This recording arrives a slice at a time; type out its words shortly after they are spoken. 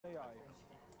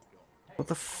What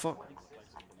the fuck?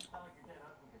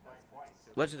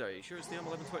 Legendary, you sure it's the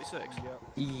M1126?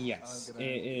 Yes.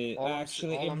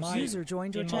 Actually, it might. User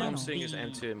joined your All channel. I'm seeing is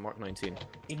M2 and Mark 19.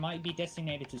 It might be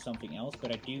designated to something else,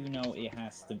 but I do know it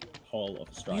has the hull of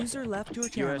a striker. User left your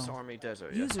channel. US Army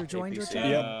Desert. Yeah. User joined your APC.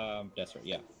 channel. Desert,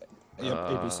 yeah. Yep,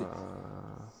 ABC.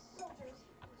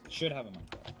 Should have a man.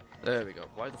 There we go.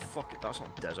 Why the fuck? That's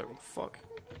not desert. What the fuck?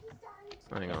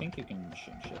 Hang on. I think you can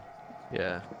shoot shit.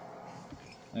 Yeah.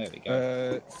 There we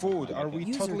go. Ford, are we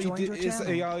User totally joined your is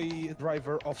channel. AI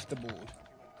driver off the board?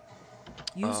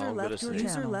 User left your say-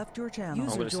 channel. User left your channel. I'm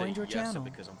User gonna say joined your yes channel.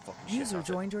 because I'm fucking shit User at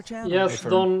it. joined your channel. Yes,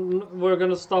 don't. We're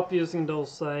gonna stop using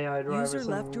those AI drivers. User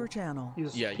left and your channel.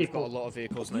 Use Yeah, you've people. got a lot of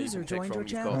vehicles now User you can pick joined from. your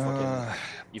You've got channel. fucking.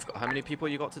 You've got how many people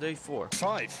you got today? 4.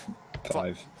 5.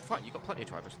 Five. Fine, you got plenty of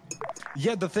drivers.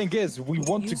 Yeah, the thing is, we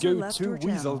want User to go left 2 your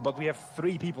channel. weasels, but we have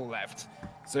 3 people left.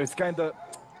 So it's kind of.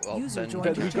 Well, User then joined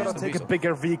But your we gotta channel. take a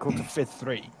bigger vehicle to fit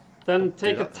 3. Then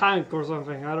take a that. tank or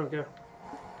something. I don't care.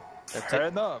 Fair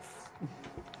enough.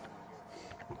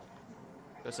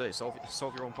 Let's say solve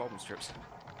your own problems, Trips.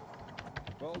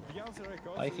 Well, the answer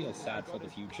I feel sad for the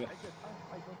future.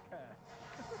 I don't care.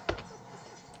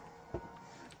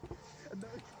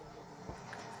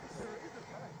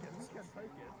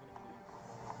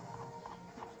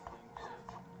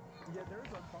 Yeah, there's a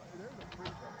free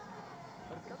run,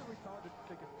 but it's kind of retarded to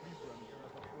take a free run.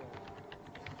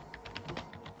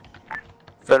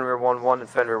 Fenrir 1-1 and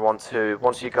Fenrir 1-2.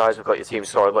 Once you guys have got your team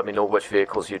sorted, let me know which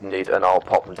vehicles you'd need, and I'll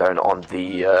pop them down on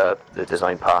the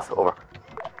design path. Over.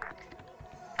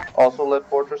 Also let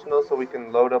Fortress know so we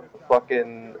can load up the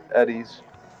fucking Eddies.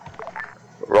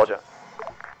 Roger.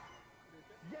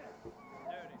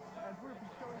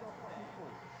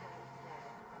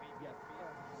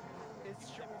 It's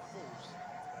show of force.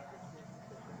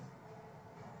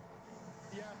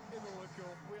 Yeah, it'll look cool.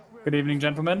 Good evening,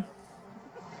 gentlemen.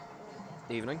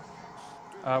 Evening.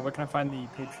 Where can I find the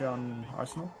Patreon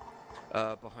arsenal?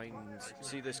 Behind.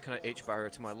 See this kind of H barrier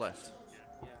to my left?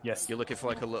 Yes. You're looking for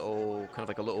like a little, kind of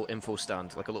like a little info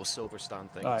stand, like a little silver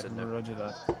stand thing. Alright, It's in there. roger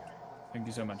that. Thank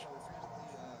you so much.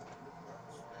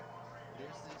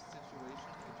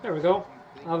 There we go.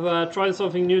 I've tried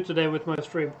something new today with my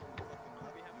stream.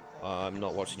 I'm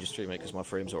not watching your stream, mate, because my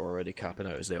frames are already capping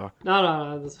out as they are.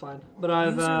 No, that's fine. But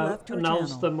I've User left your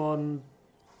announced channel. them on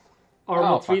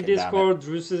Armoured 3 fucking damn Discord,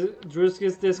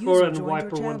 Drewski's Discord, User and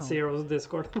joined your Viper10's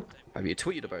Discord. Have you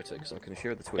tweeted about it? Because I can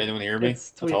share the tweet. Anyone hear me?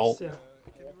 It's At all? tweets, yeah.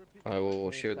 I will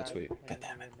share the tweet. God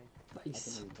damn it.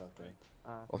 Nice.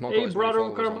 I've not Hey, got as many brother,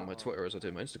 followers come- on my Twitter as I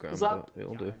do my Instagram, What's up? but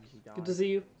it'll do. Good to see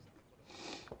you.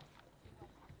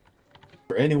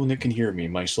 For anyone that can hear me,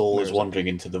 my soul Where is is it? wandering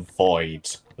into the void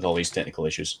with all these technical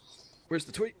issues. Where's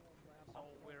the tweet?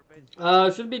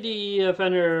 Should be the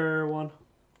Fenrir one.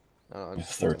 I'm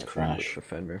just Third look crash. For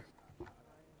Fenrir.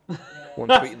 One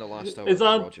tweet in the last hour. It's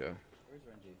on. Roger.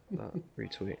 That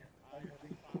retweet.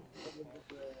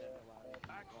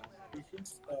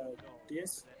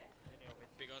 DS?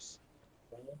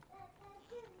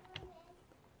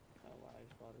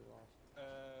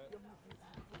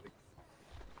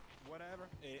 Whatever.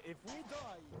 If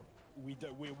we die,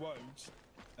 we won't.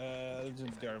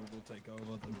 Legendary will take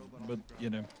over, but you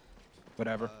know,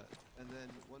 whatever.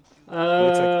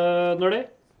 Nerdy?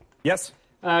 Yes.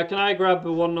 Can I grab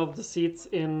one of the seats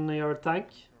in your tank?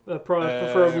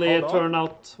 Preferably a hold on.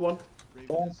 turnout one.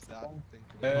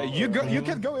 You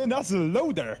can go in as a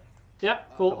loader. Yeah,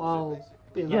 cool. I'll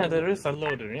be in Yeah, that. there is a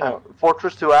loader, yeah.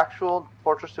 Fortress to actual,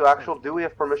 do we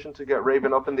have permission to get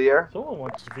Raven up in the air? Someone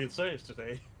wants to feel safe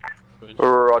today.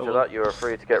 Roger that. You are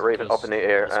free to get Raven up in the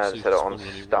air and set it on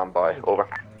standby. Over.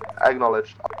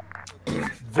 Acknowledged.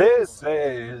 This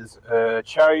is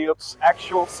Chariot's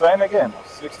actual sign again,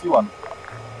 61.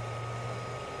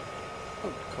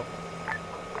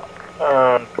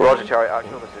 Roger, Chariot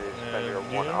actual. This is Fenrir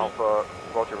 1 Alpha.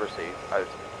 Roger, receive. Out.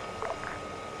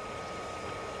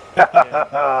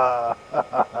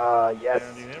 Yes,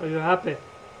 Are you happy?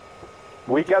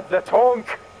 we got the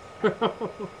tonk. As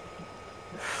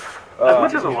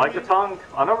much as I like the tongue,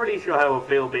 I'm not really sure how I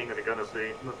feel being in the gunner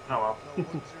seat. Oh well.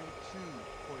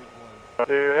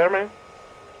 Do you hear me?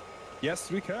 Yes,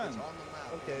 we can.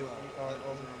 Okay, we are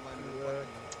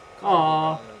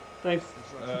Aww, thanks.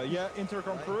 Yeah,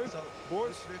 intercom crew,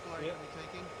 boys. Yeah.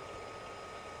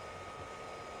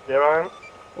 There I am.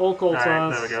 All call Alright, there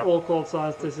we signs, go. all call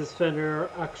signs, this is Fenrir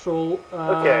actual.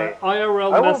 Okay.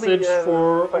 IRL I will message be,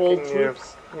 for all fucking,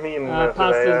 troops. mean Pass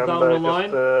today, this down the and,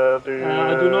 line. do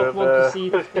I do not want to see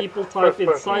people type in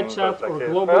first side person chat or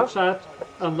perspective. global Huh? chat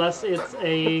unless it's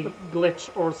a glitch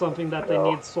or something that they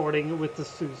need sorting with the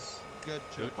SUS. Good.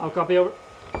 I'll copy over.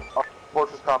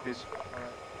 Fortress copies.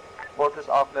 Fortress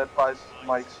off-net buys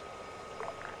mics.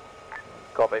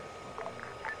 Copy.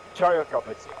 Chariot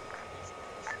copies.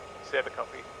 Saber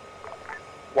copy.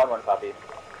 1-1 copy.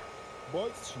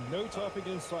 Boys, no typing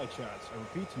inside chat. I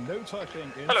repeat, no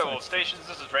typing inside. Hello all stations,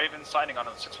 this is Raven signing on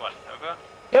 6-1. Over.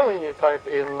 Can we type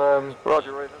in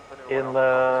Roger, Raven. in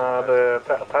the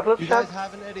tablet You chat? guys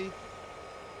have an Eddie?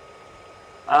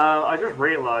 I just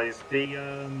realised the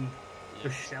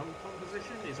shell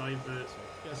composition is either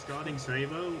starting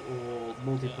servo or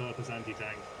multi-purpose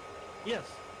anti-tank. Yes.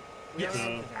 Yes.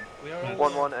 We are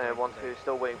 1-1 and 1-2,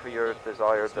 still waiting for your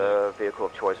desired vehicle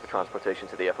of choice for transportation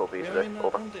to the FOB today.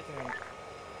 Over. Winter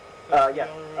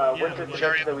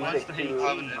suggested that we take 2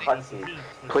 Huskies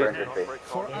for infantry.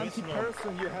 For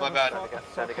anti-person, you have My bad.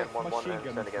 Send again 1-1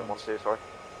 and send again 1-2, sorry.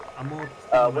 I'm more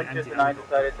Winter and I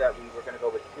decided that we were going to go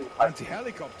with 2 Huskies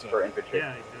anti-helicopter for infantry.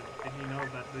 Yeah, did you know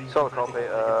that the... Solid copy,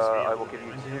 I will give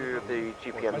you 2 of the I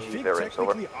GPMG think variants,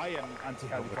 over. technically I am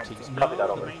anti-helicopter. Copy that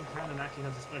No, over. the main cannon actually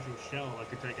has a special shell that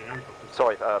could take a helicopter.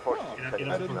 Sorry, Oh, fortunately, It send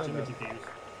has a again. proximity fuse.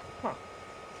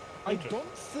 I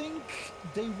don't think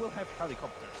they will have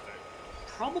helicopters though.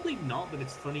 Probably not, but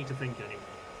it's funny to think anyway.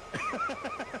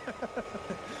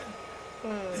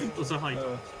 Those are high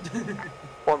tops.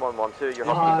 1-1-1-2, your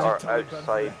Huskies are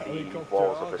outside the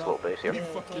walls of this little base here.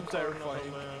 Fucking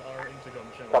terrifying.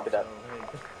 Copy that.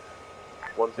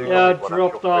 1-2, Yeah, I 1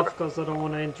 dropped actual, off over. because I don't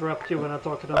want to interrupt you when I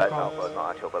talk to them. No, not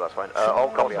actual, but that's fine. All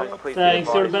copy, please be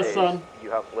Thanks, you're the advised best son.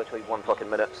 you have literally 1 fucking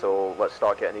minute, so let's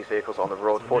start getting these vehicles on the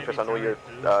road. Fortress, I know you're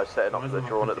setting up the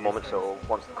drone at the moment, so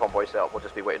once the convoy's set up, we'll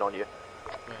just be waiting on you.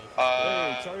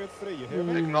 Hey, Chariot 3, you hear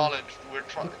me? Acknowledged. We're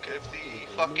trying. If the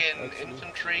fucking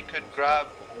infantry could grab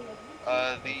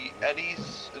the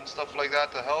eddies and stuff like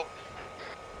that to help,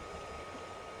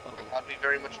 that'd be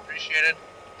very much appreciated.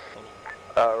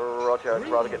 Roger, I'd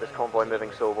rather get this convoy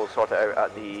moving, so we'll sort it out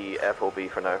at the FOB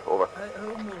for now. Over.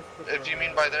 If you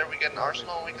mean by there we get an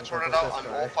arsenal, we can sort it out.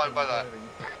 I'm all fine by that.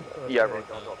 Yeah, Roger,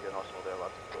 I'll drop you an arsenal there,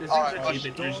 lads. Alright, I much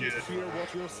don't appreciated. hear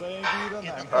what you're saying either.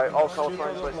 Alright, all call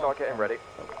signs, let's start getting ready.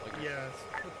 Yes.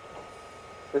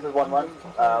 This is 1-1.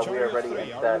 We are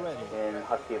ready and set in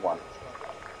Husky 1.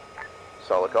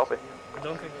 Solid copy. I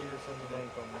don't think you saw the wrong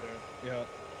comment there. Yeah.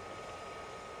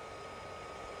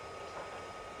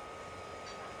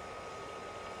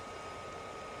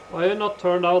 Why are you not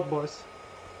turned out, boys?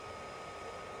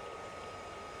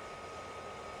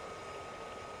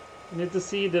 You need to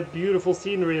see the beautiful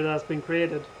scenery that has been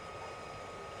created.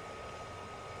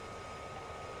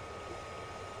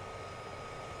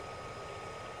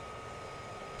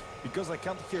 Because I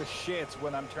can't hear shit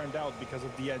when I'm turned out because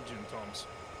of the engine, Toms.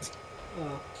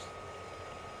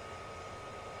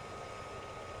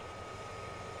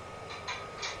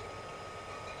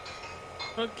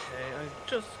 Okay, I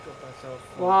just got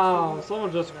myself... Wow,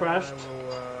 someone just crashed. I will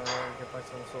get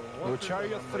myself some water. Well,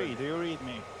 Chariot 3, do you read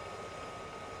me?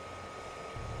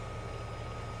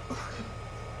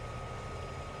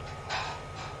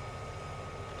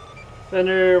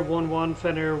 Fenrir 1-1,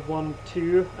 Fenrir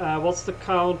 1-2. What's the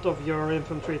count of your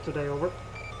infantry today, over?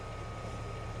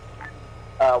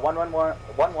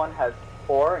 1-1 has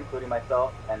 4, including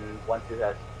myself, and 1-2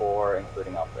 has 4,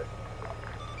 including Alfred.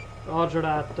 Roger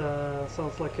that,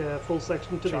 sounds like a full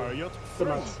section to me. Chariot But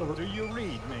 3, that's over. do you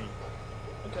read me?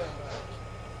 Okay,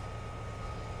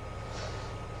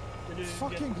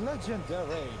 Fucking legendary.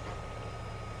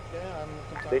 yeah, I'm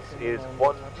This contacting is them on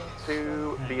 1, tablets.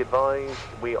 2, be advised,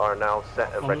 we are now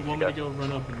set and ready to Want me to go. go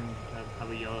run up and have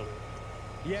a yard?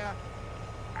 Yeah.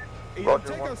 Roger,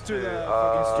 Take 1, us to 2, the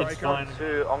fucking It's striker. fine.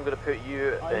 2, I'm going to put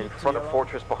you I in need front to of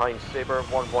Fortress behind Saber.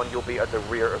 1-1, you'll be at the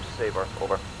rear of Saber.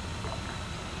 Over.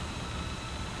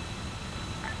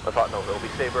 In fact, no, it'll be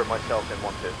Saber, myself, and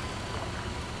 1-2.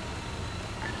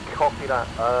 Copy that.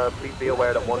 Please be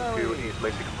aware that 1-2 is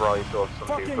mostly comprised of some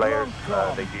new Fucking players.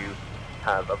 wrong, They do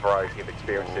have a variety of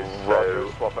experiences.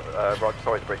 So swap it, Roger,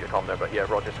 sorry to break your comm there, but yeah,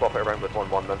 Roger, swap it around with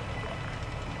 1-1 then.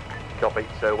 Copy.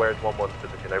 So where's 1-1's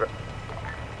position, over?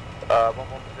 1-1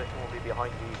 position will be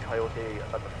behind the Coyote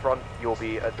at the front. You'll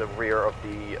be at the rear of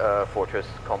the Fortress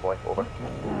convoy. Over.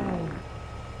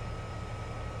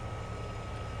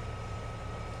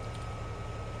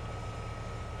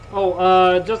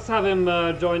 Oh, just have him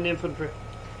join the infantry.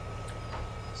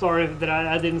 Sorry that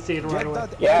I didn't see it right Get away.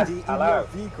 that Yes, Eddie in hello. your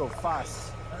vehicle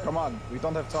fast. Come on, we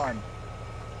don't have time.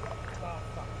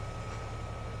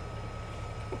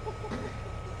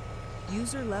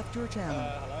 User left your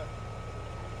channel.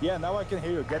 Yeah, now I can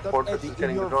hear you. Get that Fortress Eddie is in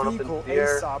getting your the drone up into vehicle the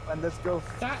air. ASAP and let's go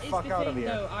That is fuck the out of thing,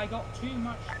 here. though. I got too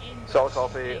much in. Solid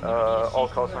copy. All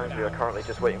call signs. We are currently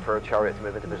just waiting for a chariot to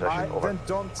move into position. Over. Then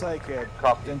don't take it.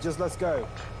 Copy. Then just let's go.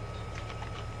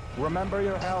 Remember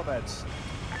your helmets.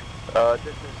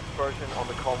 Distance dispersion on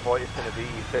the convoy is going to be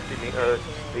 50 meters.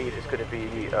 Speed is going to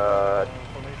be,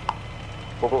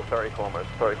 we'll go 30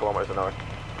 kilometers an hour.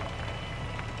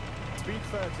 Speed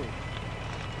 30.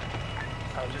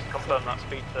 I'll just confirm that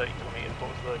speed 30 kilometers. What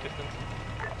was the distance?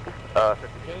 50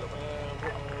 meters.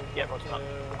 Yeah, what's that?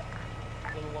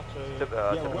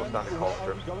 Typical standard call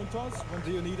Are we going to us? When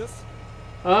do you need us?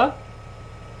 Huh?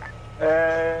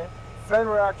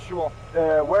 Fenrir actual,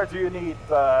 where do you need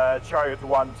Chariot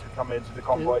 1 to come into the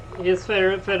convoy? Yes,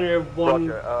 Fenrir 1.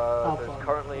 Roger, there's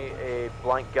currently a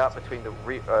blank gap between the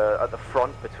at the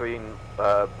front between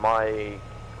my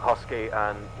Husky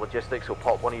and logistics, so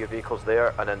pop one of your vehicles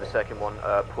there, and then the second one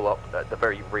pull up at the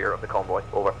very rear of the convoy.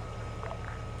 Over.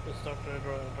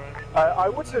 I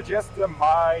would suggest the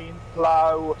mine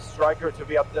plow striker to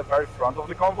be at the very front of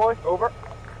the convoy. Over.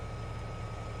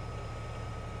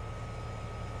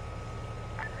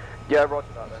 Yeah, roger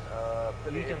that then.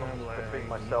 Put the Abrams between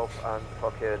myself and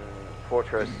fucking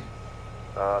Fortress.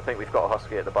 I think we've got a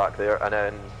Husky at the back there, and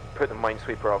then put the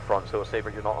minesweeper up front. So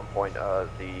Saber, you're not on point.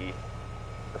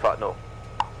 The fact, no.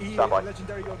 Stand by.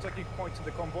 Legendary, you're taking point in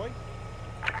the convoy.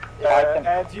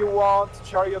 And you want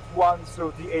Chariot 1,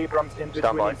 so the Abrams in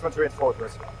between infantry and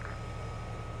Fortress.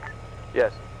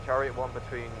 Yes, Chariot 1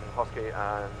 between Husky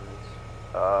and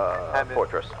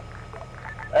Fortress.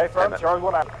 Hey, firm, Chariot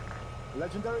 1 out.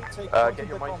 Legendary, take get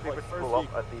your minesweeper to pull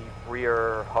up at the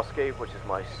rear Husky, which is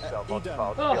my self-out.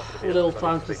 A little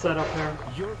time to set up here.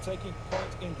 You're taking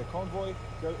point in the convoy,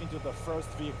 go into the first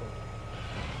vehicle.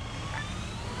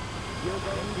 You're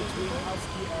going between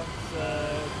Husky and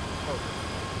Fortress.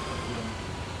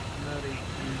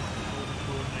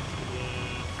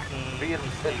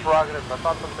 It's prerogative. I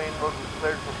thought the main road was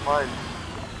cleared for mines.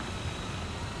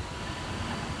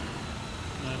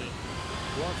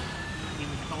 What? He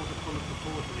was told to pull up the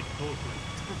fort to incorporate.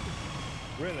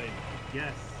 Really?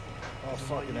 Yes. Oh,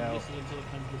 fucking hell. Listen until the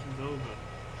transmission's over.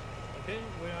 Okay,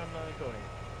 where am I going?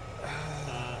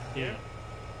 Here?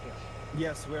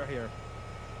 Yes, we're here.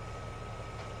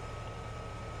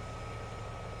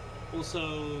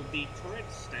 Also, the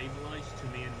turret's stabilized to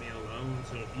me and me alone,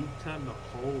 so if you turn the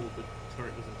whole, the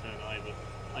turret doesn't turn either.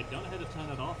 I don't know how to turn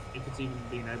it off, if it's even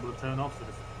being able to turn off for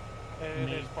this.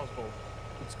 It's possible.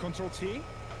 It's Control T? No,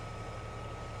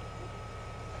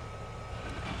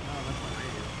 that's my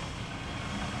radio.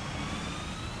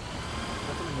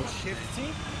 Shift T?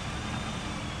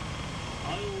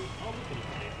 I'll look at it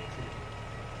later.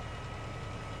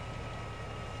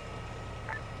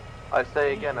 I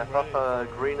say again, I thought the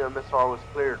green MSR was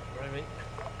cleared.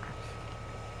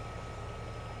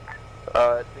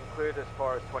 It's been cleared as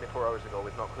far as 24 hours ago.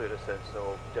 We've not cleared it since,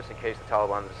 so just in case the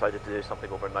Taliban decided to do something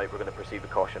overnight, we're going to proceed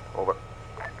with caution. Over.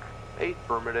 8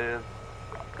 permitted.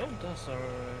 Oh, that's our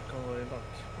convoy back.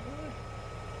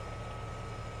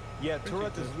 Yeah,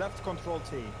 turret is left Control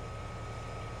T.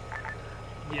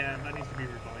 Yeah, that needs to be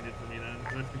reminded for me then,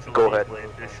 because I've controlled Go ahead.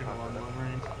 additional on long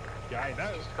range. Yeah, I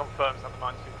know. Just confirms that the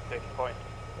minesweeper is taking point.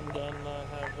 And then I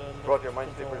have Roger,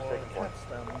 minesweeper is taking point.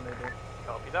 Maybe.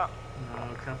 Copy that.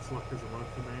 No, caps lock doesn't work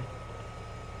for me.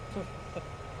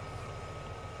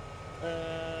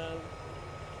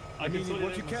 I mean,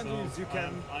 what you can do is you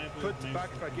can put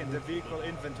backpack in the vehicle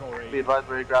inventory. Be advised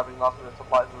where you're grabbing last minute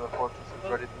supplies in the fortress is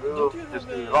ready to move. Just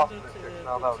do last minute checks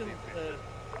now, that would be appreciated.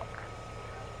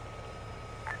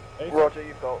 Roger,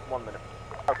 you've got 1 minute.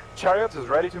 Chariot is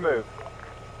ready to move.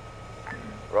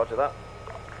 Roger that.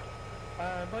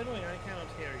 By the way, I cannot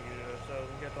hear you, so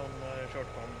get on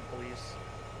shortcom, please.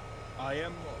 I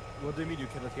am. What do you mean you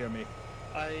cannot hear me?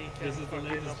 I This is the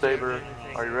latest. Saber,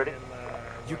 are you ready?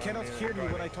 You cannot hear me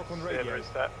when I talk on radio. I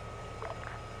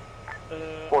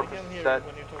Fortress can hear set. you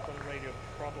when you talk on radio,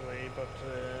 probably, but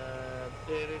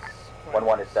it is When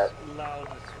one is set. loud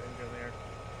in there.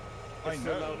 I It's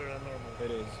know. louder than normal.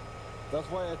 It is. That's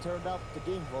why I turned up the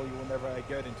game volume whenever I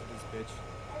get into this bitch.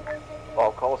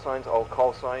 All call signs, all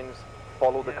call signs.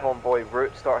 Follow the convoy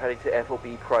route, start heading to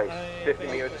FOB Price. 50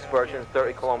 meter dispersion,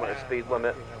 30 kilometer speed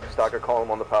limit, stagger column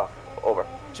on the path. Over.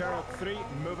 Chariot 3,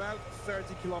 move out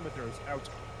 30 kilometers. Out.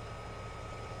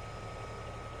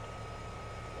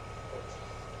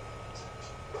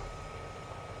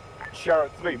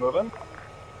 Chariot 3, moving.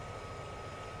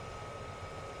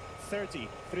 30,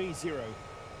 30.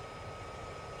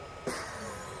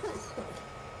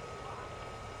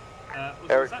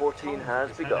 Eric 14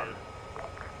 has begun.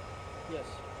 Yes.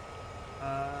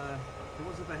 Who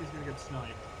was it that he's going to get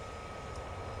sniped?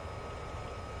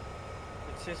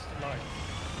 It's just live.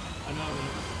 I know, but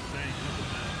it's saying look at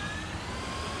that.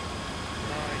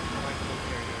 No, I can't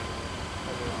hear you.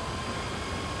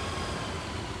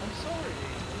 I'm sorry.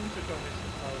 Intercom is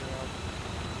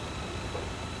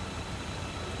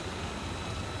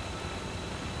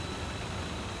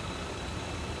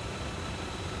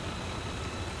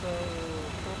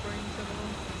short range at the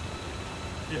moment?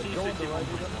 Just use go on the right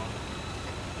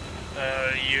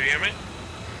 61.1. You hear me?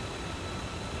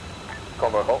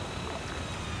 Convoy, halt.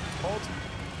 Hold.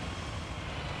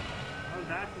 Oh,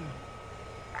 that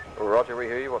can... Roger, we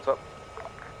hear you. What's up?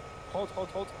 Hold, hold,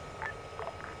 hold.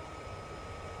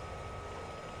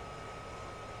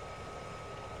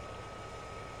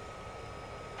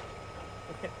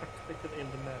 Click it in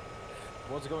the map.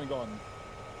 What's going on?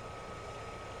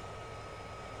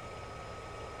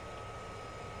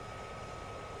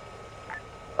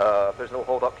 If there's no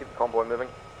hold up, keep the convoy moving.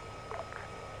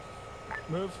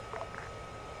 Move.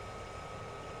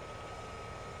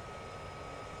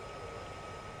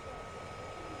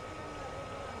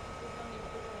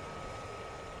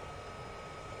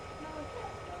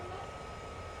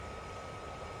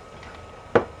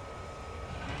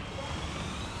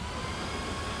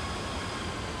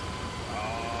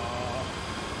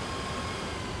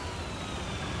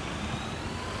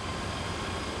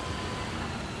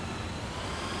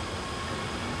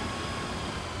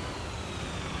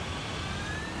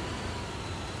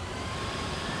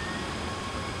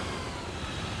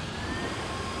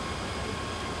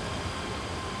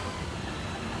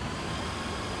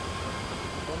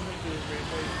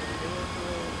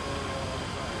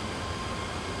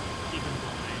 Keep him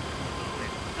going.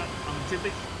 I'm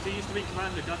typically used to be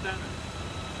commander, goddammit.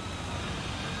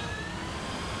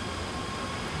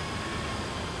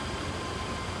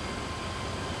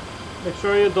 Make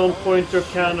sure you don't point your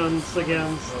cannons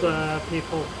against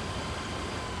people.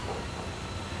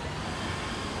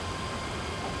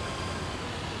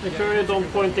 Make sure you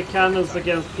don't point the cannons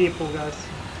against people, guys.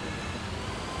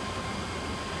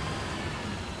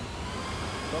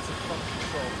 That's a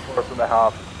fucking First and a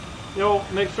half. Yo,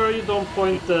 make sure you don't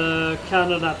point the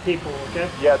cannon at people, okay?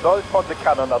 Yeah, don't point the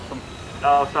cannon at them.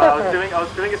 No, so I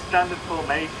was doing a standard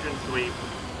formation sweep.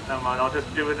 Never mind, I'll just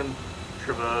do it in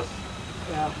traverse.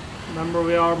 Yeah. Remember,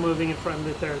 we are moving in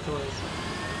friendly territories.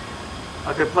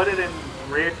 I could put it in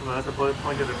rear traverse and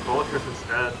point it at fortress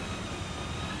instead.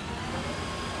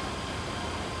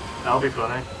 That'll be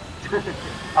funny.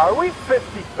 Are we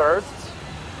 53rd?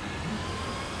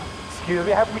 Excuse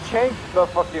me, have we changed the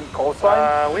fucking call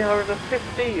sign? We are the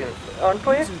 15th, aren't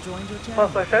we?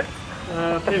 Last I checked.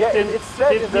 15th, yeah, it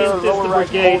said in the 15th is lower the right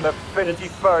brigade. corner,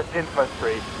 51st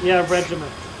Infantry. Yeah,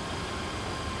 regiment.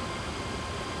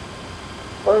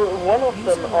 Well, one of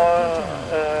them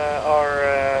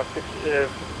are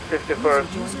 51st.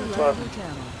 But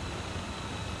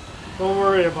Don't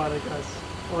worry about it, guys.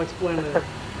 I'll explain later.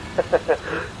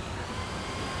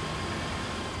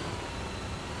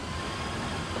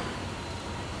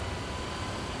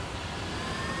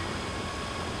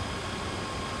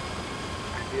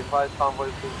 The advised convoy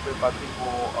is being split by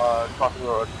people crossing the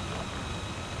road.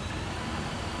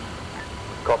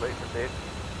 Copy, proceed.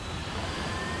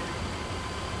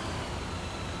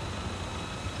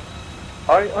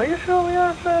 Are you sure we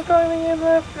are driving in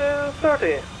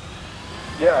 30?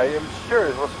 Yeah, I am sure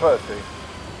it was 30.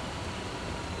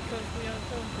 Because we are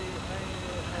currently, I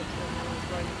had them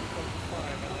driving to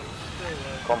 45 and I'm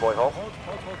still... Convoy, halt. Hold,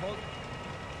 hold, hold, hold.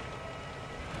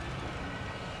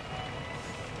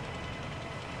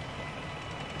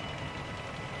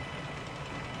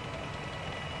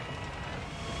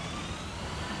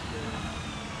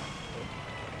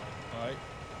 Alright.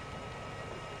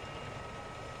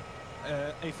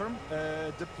 Affirm,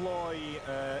 deploy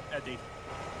Eddie.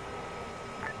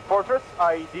 Fortress,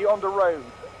 ID on the road.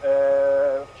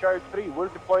 Chariot 3, will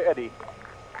deploy Eddie.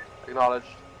 Acknowledged.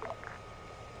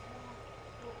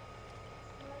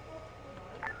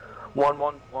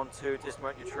 1112,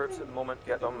 dismount your troops at the moment,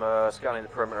 get them scanning the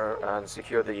perimeter and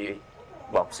secure the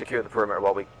perimeter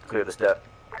while we clear this debt.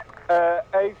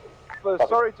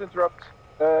 Sorry to interrupt.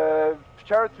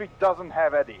 Chariot 3 doesn't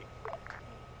have Eddie.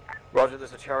 Roger,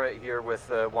 there's a chariot here with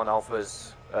one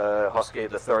Alpha's Husky,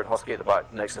 the third Husky at the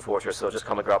back next to Fortress, so just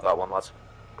come and grab that one, lads.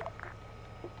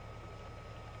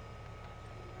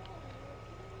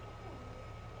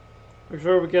 Make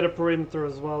sure we get a perimeter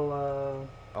as well.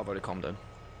 I've already calmed down.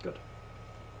 Good.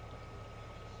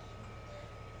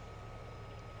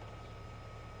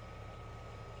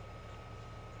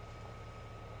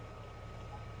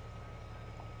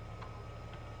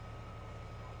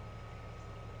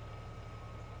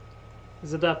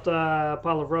 Is it that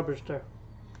pile of rubbish there?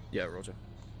 Yeah, Roger.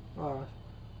 Alright.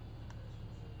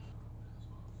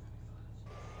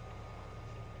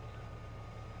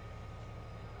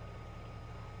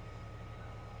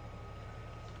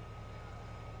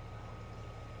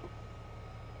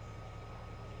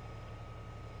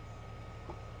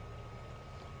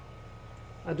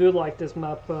 I do like this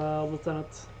map,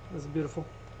 Lieutenant. It's beautiful.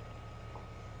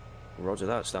 Roger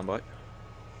that, stand by.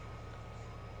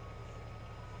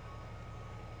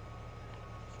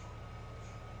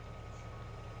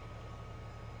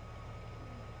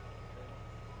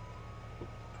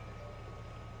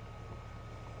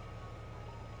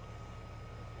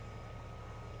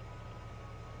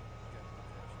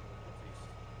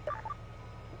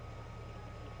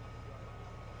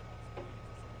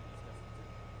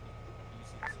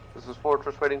 This is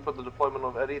Fortress waiting for the deployment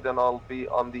of Eddie, then I'll be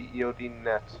on the EOD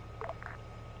net.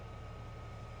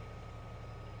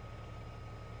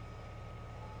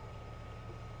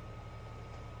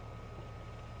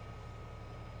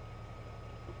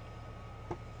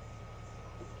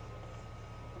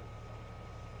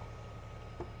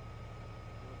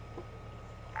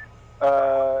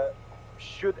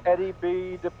 Should Eddie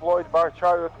be deployed by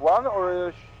Chariot 1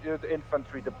 or should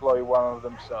infantry deploy one of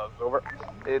themselves? Over.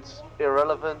 It's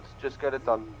irrelevant, just get it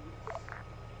done.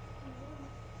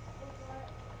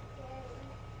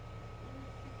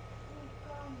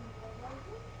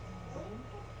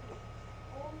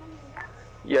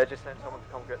 Yeah, just send someone to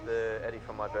come get the Eddie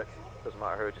from my book. Doesn't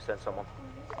matter who, just send someone.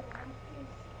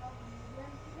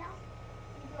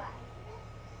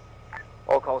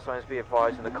 All call signs be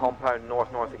advised, in the compound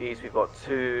north-northeast we've got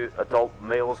 2 adult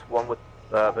males, one with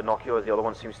binoculars, the other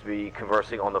one seems to be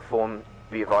conversing on the phone.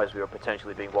 Be advised we are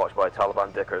potentially being watched by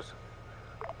Taliban dickers.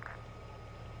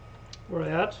 Where are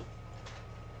they at?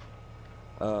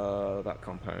 That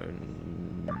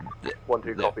compound...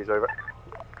 1-2 copies, over.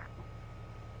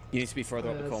 You need to be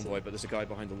further up the convoy, but there's a guy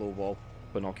behind the low wall,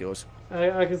 binoculars.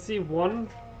 I can see one.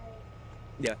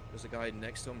 Yeah, there's a guy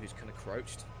next to him who's kind of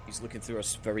crouched. He's looking through a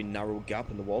very narrow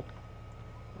gap in the wall.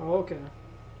 Oh, okay.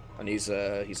 And he's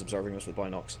observing us with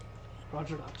binocs.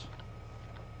 Roger that.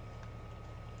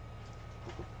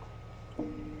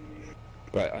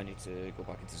 Right, I need to go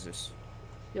back into Zeus.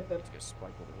 Yep. To get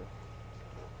Spike over here.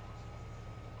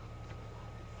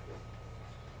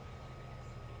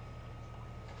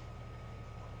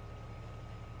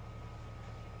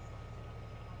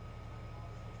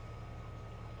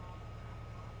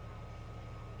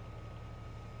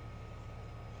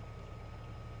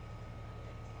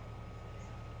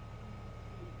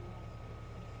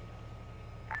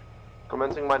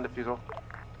 Commencing mine defusal.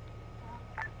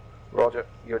 Roger,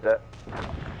 you're dead.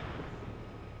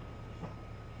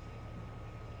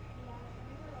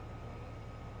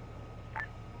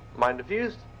 Mine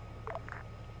defused.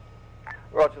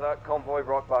 Roger that, convoy,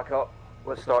 rock back up.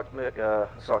 Let's start getting a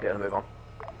move on.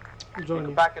 You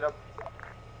can back it up.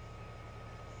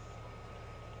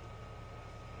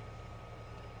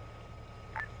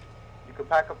 You can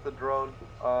pack up the drone,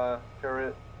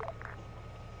 Chariot.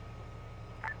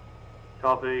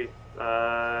 Copy.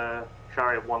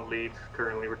 Chariot 1 lead,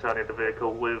 currently returning the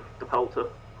vehicle with the pelter.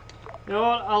 You know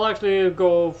what? I'll actually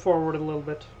go forward a little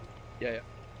bit. Yeah.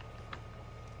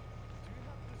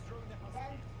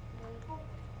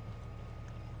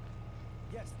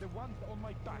 Yes, the one on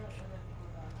my back.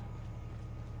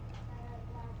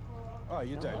 Oh,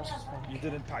 you don't. You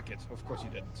didn't pack it. Of course you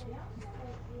didn't.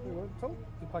 We weren't told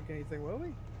to pack anything, were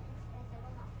we?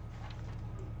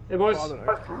 Hey boys. Oh, I don't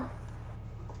know.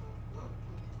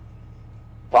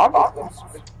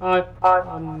 Hi,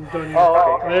 I'm doing here.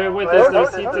 Oh, okay. Wait, there's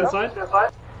seats inside? Wait.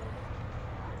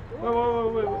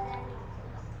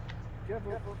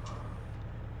 Careful. Just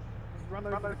run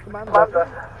over the commander.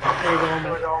 There you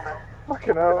go, man.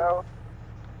 Fucking hell.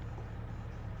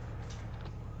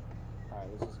 Alright,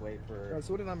 let's just wait for...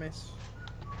 So what did I miss?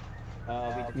 We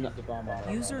defused the bomb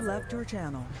on User left your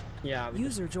channel. Yeah,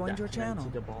 User joined your channel.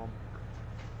 the bomb.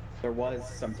 There was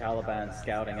some Taliban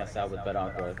scouting us out with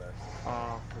binoculars.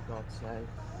 Oh, for God's sake.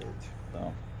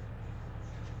 So.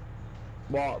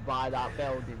 What, by that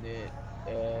building there?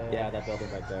 Yeah, that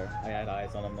building right there. I had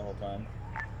eyes on them the whole time.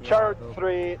 Chariot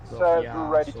 3 says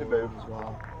ready to move. As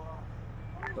well.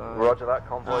 So, Roger that,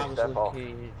 convoy, I was step off.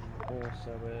 looking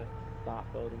also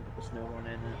that building, but there's no one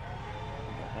in it.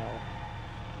 What the hell?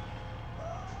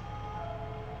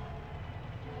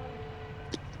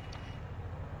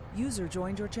 User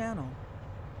joined your channel.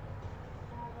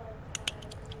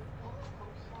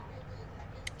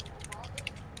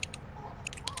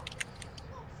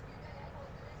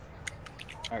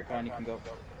 Alright, Con, you can go.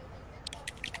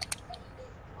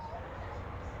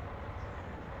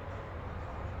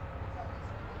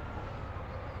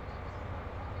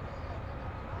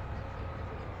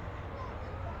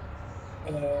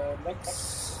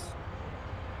 Next.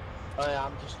 Oh yeah,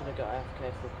 I'm just gonna go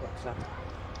AFK for a quick second.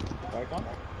 Right, Con?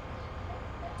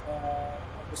 I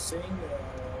was saying,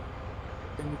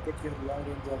 can you put your loud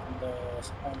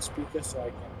on speaker so I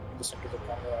can listen to the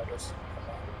camera, I guess?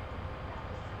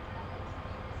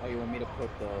 Oh, you want me to put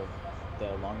the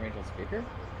the long range on speaker?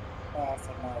 For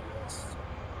now, yes.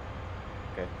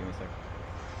 Okay, give me a sec.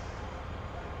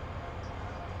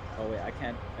 Oh wait, I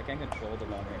can't control the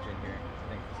long range in here, I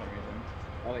think, for some reason.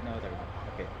 Oh wait, no, there we go.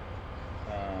 Okay.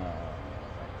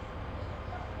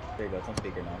 There you go, it's on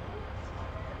speaker now.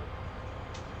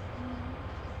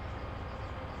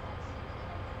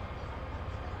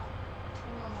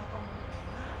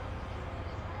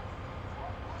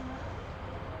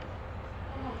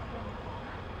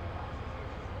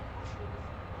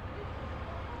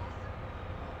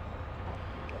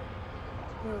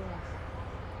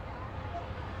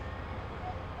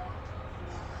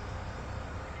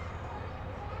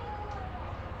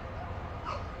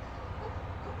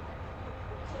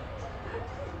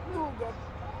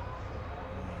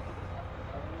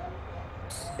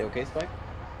 You okay, Spike?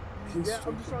 Yeah,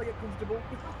 I'm just trying to get comfortable.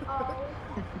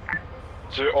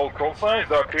 To all confines,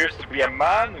 there appears to be a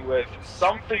man with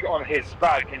something on his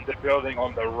back in the building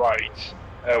on the right.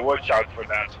 Watch out for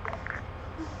that.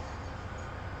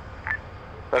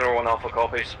 Federal 1 Alpha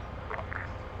copies.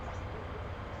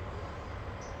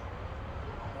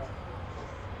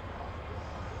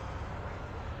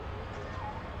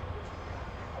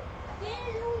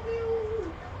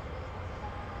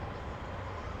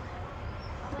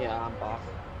 Yeah, I'm back.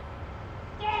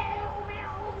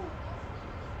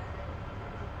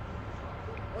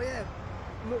 Oh yeah,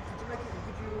 look, did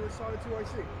you assign it to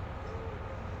IC?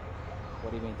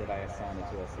 What do you mean, did I assign it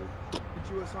to IC? Did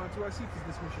you assign it to IC for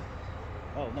this mission?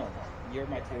 Oh no, you're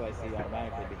my 2IC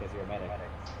automatically because you're a medic.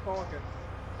 Oh, okay.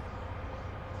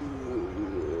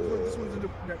 Just wanted to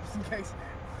no, just in case.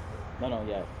 No,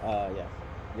 yeah, yeah.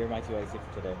 You're my 2IC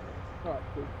for today. Alright,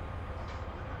 cool.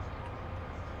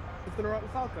 Everything alright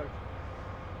with Falco?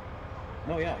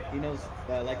 No, yeah, he knows,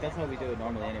 like, that's how we do it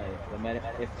normally anyway. The medic,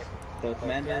 if the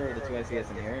commander or the 2IC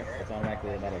isn't here, it's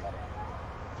automatically a medic.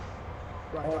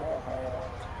 Right. Alright,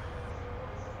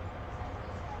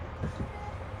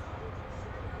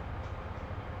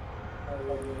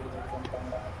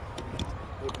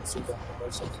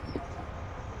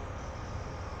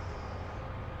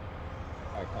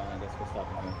 Colin, I guess we're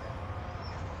stopping here.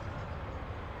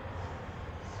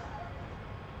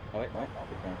 Oh wait, no,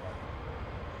 keep going.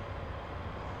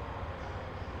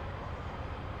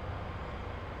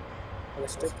 No,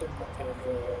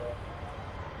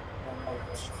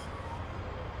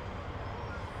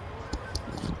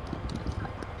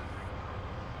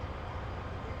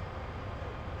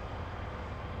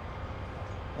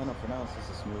 for now it's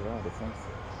just a smooth ride, I think.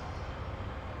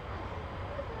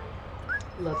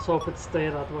 Let's hope it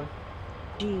stays that way.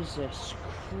 Jesus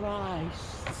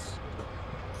Christ.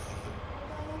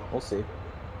 We'll see.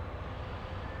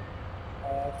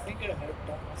 I think I heard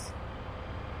Thomas.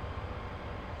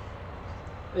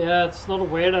 Yeah, it's not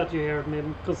weird that you heard me,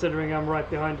 considering I'm right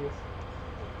behind you.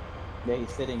 Yeah, he's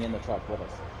sitting in the truck with us.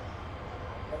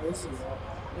 Oh, is he?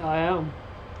 Yeah, I am.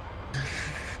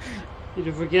 Did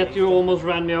you forget you almost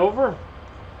ran me over?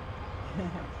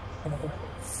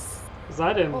 Because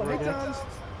I didn't forget.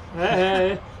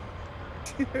 Hey,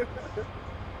 hey.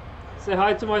 Say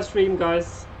hi to my stream,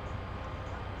 guys.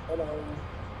 Hello.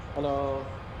 Hello.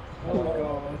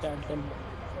 Hello.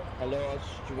 Hello,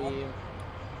 stream.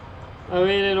 I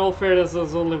mean, in all fairness,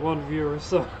 there's only one viewer,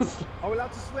 so... Are we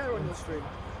allowed to swear on your stream?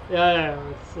 yeah,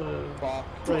 it's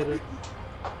rated.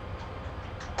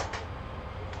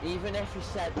 Even if you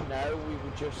said no, we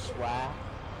would just swear.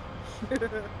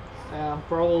 Yeah,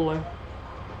 probably.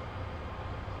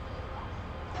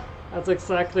 That's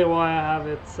exactly why I have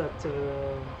it set to...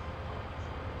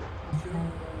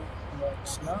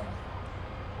 Snow?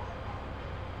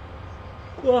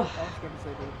 I was going to say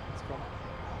that it's gone.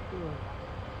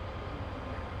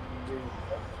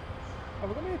 Oh,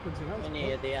 we've got any aprons in, We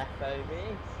need the FOB.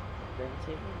 Didn't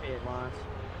even realise.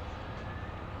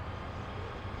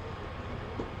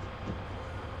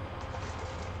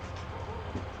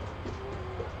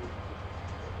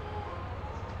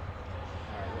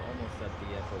 Alright, we're almost at the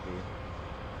FOB.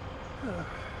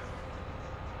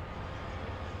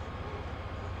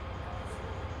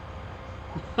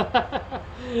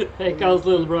 Hey, Kyle's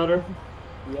little brother.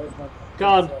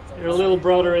 God, your little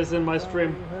brother is in my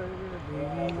stream.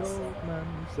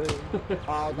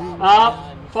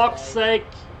 Ah, fuck's sake.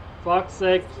 Fuck's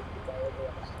sake.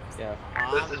 Yeah.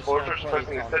 This is Fortress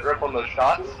pressing a sit rep on those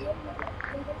shots.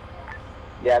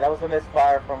 Yeah, that was a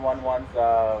misfire from 1-1's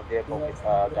vehicle. Gun.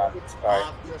 Sorry.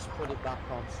 I've just put it back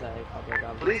on safe.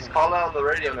 Please call out on the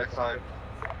radio next time.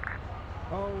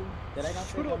 Oh, did I not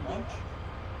say 1-1?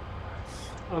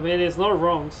 I mean, it's not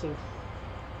wrong, so...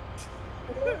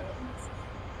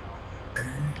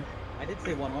 I did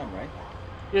say 1-1, right?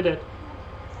 You did.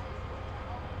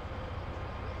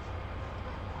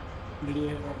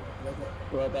 Yeah.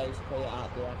 We're basically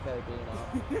at the FOB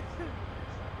now.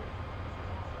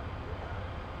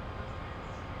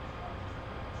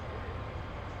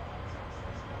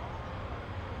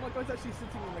 My guy's actually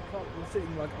sitting in the car,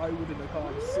 sitting like I would in the car,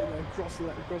 just sitting there cross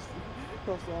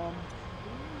arm.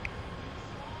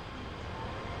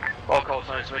 All call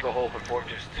signs to make a hole for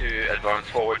Fortress to advance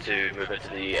forward to move into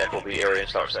the FOB area and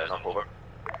start setting up over.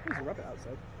 There's a rabbit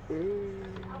outside.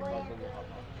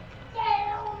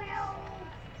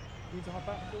 Need to hop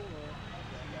out at all,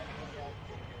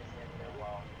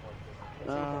 or?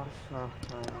 Oh, fuck,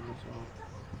 I am as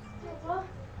well.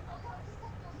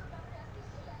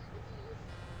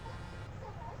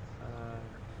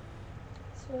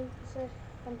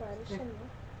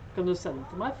 Kan du sende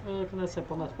til meg? Kan jeg se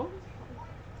på den etterpå?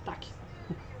 Takk.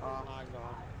 Oh my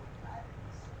god.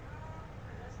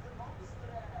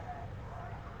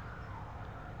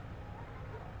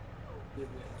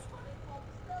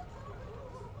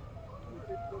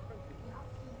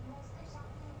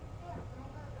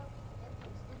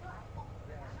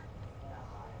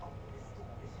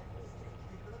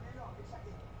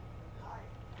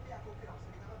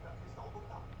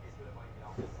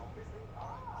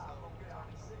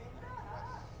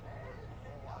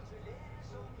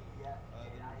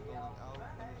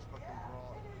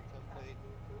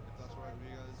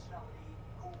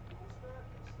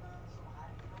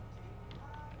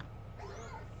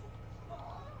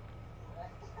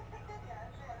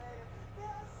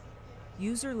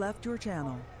 User left your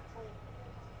channel.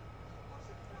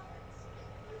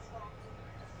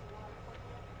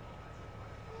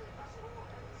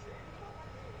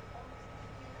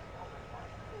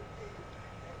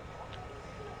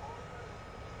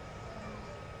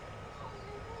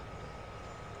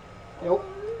 Jo.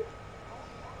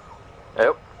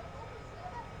 Yep.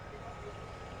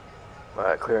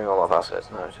 Right, clearing all of assets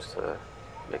now, just to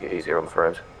make it easier on the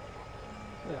front.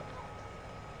 Yeah.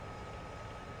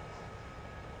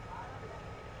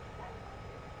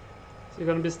 So you're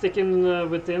gonna be sticking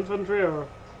with the infantry, or?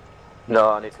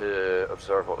 No, I need to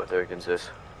observe what they're doing in this.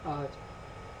 Alright.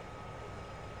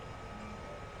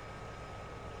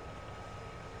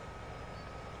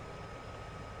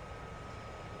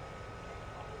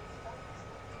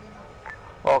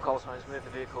 All call signs, move the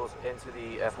vehicles into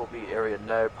the FOB area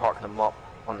now, park them up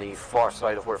on the far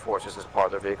side of where Fortress has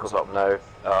parked their vehicles up now.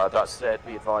 That said,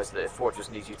 be advised that if Fortress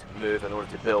needs you to move in order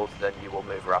to build, then you will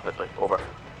move rapidly. Over.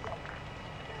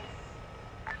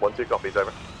 1-2 copies,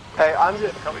 over. Hey, I'm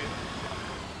just...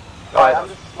 Alright, I'm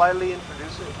just slightly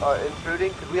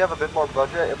intruding. Could we have a bit more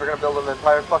budget if we're gonna build an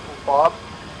entire fucking fob?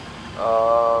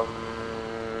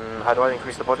 How do I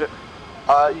increase the budget?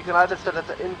 You can either set it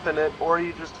to infinite, or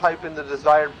you just type in the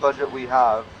desired budget we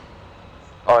have.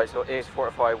 Alright, so Ace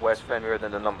 45 West Fenrir,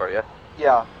 then the number, yeah?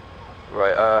 Yeah.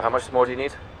 Right, how much more do you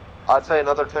need? I'd say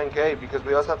another 10k, because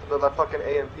we also have to build that fucking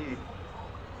AMP.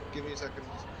 Give me a second,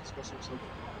 discuss some stuff.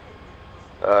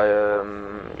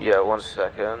 Yeah, 1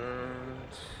 second.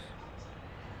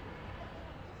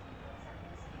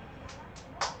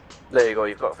 There you go,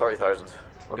 you've got 30,000.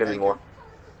 I'll give you more.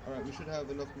 Alright, we should have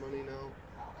enough money now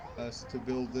to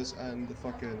build this and the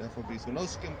fucking FOB, so no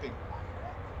skimping.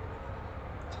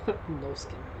 No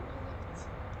skimping.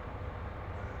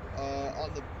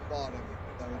 On the bottom,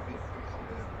 that would be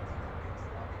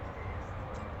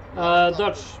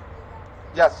Dutch.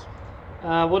 Yes.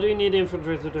 What do you need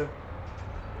infantry to do?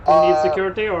 Do you need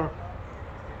security, or?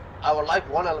 I would like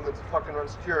one element to fucking run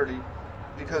security,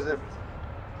 because if...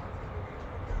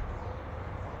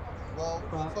 Well,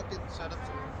 we'll fucking set up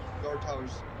some guard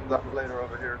towers later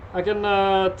over here. I can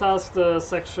task the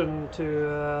section to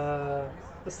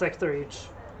a sector each.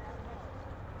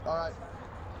 Alright.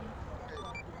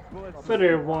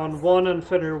 Fenrir 1-1 and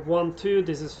Fenrir 1-2,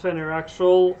 this is Fenrir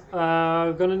actual.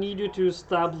 Gonna need you to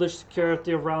establish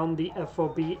security around the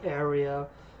FOB area.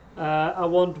 I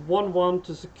want 1-1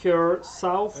 to secure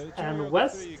south and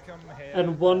west,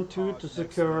 and 1-2 to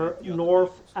secure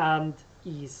north and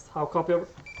east. How copy over?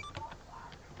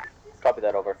 Copy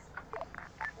that, over.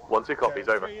 1-2 copies,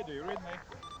 over.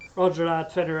 Roger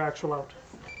that, Fenrir actual out.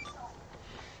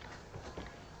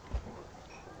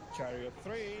 Chariot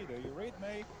 3, do you read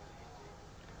me?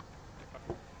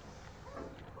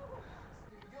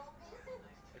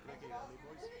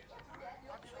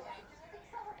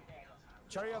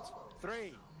 Chariot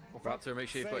 3. Raptor, make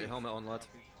sure you've got your helmet on, lad.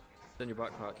 It's in your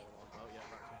backpack.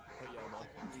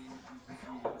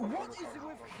 What is it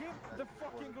with him? The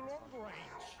fucking long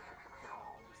range.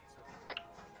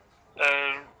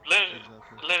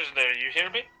 Legendary, you hear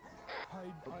me?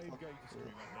 I'm going to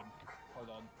scream at him. Hold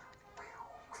on.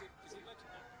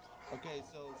 Okay,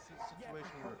 so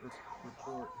situation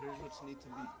report. Here's what needs to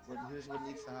be. Here's what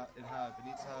needs to have. It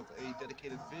needs to have a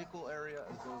dedicated vehicle area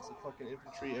as well as a fucking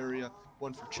infantry area.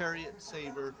 One for chariot,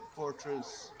 saber,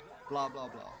 fortress, blah blah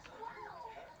blah.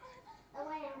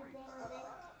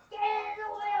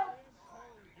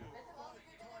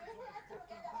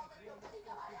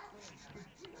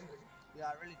 Yeah,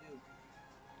 I really do.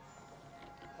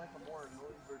 Like a more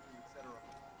annoying version, etc.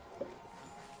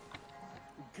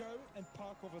 Go and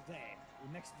park over there,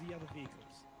 next to the other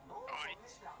vehicles.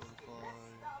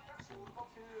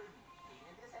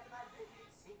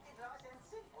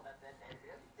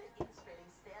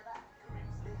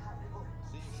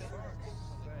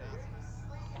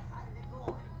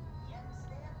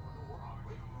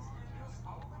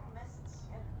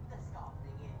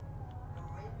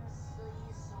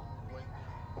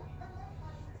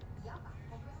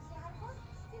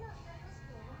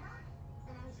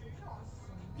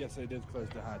 Yes, I did close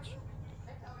the hatch.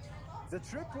 The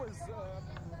trip was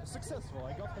successful.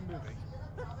 I got them moving.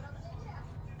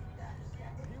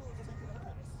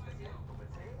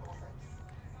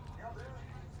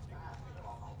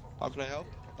 How can I help?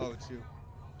 Oh, it's you.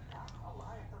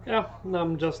 Yeah,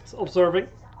 I'm just observing.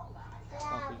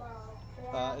 Copy.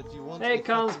 If you want Hey, to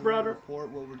Cons, brother. report,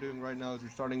 what we're doing right now is we're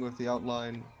starting with the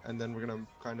outline, and then we're gonna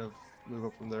kind of move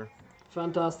up from there.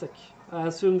 Fantastic. I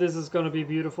assume this is gonna be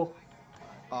beautiful.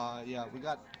 Yeah, we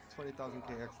got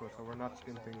 20,000k extra, so we're not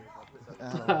skimping. I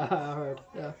heard,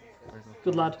 yeah.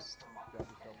 Good lad.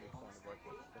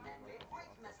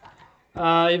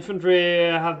 Infantry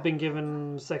have been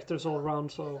given sectors all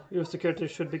around, so your security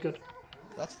should be good.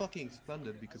 That's fucking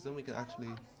splendid, because then we can actually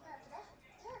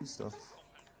do stuff.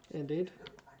 Indeed.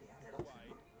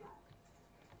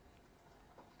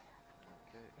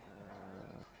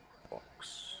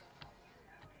 Box.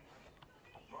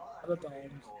 Other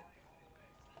times.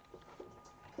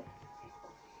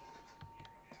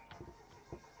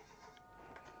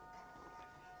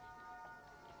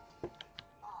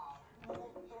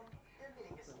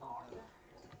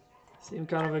 Seem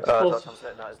kind of exposed.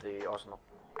 That is the arsenal.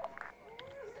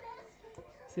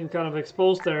 Seem kind of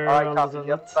exposed there. Alright, copy.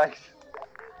 Yep, thanks.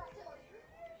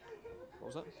 What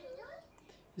was that?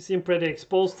 You seem pretty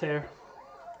exposed here.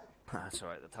 That's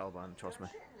alright, the Taliban, trust me.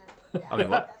 I mean,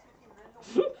 what?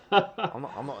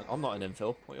 I'm not an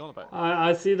infill. What are you on about?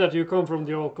 I see that you come from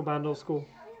the old commando school.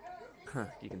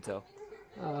 You can tell.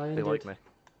 They Indeed. like me.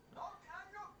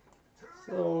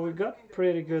 So we got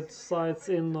pretty good sights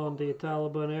in on the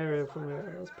Taliban area from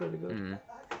here. That's pretty good. Mm.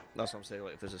 That's what I'm saying.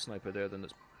 Like, if there's a sniper there, then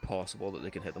it's possible that they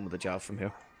can hit them with a jab from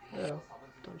here. Yeah,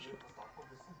 potentially.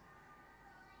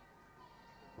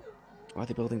 Why are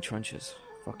they building trenches?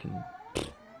 Fucking.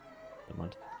 Never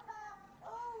mind.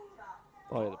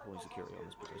 Oh yeah, they're pulling security on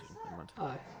this position. Never mind.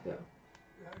 Aye, yeah.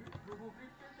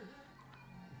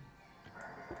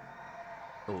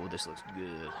 Oh, this looks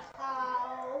good.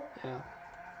 Yeah.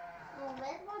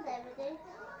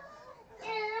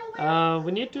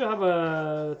 We need to have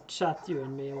a chat, you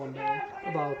and me, one day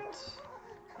about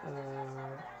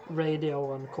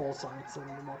radio and call signs and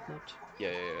whatnot.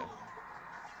 Yeah.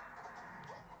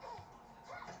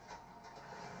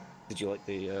 Did you like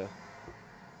the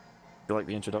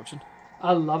introduction?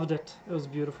 I loved it. It was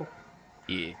beautiful.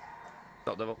 Yeah.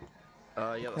 Top devil.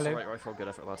 Yeah, that's the right rifle. Good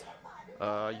effort, lad.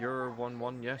 You're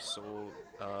 1-1, yes. So,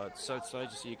 south side,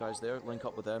 you see you guys there. Link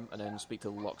up with them, and then speak to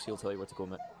Lux. He'll tell you where to go,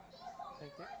 mate.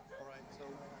 Thank you. Alright, so...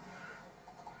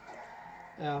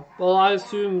 Yeah. Well, I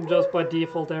assume just by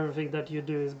default everything that you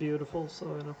do is beautiful, so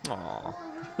you know. Aww.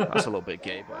 That's a little bit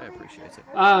gay, but I appreciate it.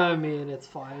 I mean, it's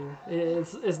fine.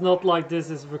 It's not like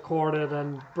this is recorded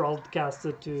and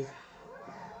broadcasted to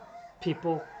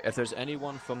people. If there's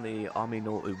anyone from the Ami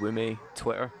no Uwumi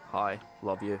Twitter, hi,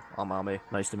 love you, I'm Ami,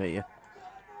 nice to meet you.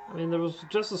 I mean, there was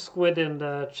just a squid in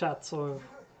the chat, so...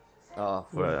 Oh,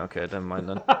 right, okay, never mind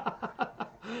then.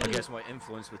 I guess my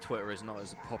influence with Twitter is not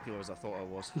as popular as I thought I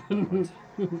was.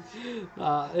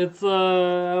 It's,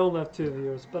 I only have 2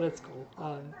 viewers, but it's cool.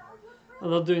 I'm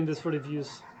not doing this for the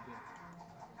views.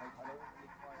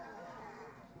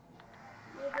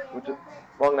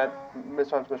 Wrong net,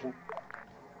 mistransmission.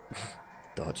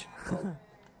 Dodge.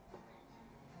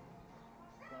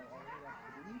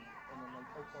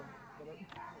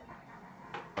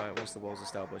 Alright, once the wall's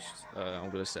established, I'm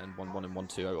going to send 1-1 and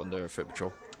 1-2 out on their foot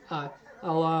patrol. Aye.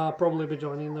 I'll probably be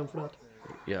joining them for that.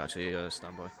 Yeah, actually,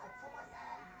 stand by.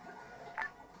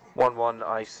 1-1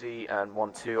 IC and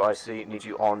 1-2 IC, need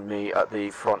you on me at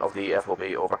the front of the FOB,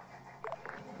 over.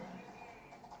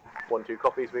 1-2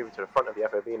 copies, moving to the front of the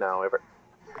FOB now, over.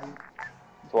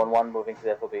 It's 1-1 moving to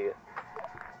the FOB.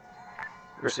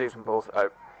 Received them both,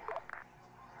 out.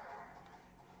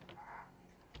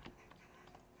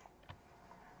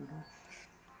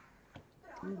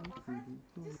 Alright,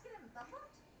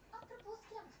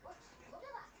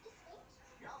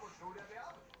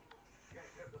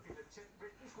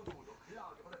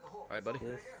 buddy?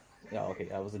 Yeah, okay,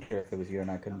 I wasn't sure if it was you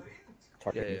and I couldn't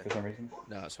target you for some reason.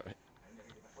 No, that's alright.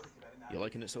 You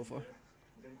liking it so far?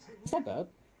 It's not bad.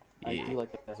 I Yeah. do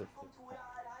like the desert.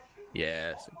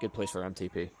 Yeah, it's a good place for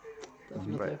MTP.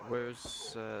 Definitely. Right,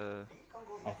 where's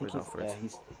I think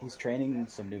where's he's training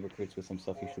some new recruits with some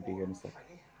stuff. He should be here in a sec.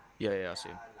 Yeah, I see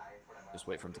him. Just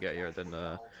wait for him to get here. Then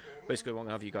basically what I'm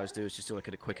gonna have you guys do is just do like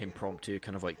a quick impromptu,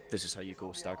 kind of like this is how you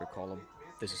go stagger column,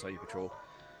 this is how you patrol,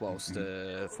 whilst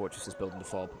the fortress is building the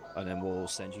fob, and then we'll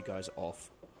send you guys off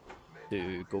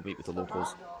to go meet with the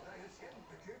locals.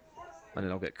 And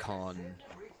then I'll get Khan.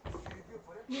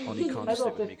 I'll need Khan to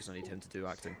stick with me because I need him to do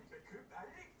acting.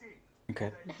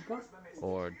 Okay.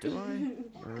 Or do I?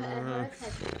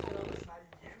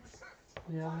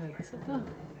 Yeah, that's it.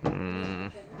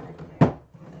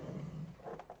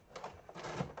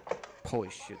 Holy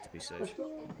shit, to be safe.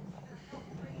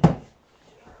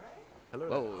 Hello.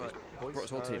 Oh, Right, brought boys, his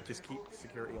whole team. just keep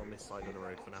security on this side of the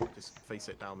road for now. Just face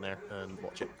it down there and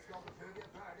watch it.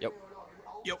 Yep.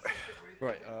 Yep.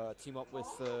 Right, team up with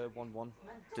 1-1.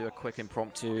 Do a quick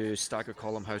impromptu stagger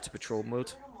column how to patrol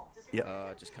mode.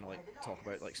 Yeah. Just kind of like talk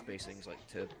about like spacings, like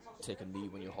to take a knee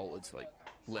when you're halted, like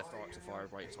left arcs of fire,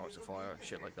 right arcs of fire,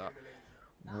 shit like that.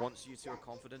 Once you two are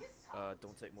confident,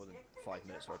 don't take more than 5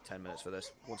 minutes or 10 minutes for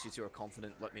this. Once you two are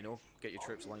confident, let me know. Get your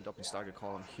troops lined up in stagger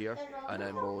column here, and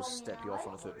then we'll step you off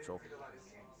on a foot patrol.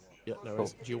 Yeah, no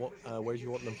worries. Do you want, where do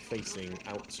you want them facing?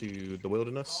 Out to the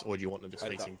wilderness, or do you want them just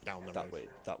facing down the road? That way,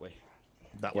 that way.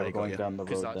 That Yeah, way, we're going got down the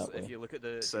road That's, that way. if you look at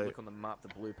the if you look on the map, the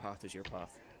blue path is your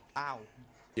path. Ow.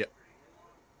 Yep.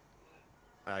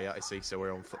 Yeah, I see. So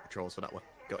we're on foot patrols for that one.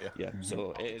 Got you. Yeah.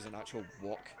 So it is an actual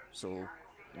walk. So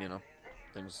you know,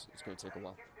 it's going to take a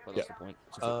while. But that's the point.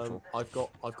 It's a foot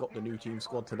patrol. I've got the new team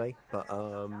squad today, but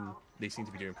they seem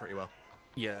to be doing pretty well.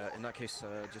 Yeah, in that case,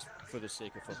 just for the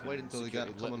sake of fucking wait until we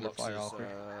security, get come under fire, Alfred.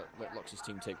 let Lux's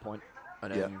team take point,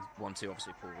 and then 1-2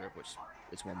 obviously pull rear, which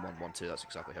it's 1-1, 1-2. That's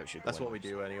exactly how it should go. That's what we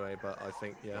do anyway, but I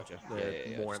think Gotcha.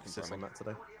 more just emphasis on confirming. that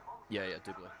today. Yeah,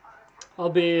 doubly. I'll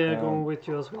be going with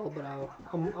you as well, but I'm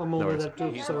over worries. there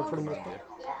too, He's so not for the most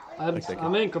commanding. part.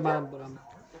 I'm in command, but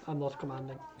I'm not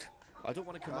commanding. I don't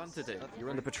want to command today. You're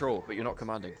in the patrol, but you're not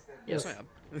commanding. Yes. I am.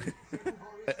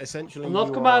 Essentially, I'm not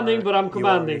you commanding, are- but I'm you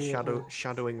are a commanding.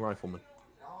 shadowing rifleman.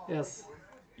 Yes.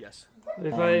 Yes.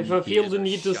 If I feel the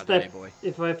need to shadowy step, boy.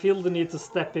 if I feel the need to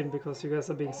step in because you guys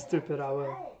are being stupid, I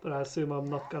will. But I assume I'm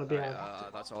not gonna be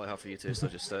out. That's all I have for you two. So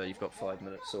just you've got 5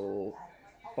 minutes. So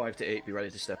 5 to 8, be ready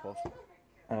to step off.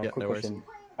 Quick question: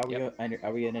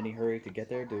 Are we in any hurry to get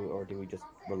there, or do we just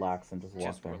relax and just walk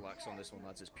Just there? relax on this one,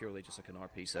 lads. It's purely just like an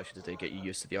RP session today. Get you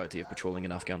used to the idea of patrolling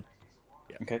in Afghan.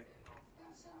 Yeah. Okay.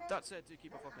 That said, do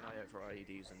keep a fucking eye out for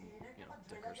IEDs and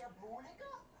dickers.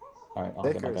 All right, I'll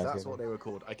get my Dickers, guys that's here. what they were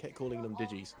called. I kept calling them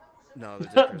digis. No,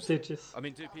 they're dickers. Digis. I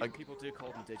mean, people do call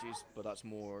them digis, but that's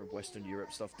more Western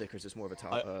Europe stuff. Dickers is more of a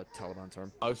Taliban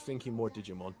term. I was thinking more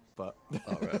Digimon, but Oh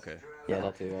right, okay. Yeah,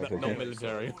 that too. not, not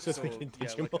military. I was just thinking yeah,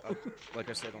 Digimon. like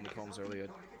I said on the comms earlier,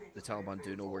 the Taliban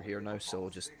do know we're here now, so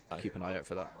just keep an eye out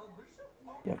for that.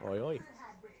 Yeah. Oi, oi.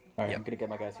 All right, I'm gonna get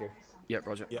my guys here. Yep,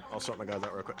 Roger. Yeah, I'll sort my guys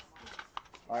out real quick.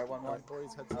 All right, one. I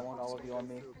want all of you on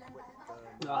me.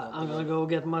 I'm gonna go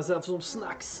get myself some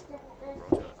snacks.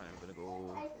 Roger, I'm gonna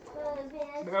go.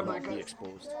 Be right back. Be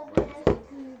exposed.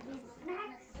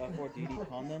 Ford, do you need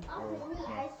con then, or no?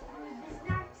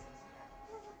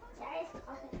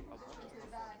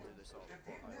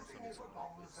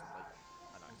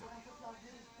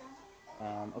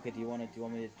 Okay. Do you want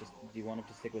me to just? Do you want him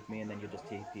to stick with me, and then you just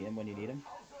TP him when you need him?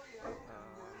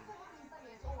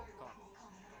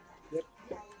 Yep. Do you want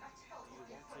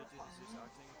to do the Zeus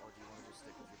acting, or do you want to just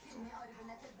stick with your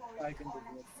patrol? I can do it.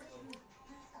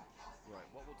 Right,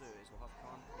 what we'll do is we'll have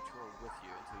Khan patrol with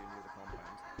you until you're near the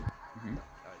compound.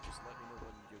 Just let me know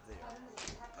when you're there.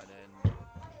 And then,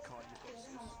 Khan, you've got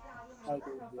Zeus. I'll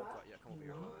do it. Right, yeah, come over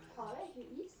here.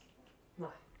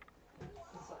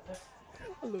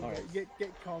 I love Alright. it.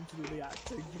 Get calm to do the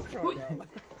acting. You cry out.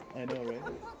 I know, right?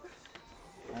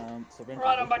 So Renzo,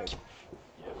 Right, real I'm back. quick.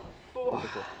 Oh.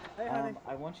 Hey, honey.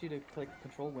 I want you to click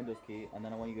Control Windows key, and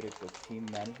then I want you to go to Team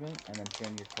Management, and then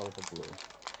turn your color to blue.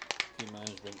 Team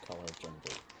Management color turn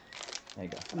blue. There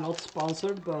you go. I'm not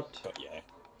sponsored, but yeah.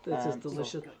 this is So,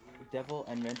 delicious. Devil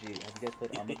and Renji, have you guys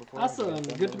played Armoured before? Awesome, Have you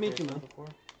guys good to done meet you, military man. before?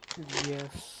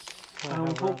 Yes.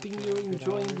 I'm hoping you're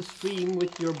enjoying the stream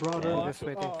with your brother. I'm just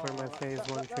waiting for my phase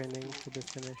 1 training to be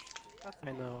finished.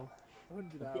 I know.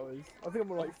 100 hours. I think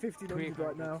I'm on like 1500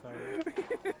 right now.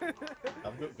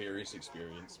 I've got various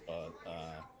experience, but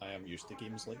I am used to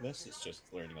games like this. It's just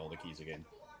learning all the keys again.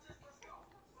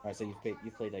 Alright, so you've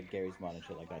played like Gary's mod and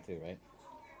shit like that too, right?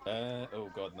 Oh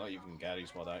god, not even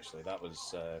Gary's mod actually. That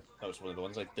was one of the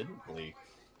ones I didn't play.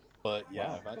 But yeah,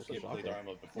 Wow, I've actually that's a played shocker.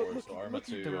 Armoured before, so Armoured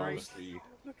 2, the Armoured race. 3.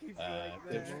 Looking It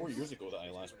was 4 years ago that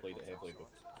I last played it heavily, but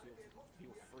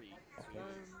Feel free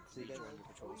to rejoin your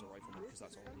patrol as a rifleman, because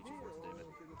that's all I need you for today, mate.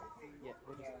 Yeah,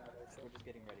 we're just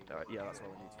getting ready. Yeah, that's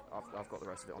all I need. I've got the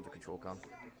rest of it under control, Con.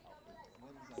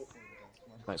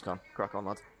 Thanks, Con. Crack on,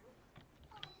 lad.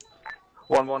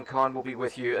 1-1 Con will be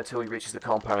with you until he reaches the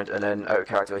compound, and then out of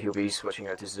character he'll be switching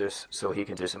out to Zeus, so he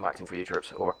can do some acting for you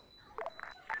troops. Over.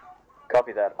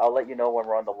 Copy that. I'll let you know when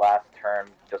we're on the last turn,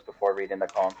 just before reading the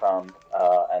compound,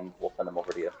 and we'll send them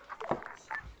over to you.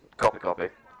 Copy, copy.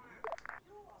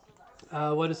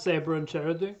 What does Saber and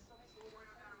Chariot do?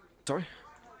 Sorry?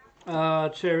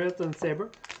 Chariot and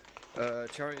Saber?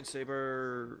 Chariot and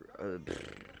Saber...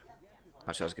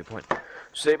 Actually, that's a good point.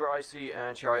 Saber IC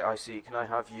and Chariot IC, can I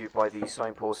have you by the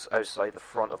signposts outside the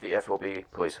front of the FOB,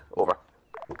 please? Over.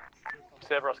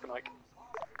 Saber, Oscar Mike.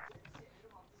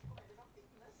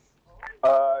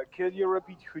 Can you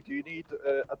repeat who do you need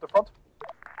at the front?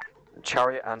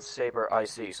 Chariot and Saber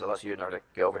IC, so that's you, Nordic.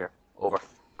 Get over here. Over.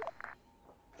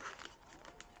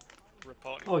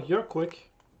 Reporting. Oh, you're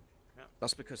quick.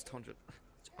 That's because Tundra...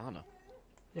 It's Anna.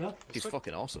 Yeah. She's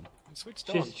fucking awesome. Switched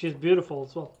on. She's beautiful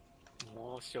as well.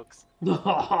 Oh, shucks.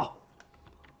 Oh,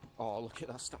 look at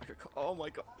that stagger. Oh my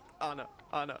god. Anna.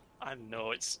 I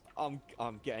know it's... I'm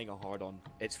getting a hard on.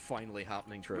 It's finally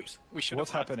happening, troops. We should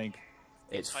What's happening?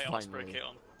 It's finally...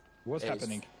 What's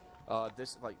happening?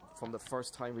 This, like, from the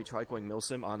first time we tried going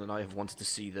Milsim, Anna and I have wanted to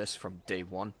see this from day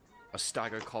one. A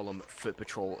stagger column foot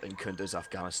patrol in Kunduz,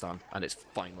 Afghanistan, and it's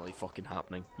finally fucking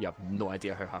happening. You have no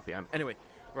idea how happy I am. Anyway,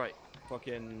 right,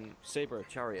 fucking Saber,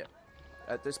 Chariot.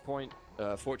 At this point,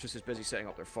 Fortress is busy setting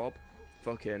up their fob.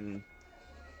 Fucking...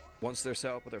 Once they're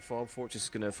set up with their fob, Fortress is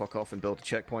gonna fuck off and build a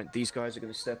checkpoint. These guys are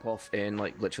gonna step off in,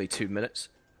 like, literally 2 minutes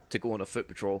to go on a foot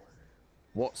patrol.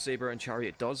 What Saber and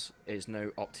Chariot does is now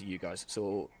up to you guys.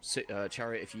 So,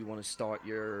 Chariot, if you want to start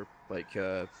your, like,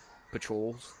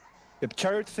 patrols... If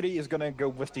Chariot 3 is gonna go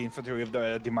with the infantry of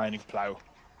the mining plow.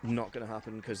 Not gonna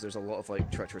happen, because there's a lot of,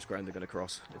 like, treacherous ground they're gonna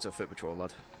cross. It's a foot patrol,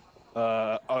 lad.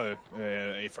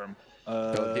 A-firm.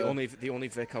 The only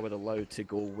Vic I would allow to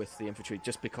go with the infantry,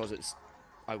 just because it's...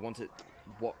 I want it...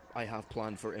 What I have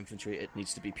planned for infantry, it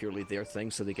needs to be purely their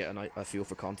thing, so they get a feel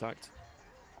for contact.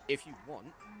 If you want,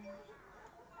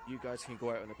 you guys can go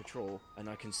out on a patrol, and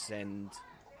I can send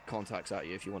contacts at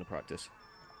you if you want to practice.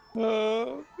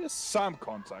 Yes, some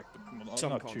contact, but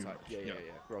Some not contact. too much. Yeah.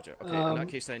 Roger. Okay, in that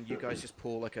case, then you guys just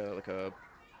pull like a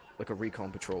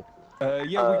recon patrol.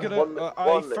 Yeah, we're gonna.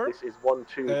 This is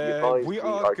 1-2. We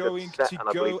are going set, to and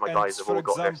I go believe my and, guys have for all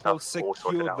got their example, stuff all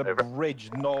sorted secure out, the over.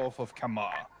 bridge north of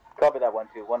Kamar. Copy that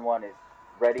 1-2. 1-1 is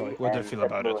ready. What do you feel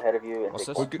about it? Ahead of you and What's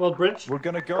take this? point. Well, bridge? We're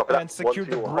gonna go Copy that. and secure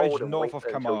the 1-2, bridge hold and north wait of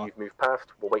until Kamar. you've moved past.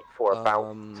 We'll wait for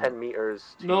about 10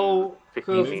 meters to No, 15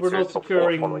 because meters we're not before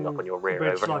securing following up on your rear,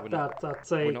 bridge over. like that.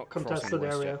 That's a contested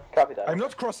area. Copy that. I'm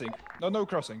not crossing. No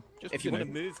crossing. Just, If you want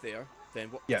to move there, then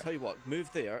Yeah. I'll tell you what,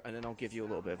 move there, and then I'll give you a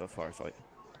little bit of a firefight.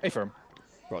 A-firm.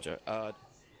 Roger.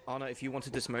 Anna, if you want to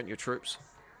dismount your troops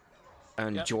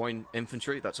and Yep. join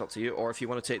infantry, that's up to you. Or if you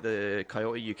want to take the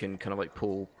Coyote, you can kind of like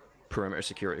pull perimeter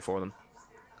security for them.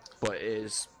 But it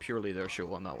is purely their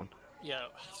show on that one. Yeah,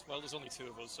 well, there's only 2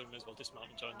 of us, so we may as well dismount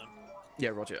and join them.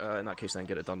 Yeah, Roger. In that case, then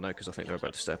get it done now, because I think they're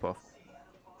about to step off.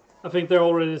 I think they're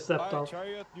already stepped off.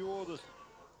 Chariot, new orders.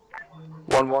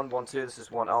 1-1, 1-2, this is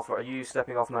 1 Alpha. Are you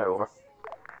stepping off now? Over.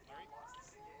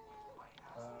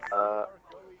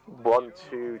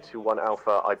 1-2 to 1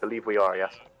 Alpha. I believe we are.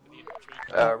 Yes.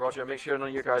 Roger, make sure none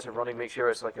of you guys are running. Make sure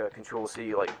it's like a Control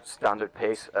C, like standard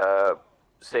pace.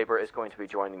 Saber is going to be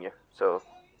joining you, so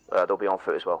they'll be on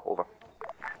foot as well. Over.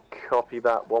 Copy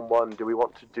that. 1-1. Do we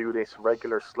want to do this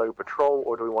regular slow patrol,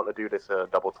 or do we want to do this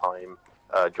double time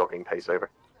jogging pace? Over.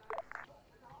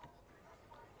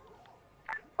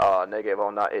 Negative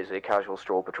on that is a casual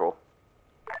stroll patrol.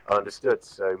 Understood.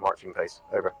 So marching pace.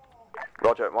 Over.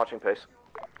 Roger, marching pace.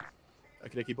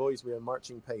 Okay, boys, we are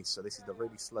marching pace, so this is the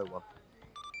really slow one.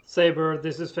 Saber,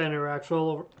 this is Fenrir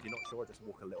actual. If you're not sure, just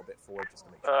walk a little bit forward just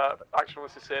to make sure. Actual,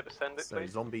 this is Saber, send it, So,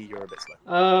 please. Zombie, you're a bit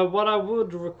slow. What I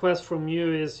would request from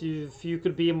you is if you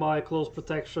could be my close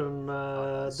protection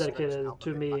dedicated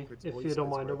to me, if you don't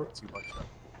mind. Over.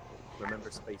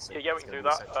 remember spacing. Yeah, we can do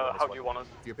that. How do you want us?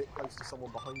 If you're a bit close to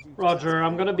someone behind you... Roger,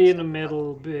 I'm gonna be in the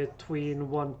middle between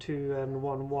 1-2 and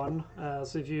 1-1.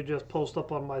 So if you just post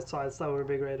up on my sides, that would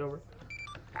be great, over.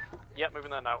 Yeah,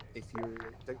 moving there now. If you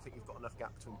don't think you've got enough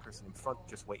gap between the person in front,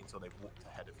 just wait until they've walked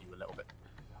ahead of you a little bit.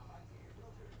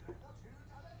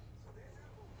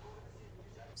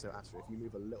 So, Astra, if you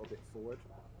move a little bit forward,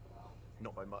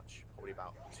 not by much, probably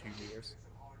about 2 meters.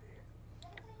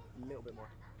 A little bit more.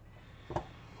 Perfect.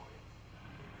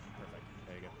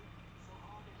 There you go.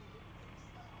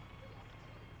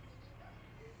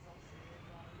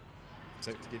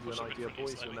 So, to give you an idea,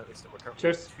 boys, you'll notice that we're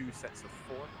currently 2 sets of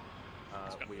 4.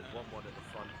 We have 1-1 at the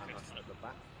front and us at the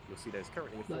back. You'll see there's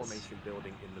currently a formation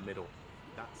building in the middle.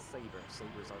 That's Saber.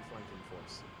 Saber is our flanking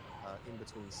force. In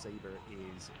between Saber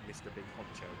is Mr. Big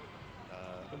Honcho.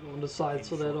 On the side,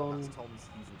 so that on. That's Tom's.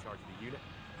 He's in charge of the unit.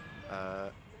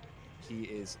 He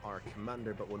is our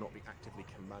commander, but will not be actively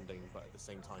commanding. But at the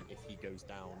same time, if he goes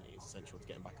down, it's essential to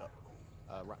get him back up.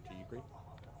 Raptor, you agree?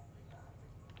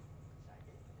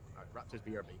 Alright, Raptor's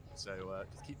BRB. So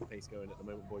just keep the pace going at the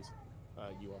moment, boys.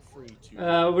 You are free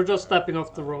to. We're just stepping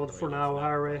off the road for now,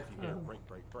 Harry.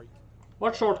 Break.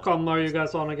 What short comm are you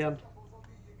guys on again?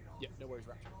 Yeah, no worries,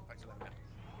 Raptor. Thanks for letting me know.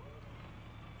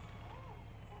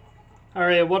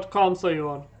 Harry, what comms are you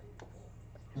on?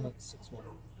 6-1.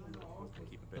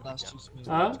 But that's just me.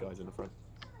 Huh? Guys in the front.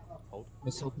 Hold.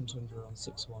 Myself and Tundra are on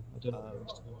 6-1. I don't know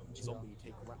what to do.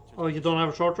 Oh, you don't have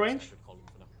a short range?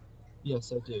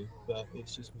 Yes, I do, but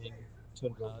it's just me and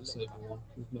Tundra on the Saber 1.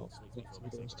 We've not linked to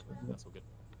the rest of them. That's all good.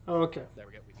 Oh, okay. There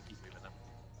we go, we can keep moving now.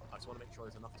 I just want to make sure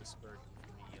there's enough to spur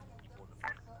me and people in the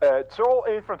front. To all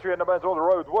infantry and the men on the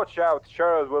road, watch out.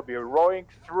 Chariots will be rowing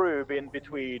through in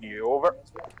between you. Over.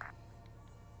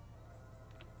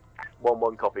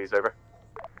 1-1 copies, over.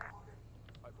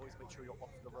 Alright, boys, make sure you're off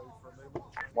the road for a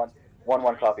moment.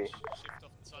 1-1 copy. Shift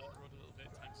off the side of the road a little bit,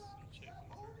 thanks.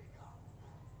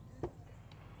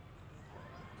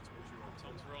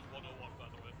 Tom's we're on 101, by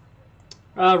the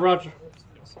way. Roger.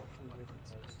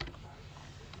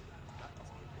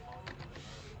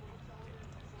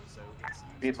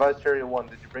 Be advised, Chariot 1,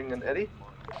 did you bring an Eddie?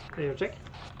 Here, check.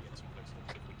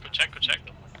 Good check.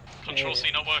 Control C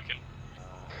not working.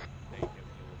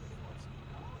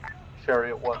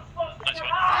 Chariot 1. Nice one.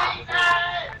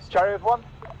 Chariot 1.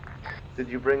 Did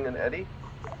you bring an Eddie?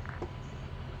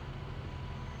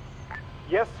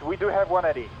 Yes, we do have one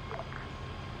Eddie.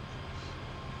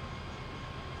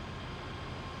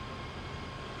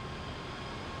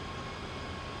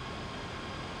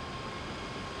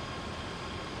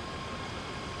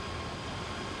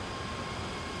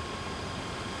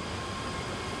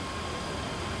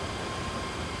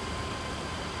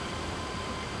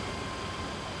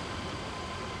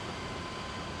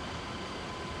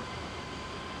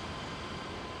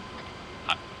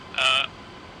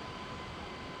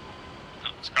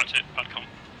 Scratch it, bad com.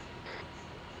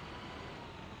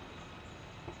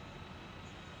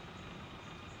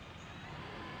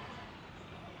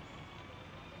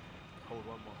 Hold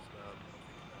one whilst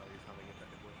he's having a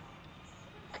technical issue.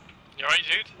 You alright,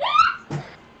 dude?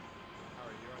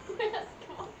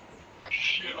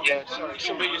 Yeah, sorry,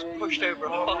 somebody just pushed over a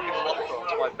fucking locker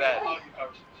onto my bed.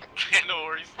 No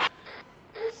worries.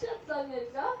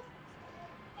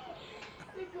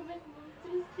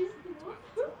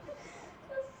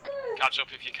 Catch up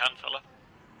if you can, fella.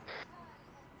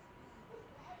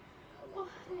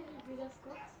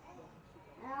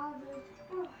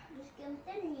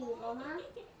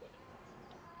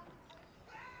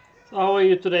 So how are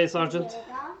you today, Sergeant?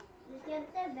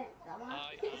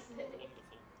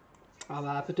 I'm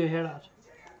happy to hear that.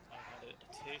 I had a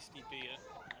tasty beer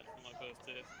for my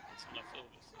birthday. It's on left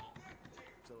over,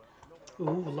 so.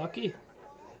 Ooh, lucky.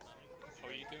 How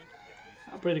are you doing?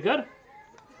 I'm pretty good.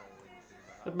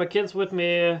 Got my kids with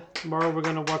me. Tomorrow we're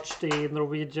gonna watch the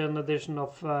Norwegian edition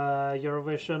of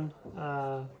Eurovision.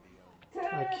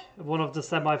 Like one of the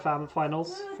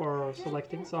semi-finals for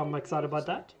selecting, so I'm excited about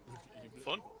that.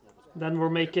 Fun. Then we're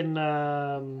making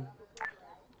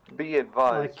Be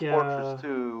advised, like, Fortress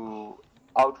 2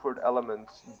 outward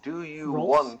elements. Do you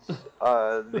rolls?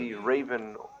 want the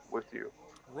Raven with you?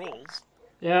 Rolls?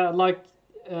 Yeah, like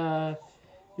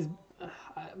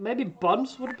maybe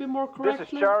buns would be more correct.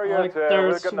 This is Chariot, like,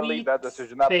 we're gonna leave that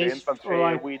decision up to infantry,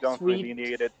 like we don't sweet, really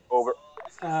need it, over.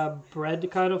 Bread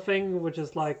kind of thing, which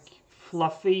is like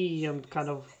fluffy and kind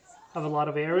of have a lot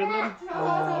of air in them.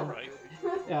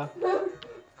 Yeah.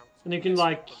 And you can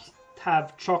like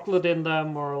have chocolate in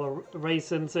them or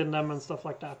raisins in them and stuff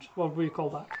like that. What would you call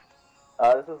that?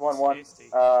 This is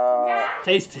 1-1.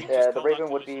 Tasty. The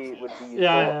Raven would be useful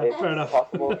Yeah, if fair enough.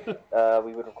 possible.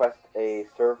 We would request a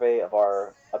survey of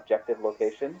our objective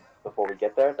location before we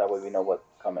get there. That way we know what's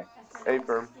coming. Hey,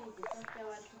 Berm.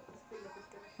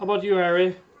 How about you,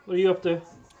 Harry? What are you up to?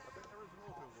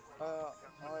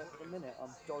 At the minute,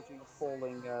 I'm dodging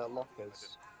falling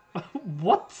lockers.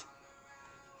 What?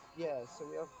 Yeah, so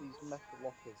we have these metal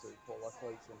lockers that we put like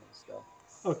items and stuff.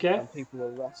 Okay. And people are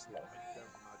wrestling.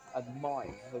 And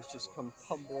mine has just come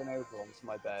tumbling over onto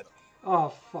my bed. Oh,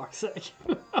 fuck's sake.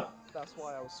 That's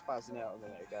why I was spazzing out a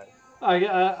minute ago.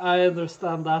 I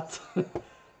understand that.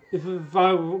 If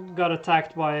I got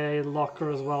attacked by a locker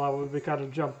as well, I would be kind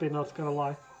of jumpy, not gonna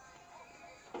lie.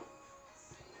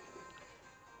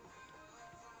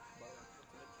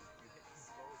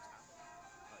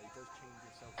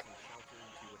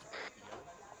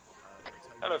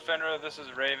 Hello Fenrir, this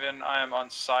is Raven. I am on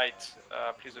site.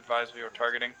 Please advise we are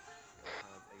targeting.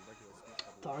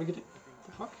 Targeting?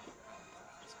 The fuck?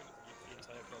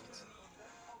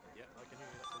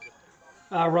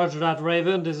 Roger that,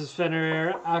 Raven. This is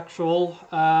Fenrir Actual.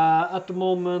 At the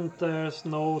moment, there's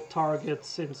no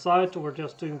targets in sight. We're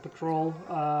just doing patrol.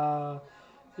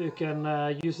 You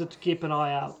can use it to keep an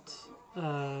eye out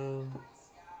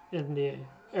in the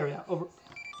area. Over.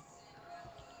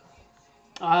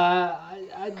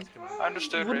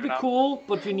 Understood, It would be Raven out. cool,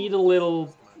 but you need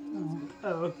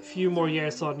a few more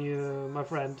years on you, my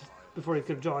friend, before you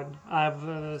could join. I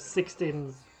have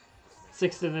 16 is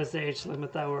the age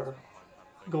limit that we're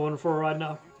going for right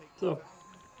now, so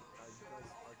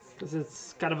because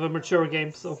it's kind of a mature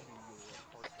game. So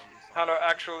Hello,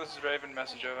 Actual, this is Raven,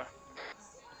 message over.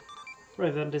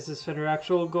 Raven, this is Fenrir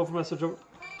Actual, go for message over.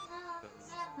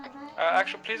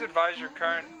 Actual, please advise your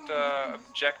current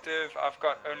objective. I've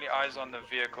got only eyes on the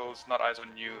vehicles, not eyes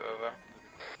on you, over.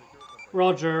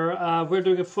 Roger, we're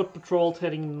doing a foot patrol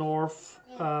heading north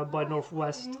by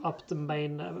northwest up the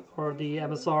main or the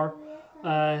MSR,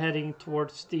 heading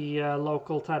towards the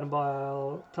local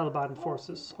Taliban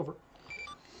forces. Over.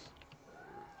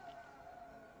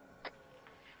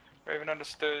 Raven,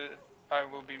 understood. I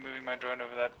will be moving my drone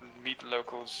over that and meet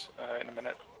locals in a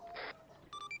minute.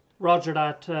 Roger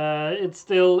that. It's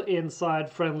still inside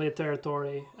friendly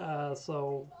territory,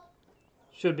 so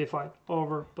should be fine.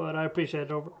 Over, but I appreciate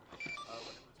it. Over.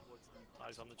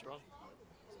 Eyes on the drone.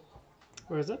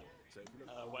 Where is it?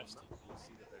 West.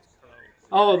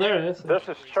 Oh, there it is. This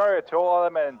is Chariot to all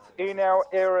elements. In our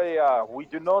area, we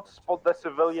do not spot the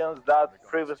civilians that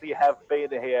previously have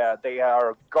been here. They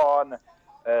are gone.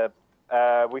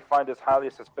 We find this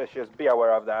highly suspicious. Be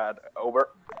aware of that. Over.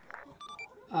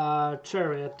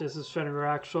 Chariot, this is Fenrir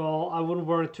Actual. I wouldn't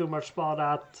worry too much about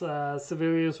that.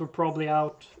 Civilians were probably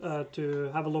out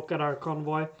to have a look at our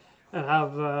convoy and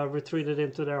have retreated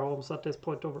into their homes at this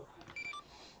point. Over.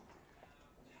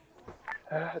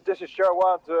 This is Char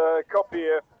 1, copy,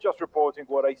 just reporting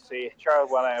what I see. Char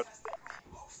 1 out.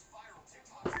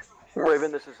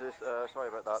 Raven, this is sorry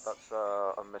about that. That's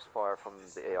a misfire from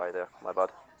the AI there. My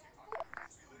bad.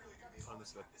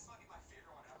 Understood.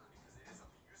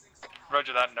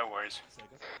 Roger that, no worries.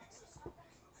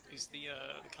 Is the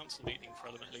council meeting for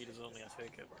element leaders only, I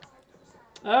take it?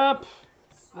 I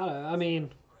don't know, I mean,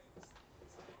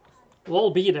 we'll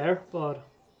all be there, but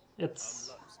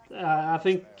it's, I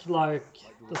think, like,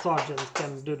 the sergeants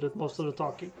can do most of the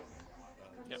talking.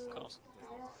 Yep, of course.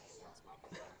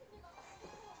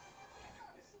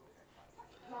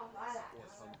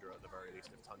 Tundra at the very least,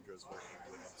 if Tundra's working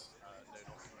with us. No,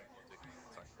 not sorry, one second.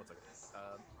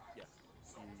 Yeah,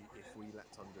 if we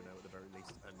let Tundra know at the very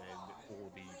least, and then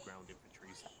all the ground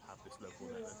infantries have this local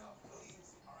net then.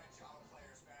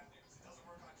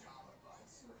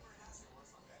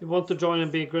 You want to join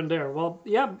and be a Grenadier? Well,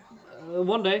 yeah,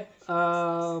 one day, but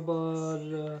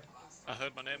I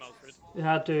heard my name, Alfred. you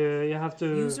have to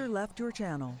User left your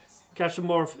channel. catch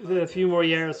a few more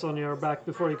years on your back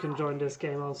before you can join this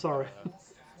game. I'm sorry.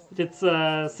 It's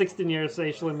 16 years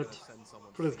age limit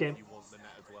for this game.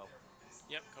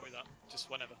 Yep, copy that. Just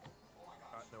whenever.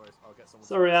 No worries, I'll get someone.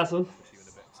 Sorry, Aslan. What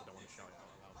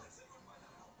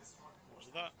was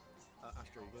that?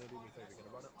 Astro, you're gonna do me a favor. You're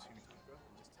gonna run up to Tundra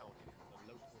and just tell him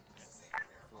the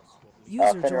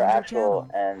local Fenrir Actual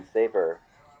and Saber,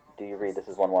 do you read? This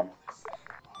is 1-1.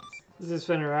 This is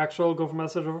Fenrir Actual. Go for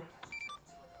message over.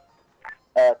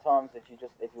 Toms, if you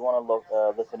want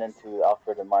to listen into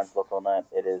Alfred and mine's local net,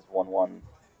 it is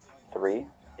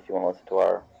 113. If you want to listen to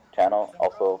our channel,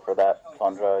 also for that,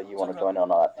 Sandra, you want to join on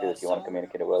that too if you want to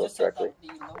communicate with us directly. The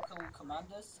local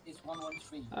commanders is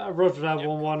 113. Roger that,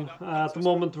 1-1. At the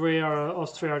moment,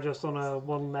 us three are just on a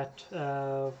one net.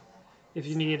 If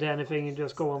you need anything, you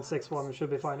just go on 6-1. It should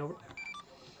be fine. Over.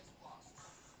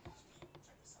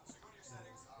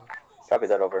 Copy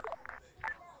that, over.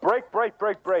 Break.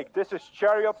 This is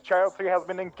Chariot. Chariot 3 has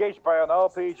been engaged by an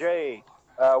RPG.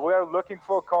 We are looking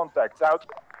for contacts. Out.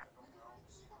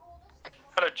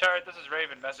 Hello, Chariot. This is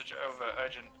Raven. Message over.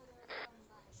 Urgent.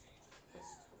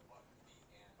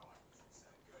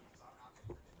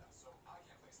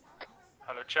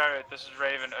 Hello, Chariot. This is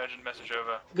Raven. Urgent message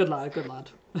over. Good lad, good lad.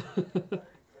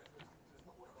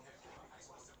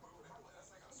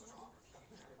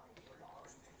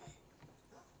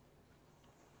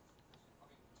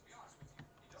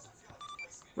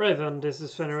 Raven, this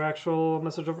is Fenrir. Actual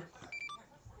message over.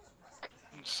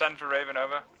 Send for Raven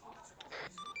over.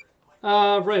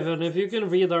 Raven, if you can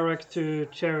redirect to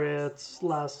Chariot's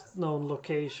last known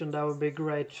location, that would be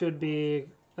great. Should be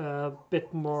a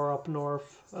bit more up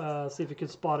north. See if you can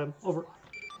spot him. Over.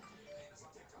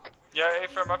 Yeah,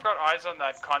 Ephraim, I've got eyes on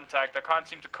that contact. I can't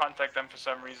seem to contact them for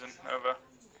some reason. Over.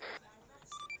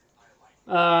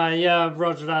 Yeah,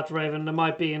 roger that, Raven. They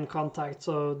might be in contact,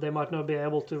 so they might not be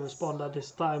able to respond at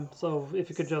this time. So if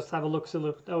you could just have a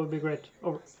look-see-look, that would be great.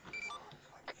 Over.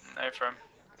 Ephraim.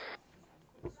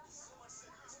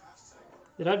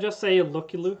 Did I just say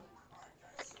looky-loo?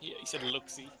 Yeah, he said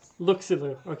look-see.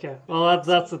 Look-see-loo. Okay. Well,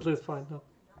 that's at least fine. No.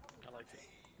 I like it.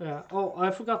 Yeah. Oh,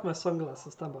 I forgot my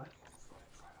sunglasses. Stand by.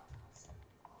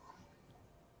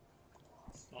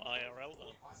 Not IRL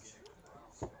though.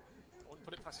 I wouldn't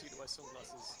put it past you to wear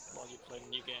sunglasses while you're playing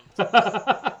new games.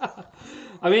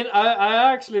 I mean,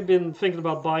 I actually been thinking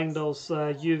about buying those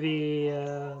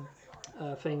UV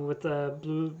thing with the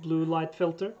blue light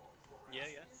filter. Yeah.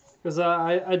 Because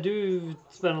I do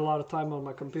spend a lot of time on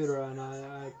my computer and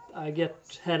I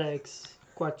get headaches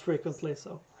quite frequently.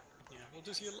 So. Yeah. Well,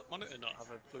 does your monitor not have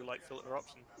a blue light filter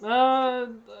option?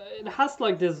 It has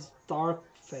like this dark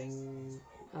thing,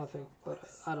 I think, but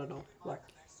I don't know. Like.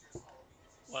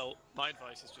 Well, my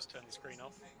advice is just turn the screen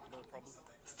off. No problem.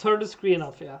 Turn the screen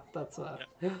off. Yeah, that's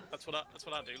yeah. That's what I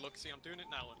do. Look, see, I'm doing it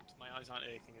now, and my eyes aren't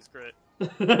aching. It's great.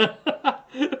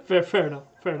 fair enough.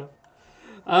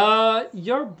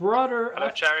 Your brother. Hello,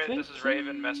 Chariot. This is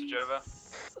Raven. Message over.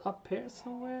 Up here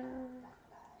somewhere.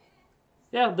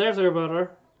 Yeah, there's your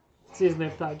brother. See his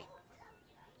name tag.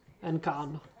 And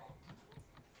Khan.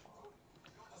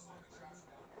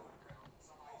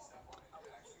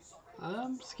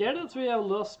 I'm scared that we have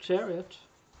lost Chariot.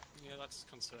 Yeah, that's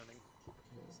concerning.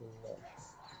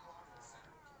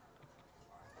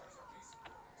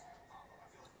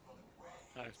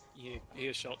 You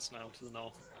hear shots now to the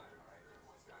north.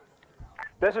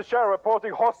 This is Chariot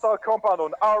reporting hostile compound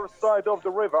on our side of the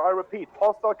river. I repeat,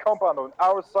 hostile compound on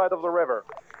our side of the river.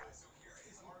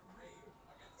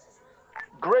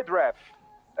 Grid ref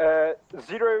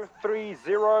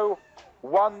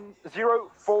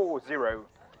 030140.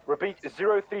 Repeat,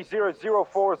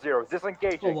 030040.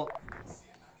 Disengaging. Oh,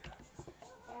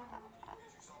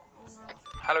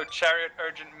 Hello, Chariot.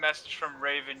 Urgent message from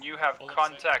Raven. You have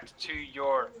contact to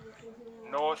your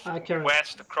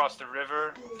northwest across the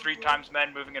river. 3 times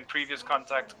men moving in previous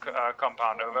contact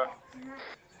compound. Over.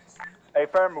 Hey,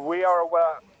 firm. We are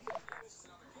aware.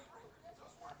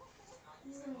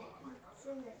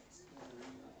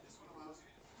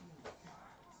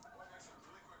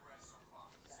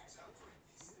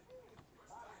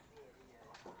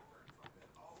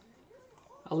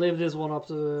 I'll leave this one up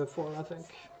to 4, I think.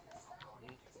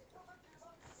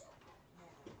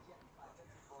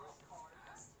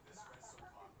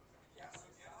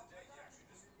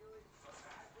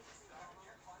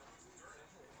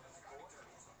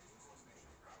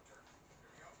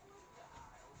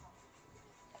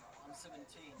 I'm 17.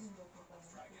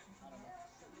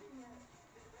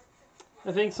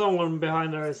 I think someone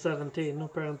behind there is 17,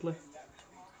 apparently.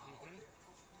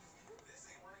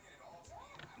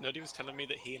 Nobody was telling me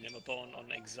that he and him are born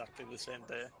on exactly the same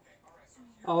day.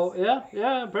 Oh, yeah,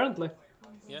 apparently.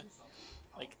 Yeah,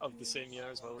 like of the same year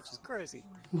as well, which is crazy.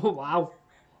 Wow.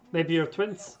 Maybe you're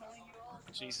twins.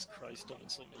 Jesus Christ, don't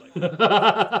insult me like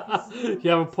that. You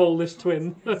have a Polish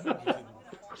twin.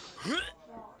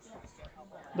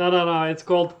 No, it's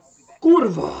called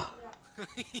Kurwa.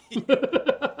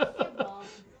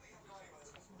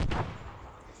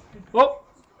 Oh!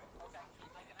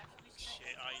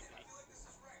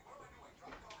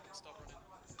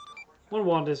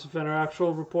 1-1, this is Fenrir.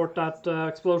 Actual report that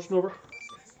explosion, over.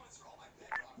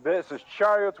 This is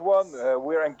Chariot 1.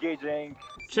 We're engaging.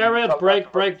 Chariot, break.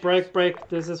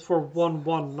 This is for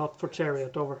 1-1, not for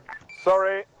Chariot, over.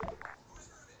 Sorry.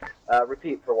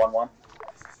 Repeat for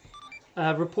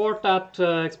 1-1. Report that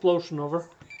explosion, over.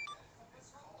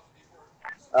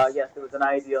 Yes, there was an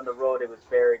ID on the road. It was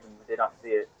buried and we did not see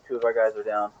it. 2 of our guys are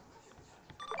down.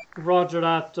 Roger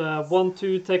that.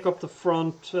 1-2, take up the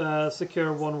front,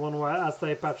 secure 1-1 as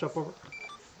they patch up over.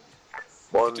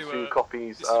 1-2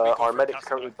 copies. Our medics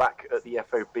currently back at the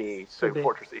FOB, so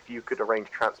Fortress, if you could arrange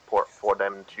transport for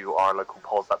them to our local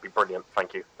pods, that'd be brilliant.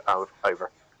 Thank you. Over.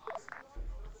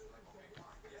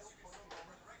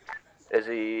 Is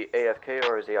he AFK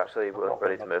or is he actually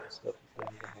ready to move?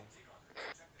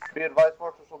 Be advised,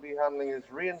 Fortress will be handling his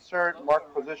reinsert.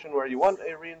 Mark position where you want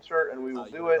a reinsert, and we will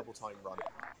do it.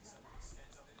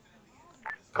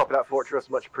 Copy that, Fortress.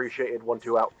 Much appreciated.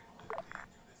 1-2 out.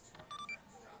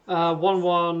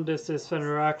 1-1, this is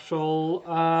Fenrir Actual.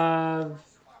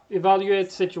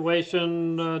 Evaluate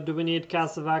situation. Do we need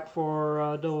Casevac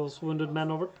for those wounded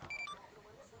men over?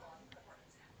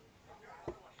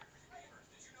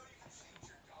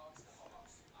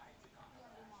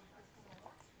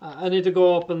 I need to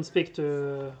go up and speak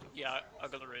to... Yeah, I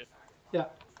got the read. Yeah.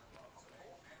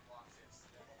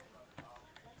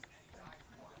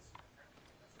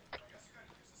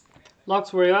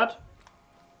 Lux, where you at?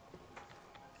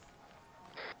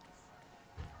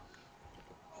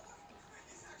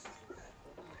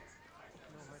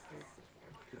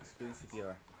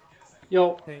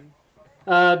 Yo.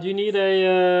 Do you need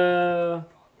a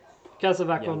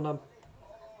Casevac on them?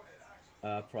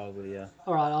 Probably, yeah.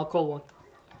 Alright, I'll call one.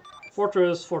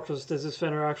 Fortress, this is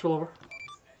Fenrir Actual, over.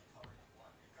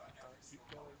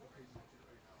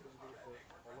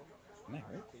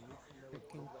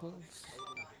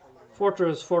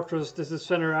 Fortress, this is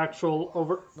Fenrir Actual,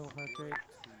 over.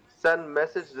 Send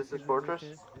message, this is Fortress.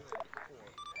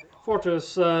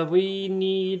 Fortress, we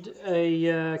need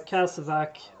a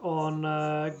Casevac on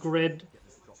grid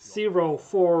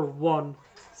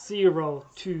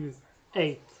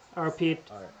 041028. I repeat,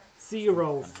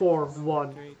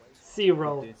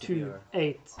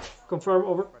 041028. Confirm,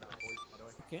 over.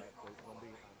 Okay.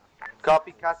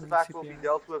 Copy, Casevac will be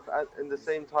dealt with in the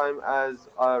same time as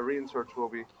reinserts will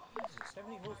be.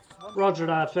 Roger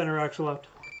that, Fenrir Actual out.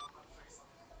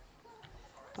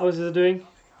 How is it doing?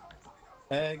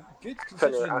 Good.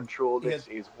 Fenrir Actual, this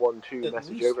is 1-2,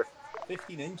 message over.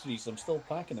 15 injuries, I'm still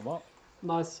packing him up.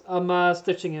 Nice. I'm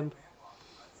stitching him.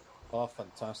 Oh,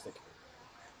 fantastic.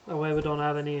 That way we don't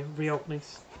have any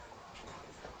reopenings.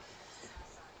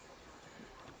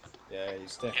 Yeah,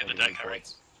 he's definitely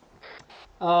great.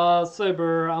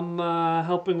 Saber, I'm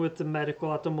helping with the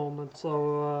medical at the moment,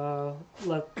 so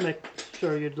make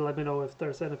sure you let me know if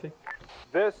there's anything.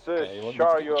 This is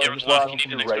Chariot 1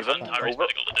 to Raven. Over.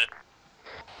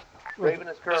 Raven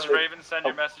is currently... Does Raven send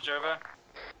your message over?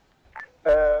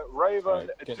 Raven,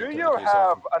 do you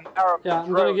have an Arab Yeah,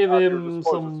 I'm gonna give him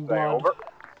some blood. Over.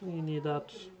 We need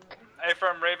that. Hey,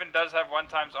 from Raven does have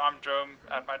 1x armed drone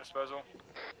at my disposal.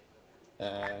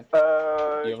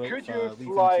 Could you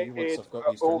fly it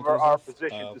over our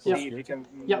position to see if you can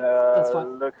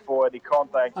look for any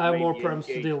contacts? I have more perms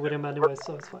to deal with him anyway,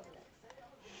 so it's fine.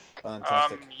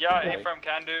 Fantastic. Yeah, A-Frame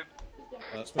can do.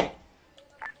 That's me.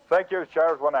 Thank you,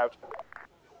 Charles, 1 out.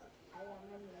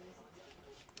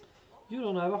 You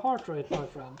don't have a heart rate, my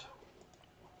friend.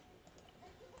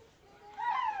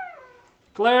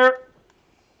 Clear!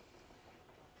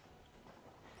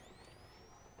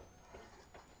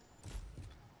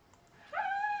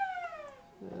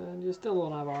 And you still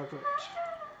don't have a heart rate.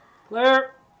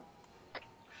 Clear!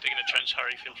 Digging a trench,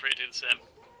 Harry, feel free to do the same.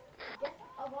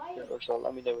 Yeah, so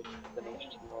let me know when you're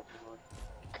finished.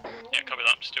 Yeah, copy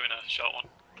that, I'm just doing a short one.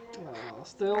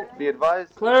 Still. Be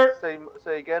advised. Clear. Say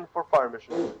again for fire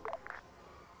mission.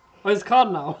 Oh, it's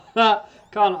Khan now.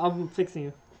 Khan, I'm fixing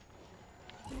you.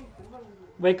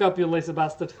 Wake up, you lazy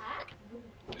bastard.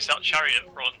 It's that chariot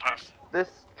rolling past. This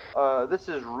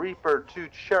is Reaper to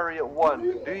Chariot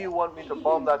 1. Do you want me to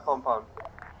bomb that compound?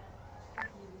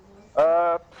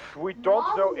 We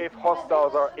don't know if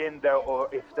hostiles are in there or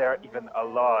if they're even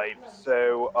alive,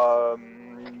 so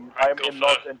I'm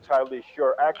not entirely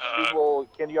sure. Actual,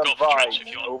 can you advise?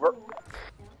 Over.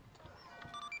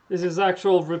 This is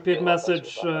actual repeat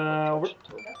message. Over.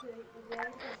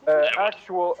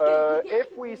 Actual, if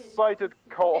we sighted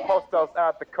hostiles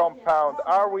at the compound,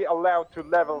 are we allowed to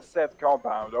level set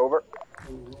compound? Over.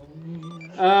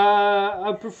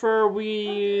 I prefer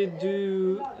we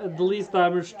do the least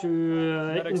damage to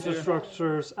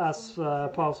infrastructures as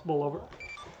possible. Over.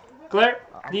 Clear.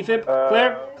 Defib.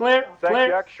 Clear. Thank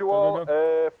you, actual.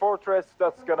 Fortress,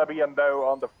 that's gonna be a no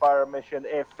on the fire mission.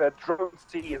 If drone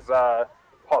sees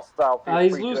hostile,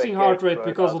 he's losing heart rate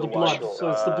because of the blood, so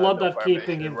it's the blood that's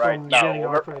keeping him from getting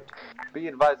heart rate. Be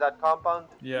advised that compound.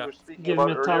 Yeah. Give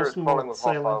him 1,000 more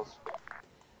saline.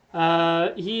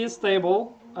 He is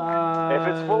stable. If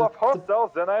it's full of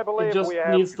hostiles, then I believe just we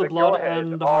have needs the blood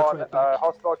and the heart rate back.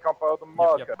 Hostile compound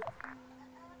marker.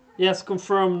 Yes,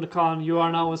 confirmed, Khan. You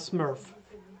are now a Smurf.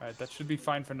 Alright, that should be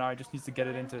fine for now. He just needs to get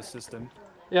it into his system.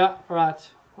 Yeah, right.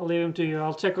 I'll leave him to you.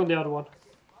 I'll check on the other one.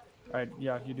 Alright,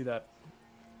 yeah, you do that.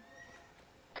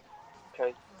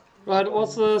 Okay. Right,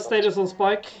 what's the status on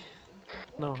Spike?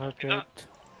 No heart rate.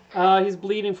 He's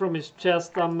bleeding from his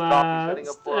chest.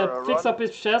 Fix up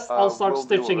his chest. I'll start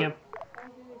stitching him.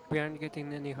 We aren't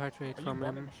getting any heart rate from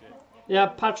him. Yeah,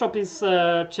 patch up his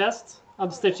chest.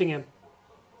 I'm stitching him.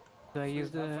 Do I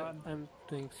use the... I'm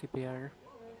doing CPR.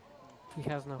 He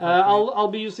has no heart rate. I'll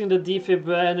be using the defib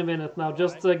any minute now.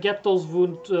 Just get those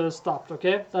wounds stopped,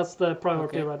 okay? That's the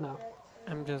priority right now.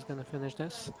 I'm just gonna finish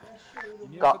this. You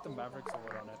need to put the Maverick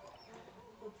sword on it.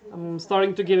 I'm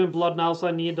starting to give him blood now, so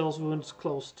I need those wounds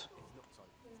closed.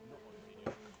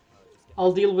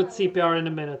 I'll deal with CPR in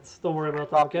a minute. Don't worry about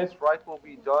that, okay? Right will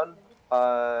be done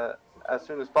as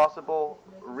soon as possible.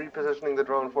 Repositioning the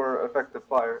drone for effective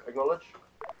fire. Acknowledge.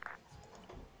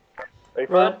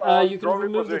 Right, you can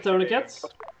remove the tourniquets.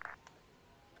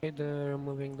 Okay, they're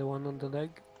removing the one on the leg.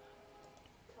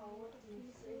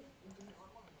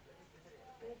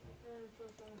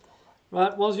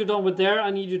 Right, once you're done with there, I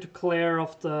need you to clear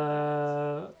off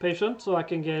the patient so I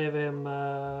can give him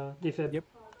defib. Yep.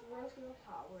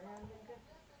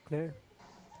 Clear.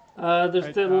 There's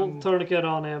still tourniquet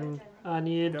on him. I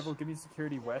need... Devil, give me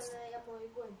security west.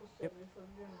 Yep.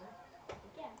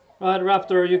 Right,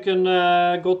 Raptor, you can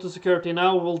go to security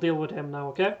now. We'll deal with him now,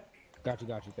 okay? Gotcha,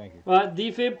 thank you. Right,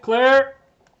 defib, clear!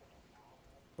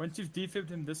 Once you've defibbed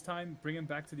him this time, bring him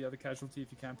back to the other casualty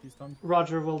if you can, please, Tom.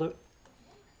 Roger, will do.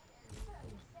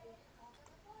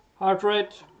 Heart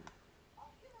rate.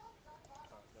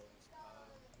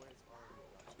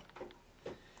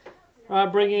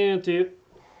 Right, bringing it into you.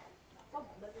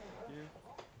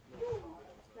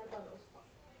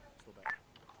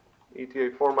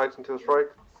 ETA 4 mics until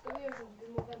strike.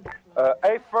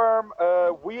 A-firm,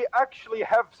 we actually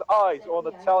have eyes on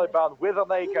the Taliban with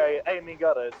an AK aiming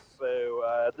at us,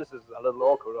 so this is a little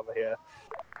awkward over here.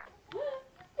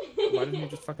 Why didn't you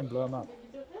just fucking blow him up?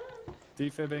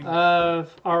 Defibbing.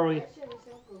 Are we?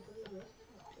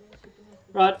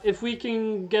 Right, if we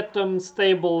can get them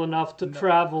stable enough to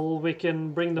travel, we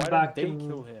can bring them back. Why did they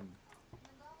kill him?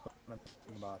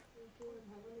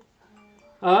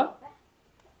 Huh?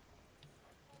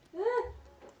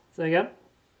 Say again?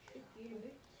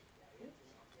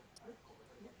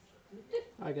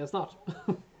 I guess not.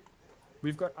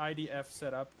 We've got IDF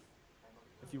set up.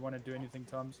 If you want to do anything,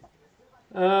 Toms.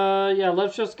 Yeah,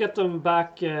 let's just get them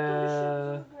back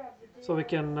so we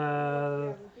can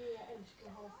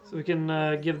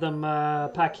give them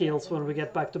pack heals when we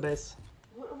get back to base.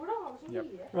 Yep.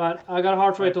 Right, I got a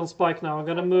heart rate on Spike now. I'm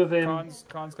gonna move him.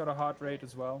 Khan's got a heart rate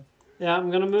as well. Yeah,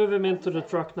 I'm gonna move him into the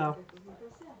truck now.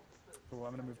 Cool,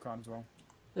 I'm gonna move Khan as well.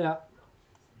 Yeah.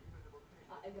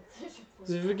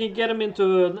 So if we can get him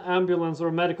into an ambulance or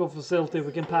a medical facility,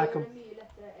 we can pack him.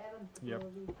 Yep.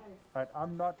 Alright,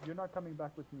 you're not coming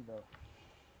back with me though.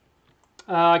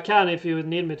 I can if you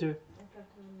need me to.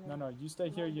 No, you stay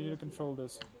here, you need to control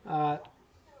this. I'll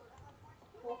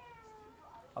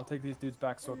take these dudes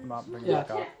back, sort them out, and bring them back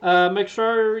out. Make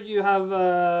sure you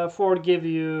have Ford give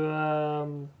you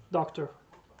doctor.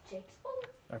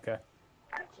 Okay.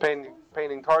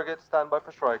 Painting target, stand by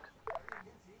for strike.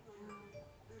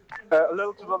 A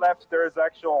little to the left, there is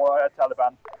actual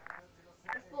Taliban.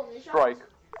 Strike.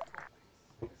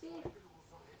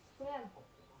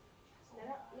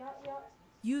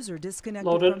 User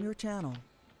disconnected Loaded. from your channel.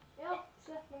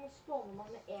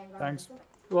 Thanks.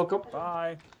 You're welcome.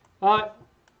 Bye. Bye.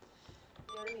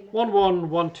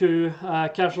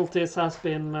 1112 casualties has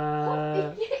been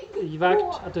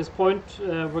evac at this point.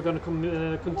 We're going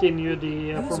to continue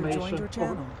the formation.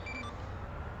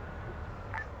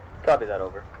 Copy that,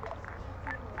 over.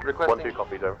 Requesting 1-2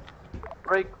 copies, over.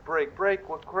 break,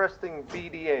 requesting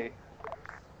BDA.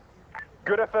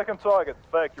 Good effect on target.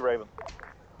 Thank you, Raven.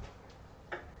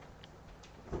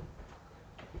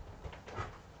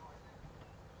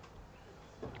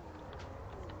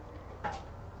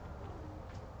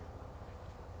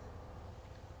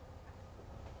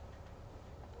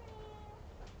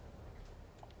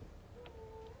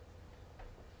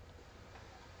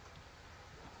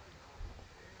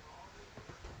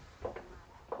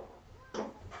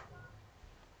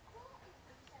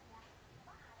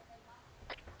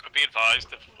 Be advised,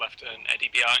 they've left an eddy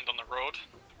behind on the road.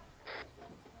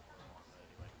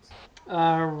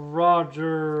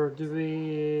 Roger, do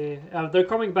we... they're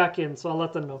coming back in, so I'll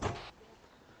let them know.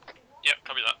 Yep,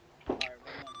 copy that.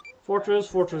 Fortress,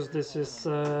 this is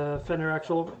Fenrir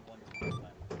Actual.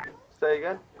 Say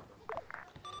again?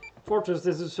 Fortress,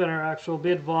 this is Fenrir Actual.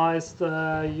 Be advised,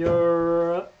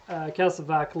 your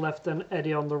Castlevak left an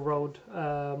eddy on the road.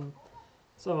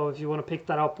 So if you want to pick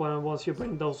that up once you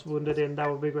bring those wounded in, that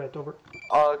would be great. Over.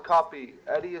 Copy.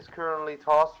 Eddie is currently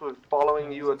tasked with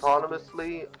following you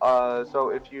autonomously, so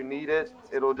if you need it,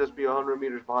 it'll just be 100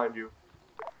 meters behind you.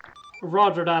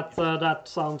 Roger that. That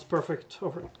sounds perfect.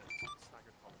 Over.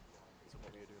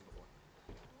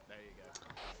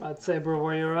 Right, Saber,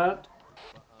 where you're at?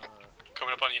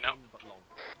 Coming up on you now.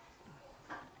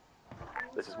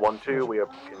 This is 1-2. We are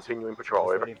continuing patrol.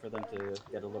 Over. Waiting for them to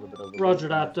get a little bit of. Roger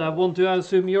that. 1-2. I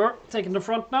assume you're taking the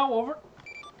front now. Over.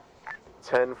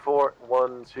 10-4.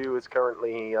 1-2 is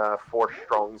currently 4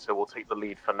 strong, so we'll take the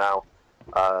lead for now.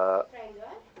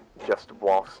 Just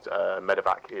whilst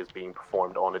medevac is being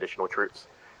performed on additional troops.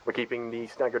 We're keeping the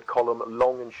staggered column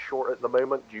long and short at the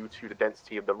moment due to the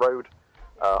density of the road.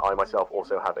 I myself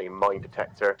also have a mine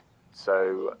detector,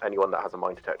 so anyone that has a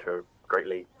mine detector,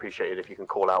 greatly appreciated if you can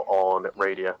call out on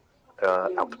radio.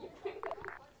 Out. Good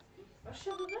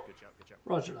job.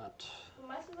 Roger that.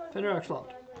 Fenrir Actual.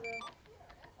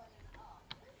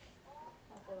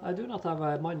 I do not have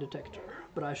a mine detector,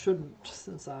 but I shouldn't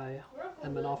since I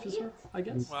am an officer, I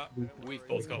guess. Well, we've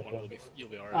both got one. You'll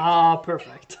be alright. Ah,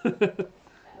 perfect.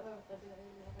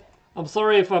 I'm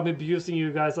sorry if I'm abusing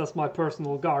you guys as my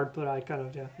personal guard, but I kind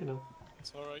of, yeah, you know.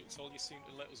 It's alright, it's all you seem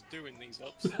to let us do in these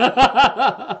ups. Do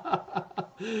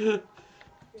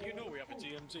you know we have a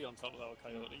GMG on top of our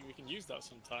Coyote? We can use that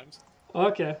sometimes.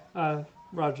 Okay,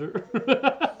 Roger.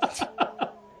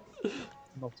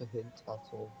 Not a hint at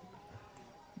all.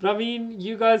 But I mean,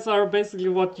 you guys are basically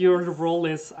what your role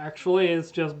is actually, is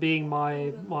just being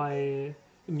my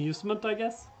amusement, I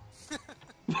guess.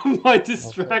 My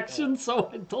distraction, so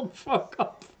I don't fuck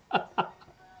up.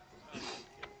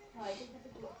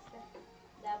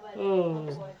 Oh.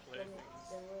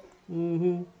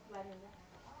 Mhm.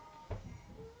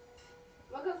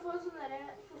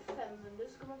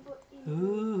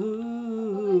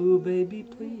 Ooh, baby,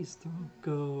 please don't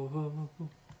go.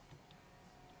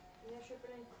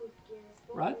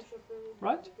 Right?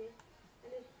 Right?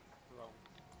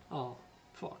 Oh,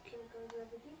 fuck.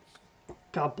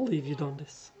 Can't believe you done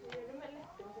this.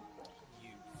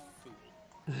 You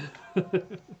fool.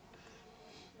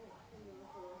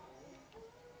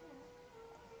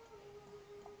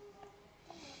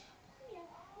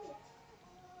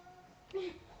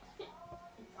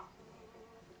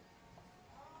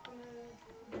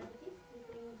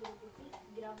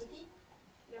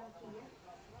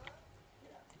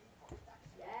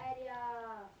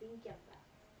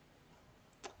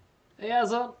 Hey,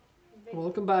 Asa.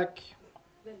 Welcome back.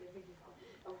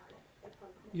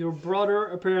 Your brother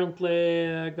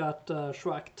apparently got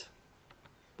shwacked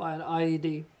by an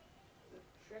IED.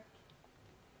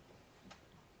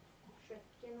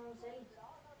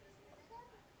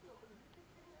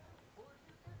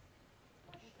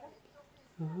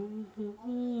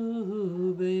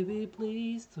 Ooh, baby,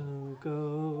 please don't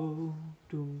go.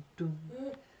 Doom, doom.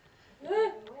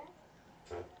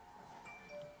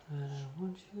 I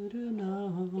want you to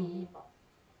know.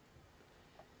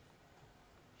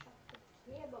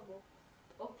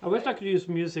 I wish I could use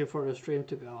music for the stream,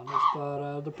 to be honest,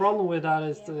 but the problem with that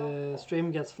is the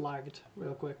stream gets flagged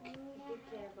real quick.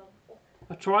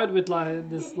 I tried with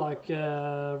this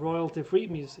royalty-free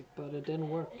music, but it didn't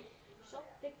work.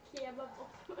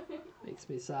 Makes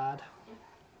me sad.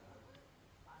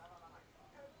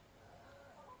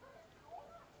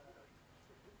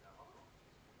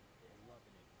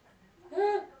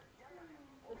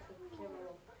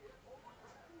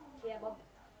 Kebab.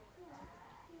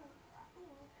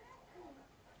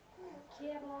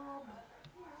 Kebab.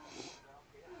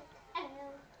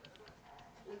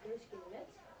 Liker du skinnet mitt?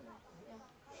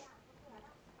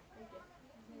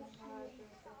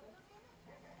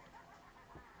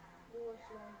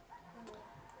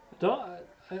 Ja.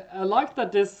 I like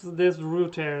that this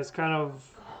route here is kind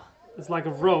of, it's like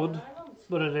a road,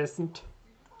 but it isn't.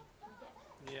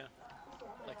 Yeah,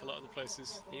 like a lot of the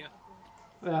places here.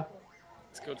 Yeah.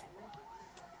 It's good.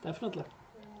 Definitely.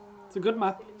 It's a good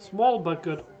map. Small but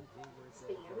good.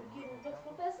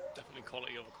 Definitely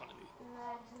quality over quantity.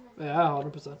 Yeah,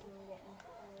 100%.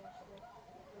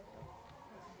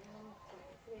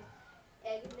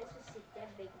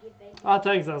 Ah,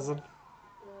 thanks, Asen.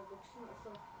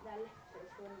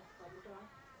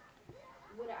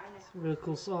 It's a really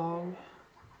cool song.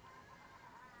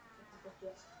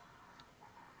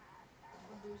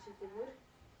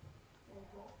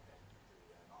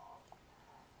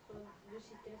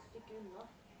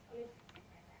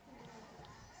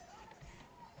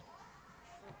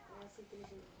 Jeg sitter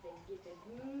liksom vegg i vegg.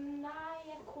 Nei,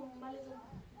 jeg kommer liksom...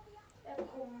 Jeg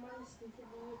kommer nesten til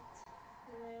dit.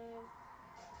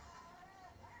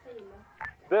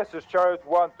 This is Chariot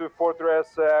 1 to Fortress.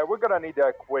 We're gonna need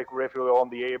a quick refill on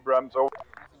the Abrams. Over.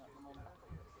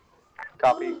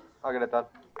 Copy. I'll get it done.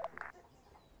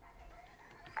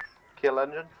 Kill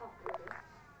engine.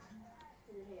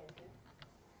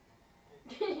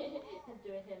 Du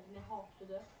är helt, jag hatar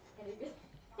det. Herregud.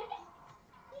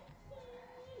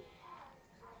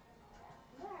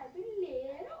 Vad är det du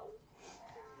ler om?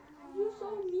 You're so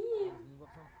mean.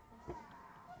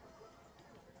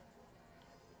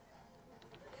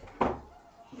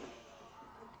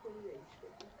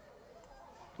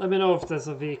 Let me know if there's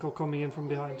a vehicle coming in from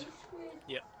behind.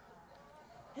 Yeah.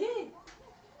 Got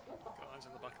eyes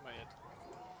on the back of my head.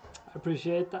 I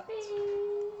appreciate that.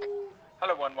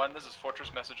 Hello 1-1, this is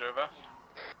Fortress, message over.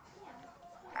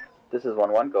 This is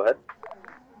 1-1, go ahead.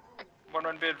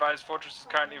 1-1, be advised, Fortress is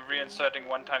currently reinserting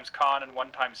 1 times Khan and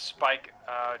 1 times Spike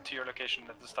to your location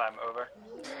at this time, over.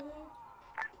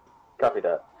 Copy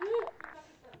that.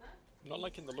 I'm not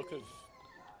liking the look of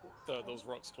those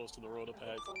rocks close to the road up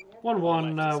ahead.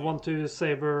 1-1, 1-2,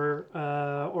 Saber,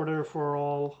 order for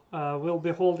all. We'll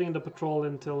be holding the patrol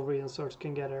until reinserts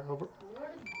can get here, over.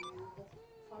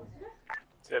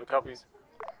 Saber copies.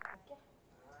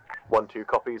 1-2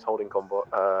 copies, holding convoy,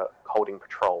 holding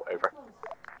patrol, over.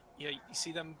 Yeah, you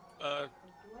see them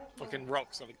fucking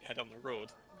rocks head on the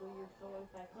road?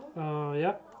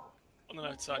 Yeah. On the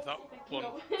outside, that one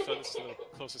furthest to the,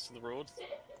 closest to the road.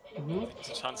 There's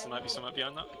a chance there might be something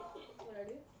behind that.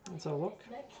 Let's have a look.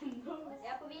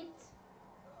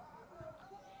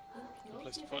 Good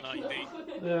place to put an ID.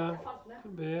 Yeah,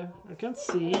 could be. I can't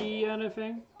see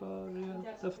anything, but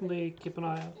yeah, definitely keep an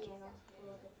eye out.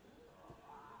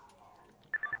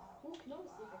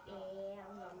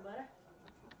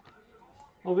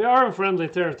 Well, we are in friendly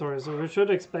territory, so we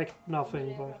should expect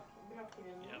nothing, but...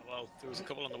 Yeah, well, there was a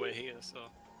couple on the way here,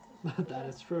 so... That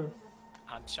is true.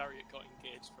 And Chariot got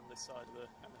engaged from this side of the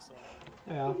MSR.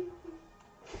 Yeah.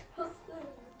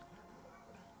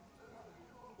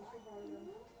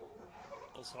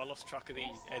 Also, I lost track of the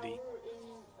Eddie.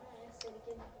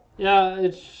 Yeah,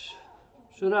 it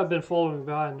should have been following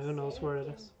behind. Who knows where it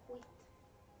is?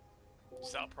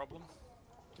 Is that a problem?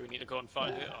 Do we need to go and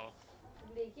find it, or...?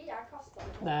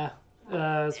 Nah.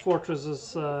 It's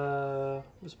Fortress's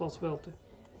responsibility.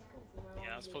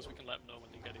 Yeah, I suppose we can let them know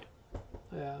when they get here.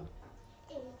 Yeah.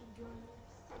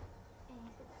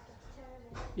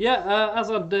 Yeah, as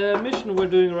of the mission we're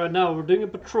doing right now, we're doing a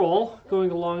patrol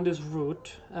going along this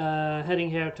route, heading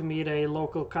here to meet a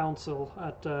local council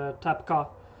at Tapka.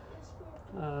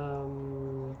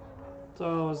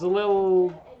 So it's a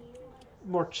little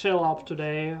more chill up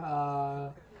today,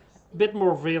 a bit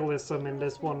more realism in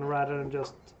this one rather than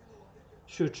just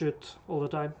shoot all the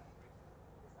time.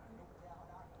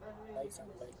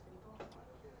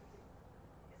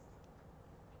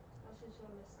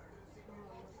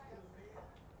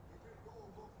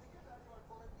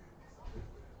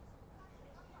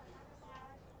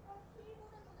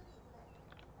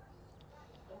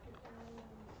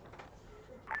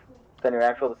 Fenrir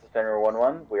Actual, this is Fenrir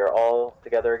 1-1. We are all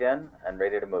together again and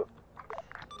ready to move.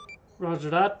 Roger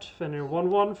that. Fenrir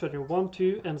 1-1, Fenrir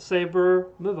 1-2, and Saber,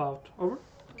 move out. Over.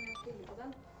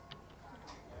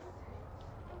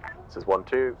 This is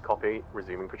 1-2, copy,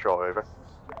 resuming patrol, over.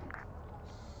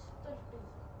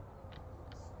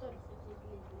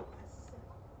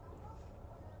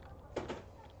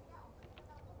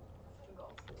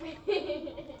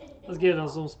 Let's give them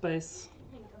some space.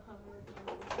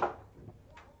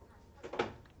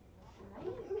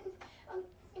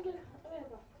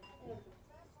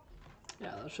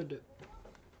 Yeah, that should do.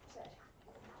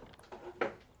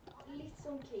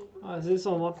 I see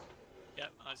someone.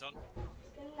 Yep, eyes on.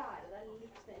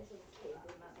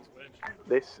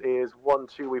 This is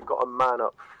 1-2, we've got a man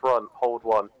up front, hold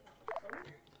 1.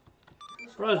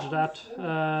 Roger that.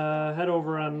 Head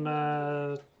over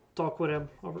and talk with him.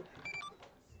 Over.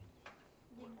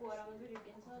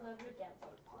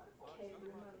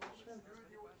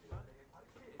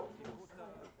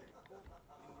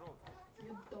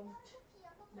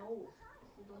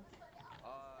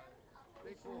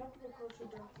 Not because you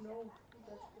don't know.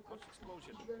 That's because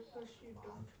explosion? Because you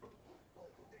don't.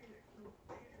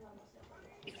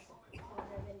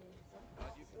 Telefonen.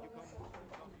 Stakkars telefon.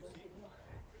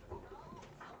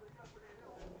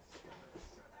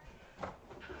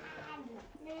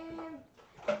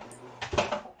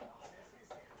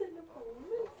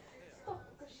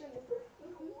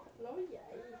 Nå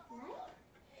jeg. Nei.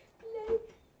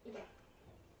 Ikke.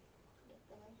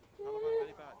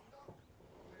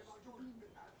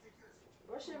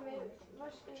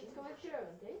 Skal vi prøve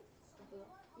en ting?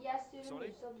 Jeg styrer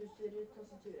musa, du styrer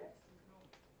tastaturet.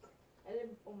 Eller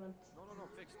omvendt. No,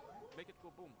 fixed. Make it go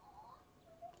boom.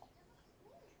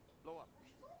 Blow up.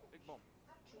 Big bomb.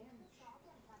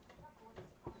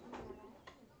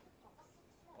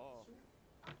 Oh.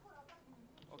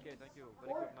 Okay, thank you.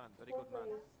 Very good man. Very good man.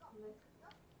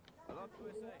 I love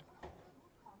USA.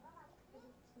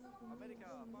 America,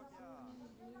 fuck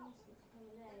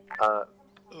yeah.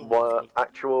 Well,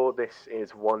 actual, this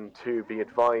is 1-2. Be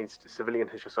advised, civilian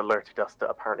has just alerted us that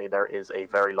apparently there is a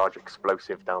very large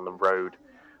explosive down the road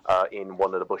in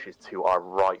one of the bushes to our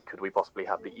right. Could we possibly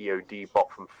have the EOD bot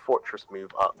from Fortress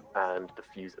move up and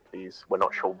defuse it, please? We're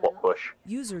not sure what bush.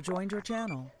 User joined your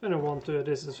channel. Fenrir 1-2,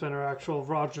 this is Fenrir actual.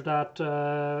 Roger that.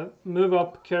 Move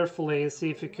up carefully, see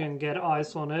if you can get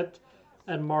eyes on it,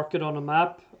 and mark it on a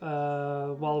map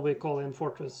while we call in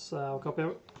Fortress. Copy.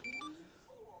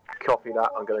 Copy that.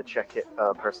 I'm going to check it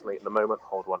personally at the moment.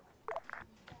 Hold one.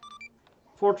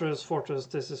 Fortress,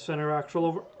 this is Fenrir actual.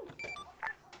 Over.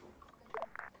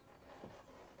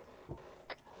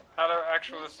 Hello,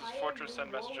 actual. This is Fortress.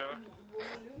 Send message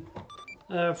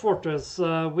over. Fortress,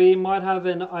 we might have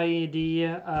an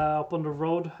IED up on the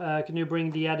road. Can you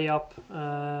bring the Eddie up?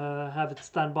 Have it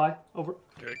stand by. Over.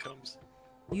 Here it comes.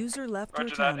 User left your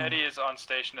Roger channel. that. Eddie is on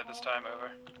station at this time.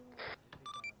 Over.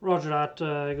 Roger that.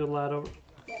 Good lad. Over.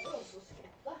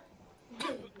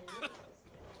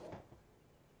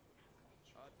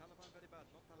 Taliban very bad.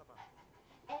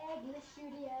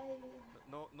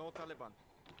 No Taliban.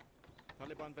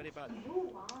 Taliban very bad.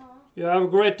 You have a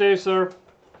great day, sir.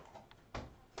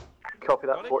 Copy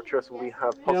that, Fortress. We have You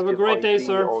have a positive great day, ID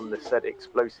sir. on the said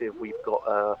explosive. We've got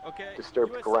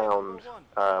disturbed ground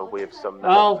with some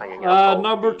Al, hanging out of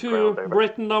number the 2, ground over.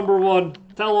 Britain number 1.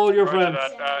 Tell all your Roger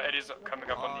friends. that. Eddie's coming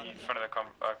up on the front of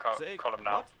the column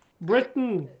now.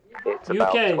 Britain, It's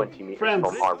about UK, 20 meters friends.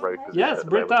 from our road position Yes, at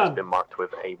the moment. Britain. It's been marked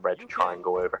with a red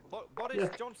triangle over. Boris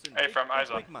Johnson. Hey, from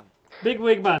eyes on. Big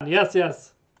wig man,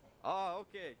 yes. Ah,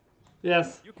 okay.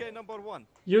 Yes. UK number 1.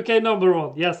 UK number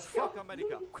 1, yes. Fuck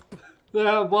America.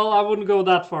 Well, I wouldn't go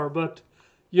that far, but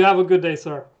you have a good day,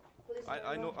 sir.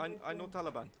 I know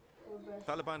Taliban.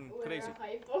 Taliban crazy.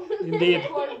 Indeed.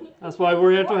 That's why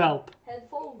we're here to help.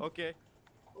 Okay.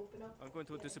 I'm going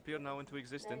to disappear now into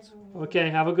existence. Okay,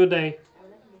 have a good day.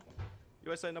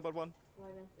 USA number 1.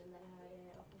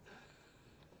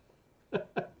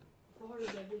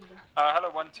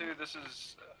 Hello, 1-2. This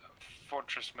is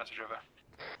Fortress. Message over.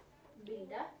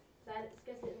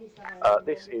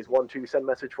 This is 1-2. Send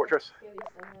message, Fortress.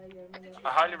 I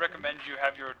highly recommend you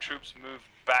have your troops move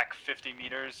back 50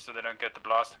 meters so they don't get the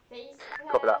blast.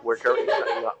 Copy that. We're currently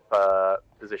setting up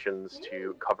positions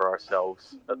to cover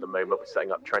ourselves at the moment. We're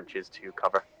setting up trenches to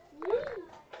cover.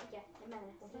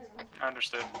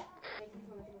 Understood.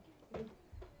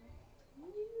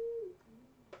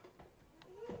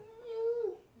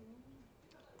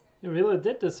 You really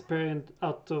did disappear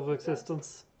out of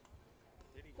existence.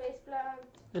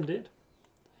 Indeed.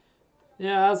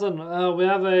 Yeah, as we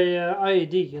have a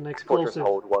IED, an explosive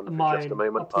Hold one for mine just a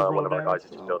moment. up the road One of our there. guys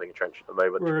is just building a trench at the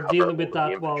moment. We're to cover dealing with all of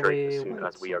the that while infantry. we As soon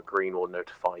as we are green, we'll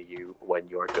notify you when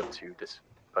you are good to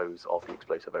dispose of the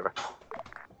explosive. Over.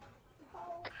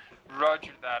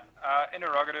 Roger that.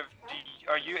 Interrogative,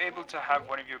 are you able to have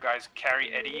one of you guys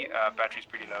carry Eddie? Battery's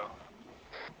pretty low.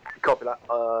 Copy that.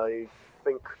 I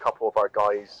think a couple of our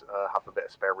guys have a bit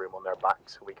of spare room on their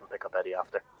backs, so we can pick up Eddie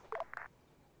after.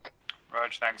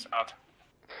 Roger, thanks. Out.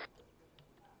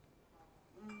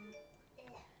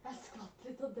 Jeg skvatt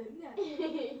litt av den, jeg.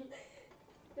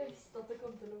 Jeg visste at det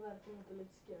kom til å være på en måte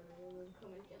litt scary, men den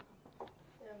kommer ikke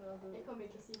ennå. Jeg kommer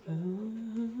ikke å si det.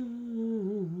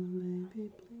 Baby,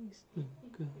 please don't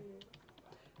go.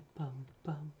 Bum,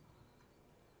 bum.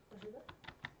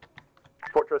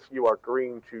 Fortress, you are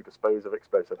green to dispose of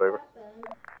explosive. Over.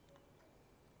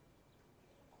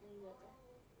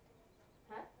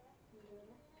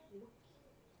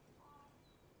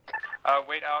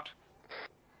 Wait out.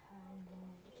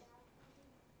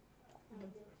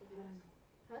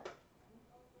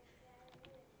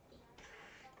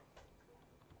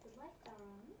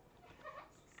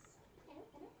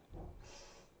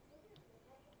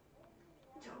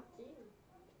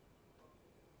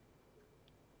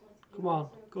 Come on,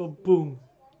 go boom.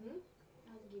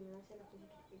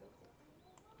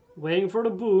 Waiting for the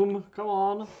boom, come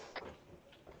on.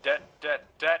 Dead.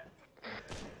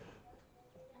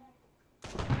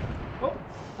 Oh,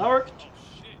 that worked.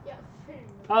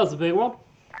 That was a big one.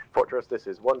 Fortress, this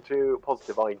is 1-2.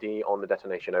 Positive ID on the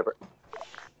detonation. Over.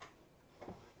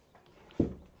 Jeg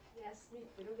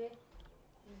slipper, ok?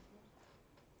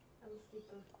 Jeg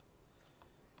slipper.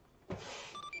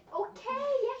 Ok!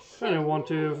 Fenrir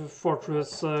 1-2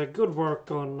 Fortress, good work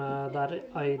on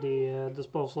that ID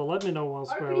disposal. Let me know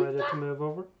once we're ready to move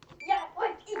over.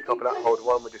 Copy that, hold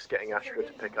 1, we're just getting Astra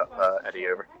to pick up Eddie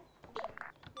over.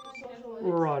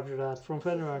 Roger that, from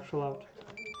Fenrir Actual out.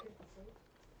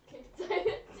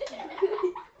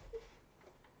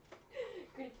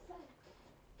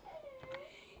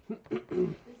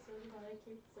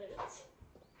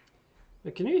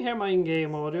 Can you hear my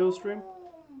in-game audio stream?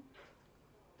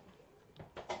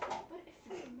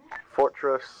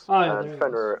 Fortress and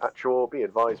Fenrir Actual, be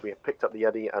advised we have picked up the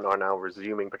Eddy and are now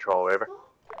resuming patrol, over.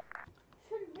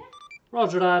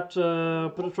 Roger that,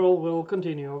 patrol will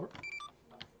continue, over.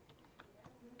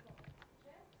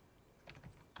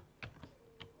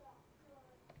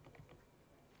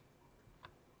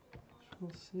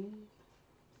 We'll see.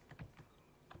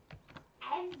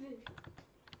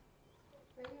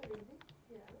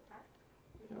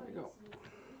 There we go.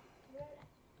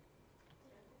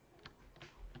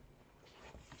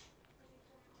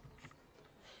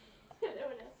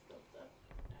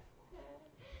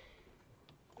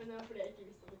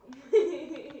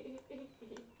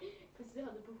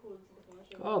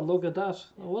 Oh, look at that.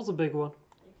 That was a big one.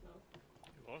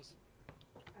 It was.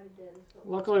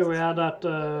 Luckily we had that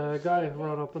guy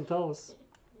run up and tell us.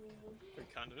 Very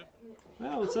kind of him.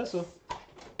 Yeah, I would say so.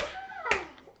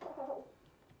 Oh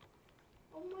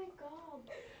my god.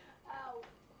 Ow.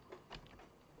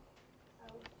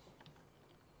 Ouch.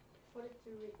 Får det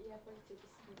tur, jag får det tur på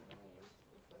sidan av mig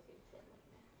och får filtrera mig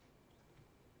med.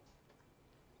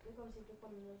 Nu kommer sikkert på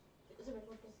mig som jag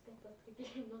får på skatta att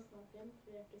trycka in oss snart igen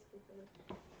för jag kan skjuta ut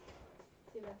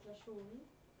till ventilationen.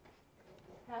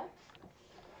 Här.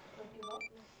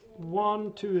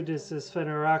 1-2, this is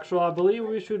Fenrir Actual. I believe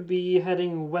we should be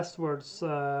heading westwards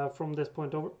from this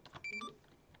point over.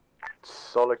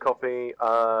 Solid copy.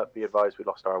 Be advised we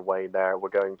lost our way there. We're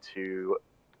going to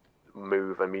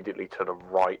move immediately to the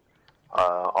right.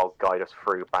 I'll guide us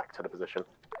through back to the position.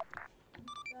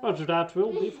 Roger that,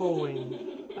 we'll be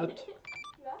following out.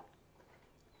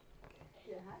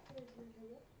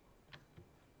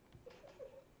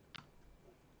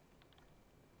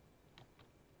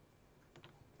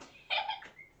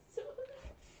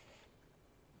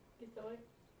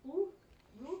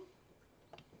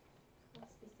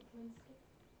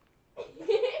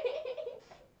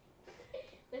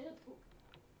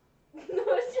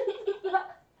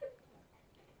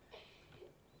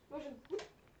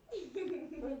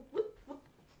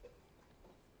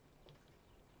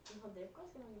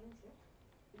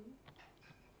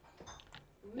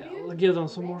 Yeah, we'll give them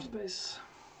some more space.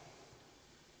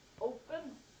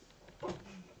 Open. I'm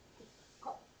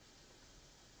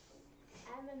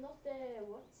not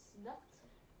what's that?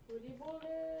 Volleyball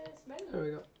smell? There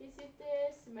we go. Is it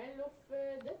smell of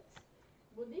that?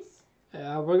 Bodies?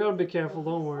 Yeah, we're gonna be careful,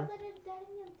 don't worry.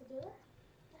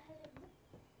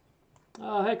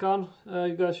 Hey Con,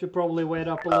 you guys should probably wait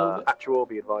up a little bit. Actual,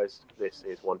 be advised, this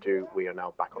is 1-2. We are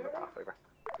now back on the path, over.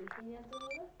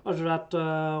 Roger that,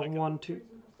 1-2.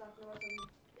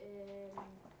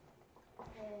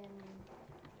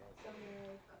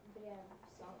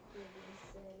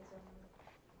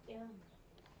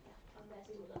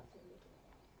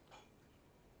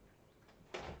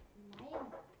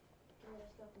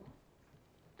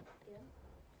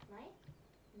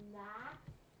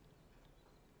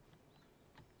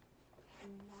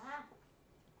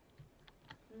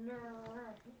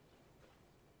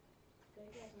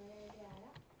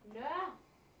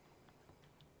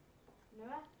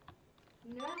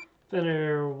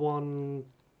 Fenrir 1-2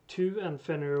 and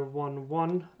Fenrir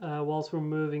 1-1. Whilst we're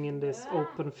moving in this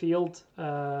open field,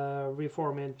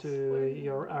 reform into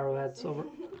your arrowheads, over.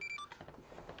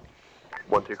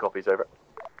 1-2 copies, over.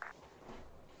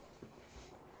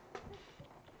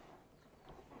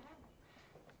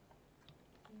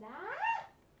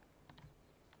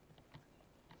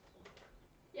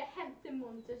 Jeg henter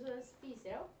monter så den spiser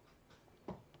jeg opp.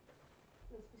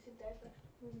 Den spiser der først.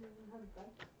 Henter den.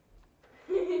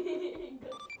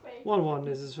 1-1,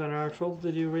 this is Fenrir Actual.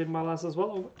 Did you read my last as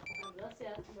well? Over.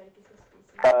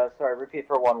 Sorry, repeat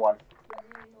for 1-1.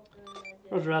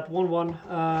 Roger at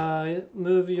 1-1.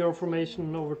 Move your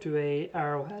formation over to a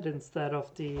arrowhead instead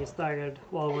of the staggered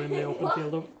while we're in the open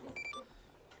field. Over.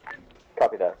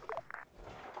 Copy that.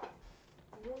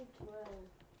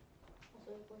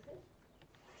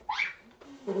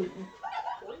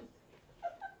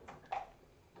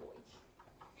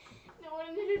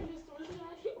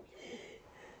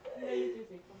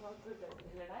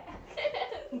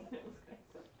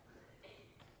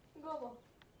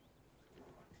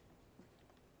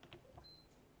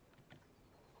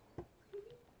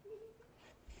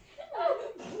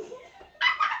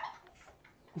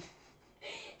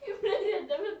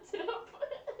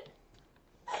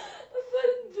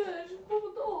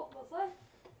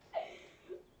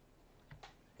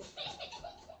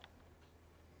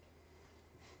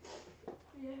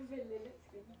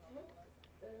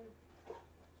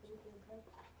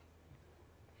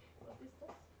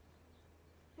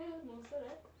 monster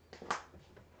der.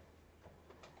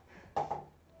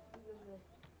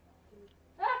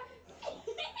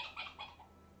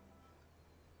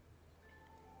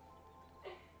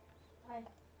 Hei.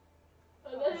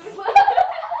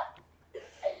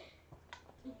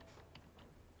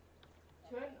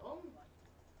 Turn on.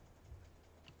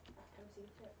 Jeg må si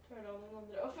turn on den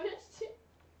andre også først.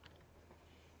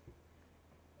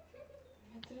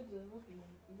 Jeg trodde det var noe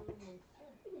monster. Ja,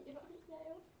 jeg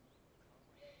også.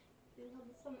 Den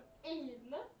hadde samme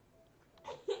øyne.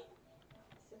 Sett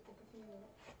det på fingrene.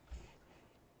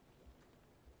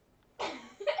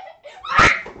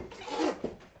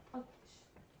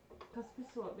 Kasper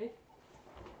sover.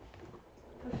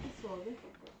 Kasper sover.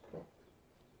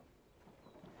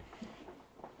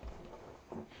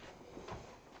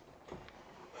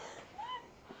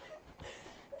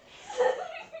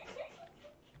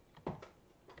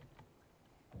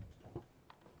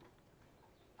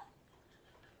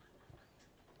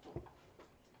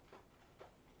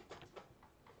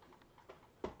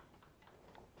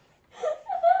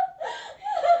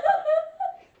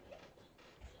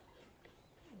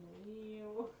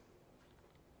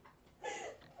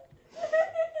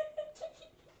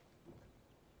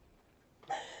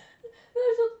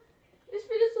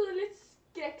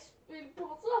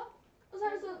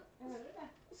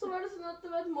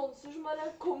 Monster som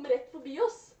bare kom rett forbi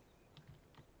oss.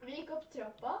 Vi gikk opp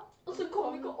trappa, og så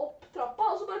kom vi ikke opp trappa,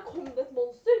 og så bare kom det et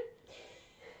monster.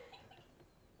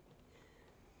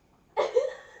 Jeg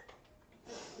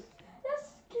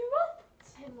skvatt.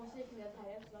 Jeg må også gikk ned her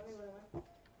igjen, så da må vi gå den veien.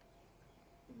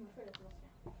 Jeg må følge etter maske.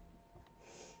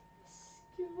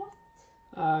 Skvatt.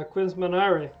 Quinnsman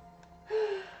Harry.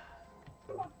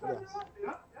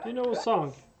 Do you know a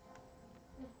song?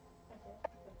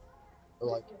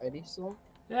 Like any song?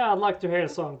 Yeah, I'd like to hear a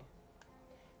song.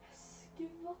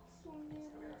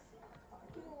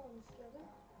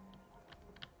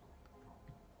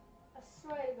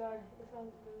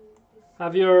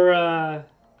 Have your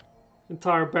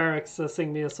entire barracks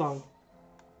sing me a song.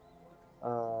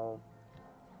 What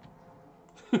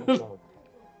song?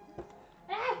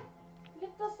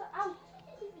 Let us out.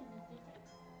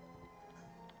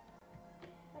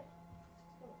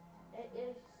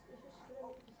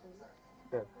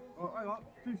 Okay. Oh, hang on,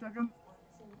 2 seconds.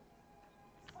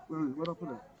 Where I put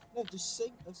it? No, just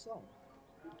sing a song.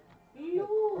 No.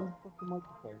 On the fucking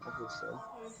microphone, obviously.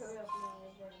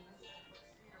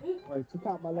 Wait, check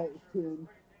out my latest tune.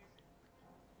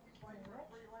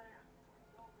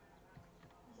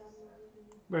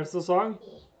 Where's the song?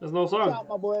 There's no song. Check out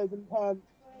my boys in pants.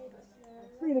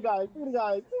 Free the guys, free the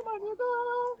guys. Free my nigga.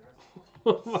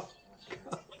 Oh my God.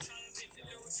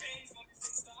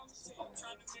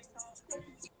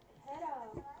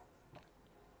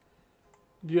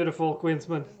 Beautiful,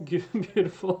 Quinnsman.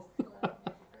 Beautiful. I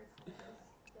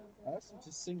actually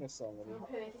just sing a song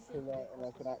and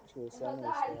like an actual song.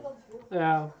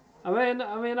 Yeah. I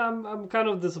mean, I'm kind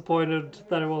of disappointed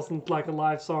that it wasn't like a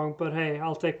live song, but hey,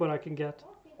 I'll take what I can get.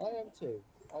 I am too.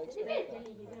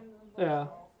 Yeah.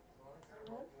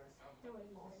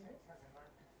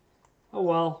 Oh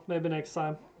well, maybe next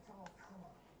time.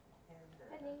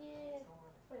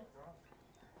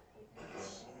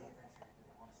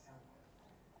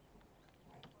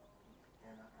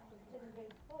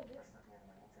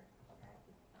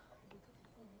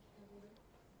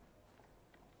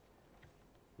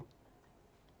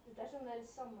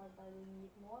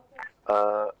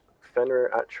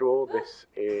 Fenrir actual, this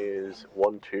is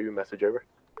 1-2, message over.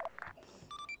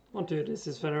 1-2, this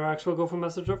is Fenrir actual, go for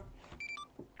message over.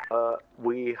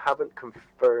 We haven't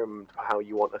confirmed how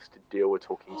you want us to deal with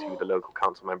talking to the local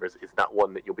council members. Is that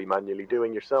one that you'll be manually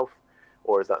doing yourself,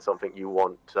 or is that something you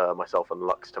want myself and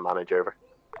Lux to manage over?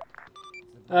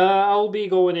 I'll be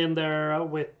going in there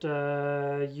with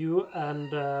you and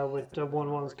with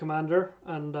 1-1's commander,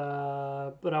 and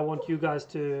but I want you guys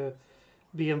to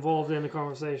be involved in the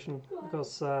conversation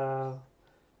because I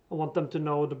want them to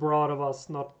know the broad of us,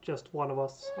 not just one of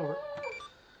us. Over.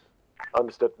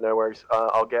 Understood, no worries.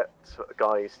 I'll get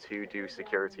guys to do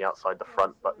security outside the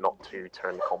front, but not to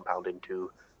turn the compound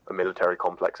into a military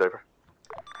complex, over.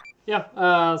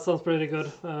 Yeah, sounds pretty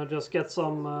good. Just get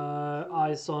some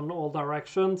eyes on all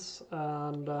directions,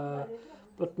 and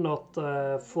but not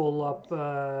full up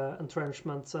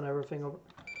entrenchments and everything. Over.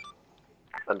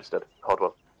 Understood. Hold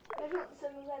well.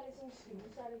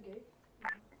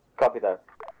 Copy that.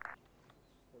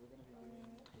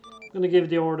 I'm gonna give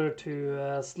the order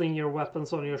to sling your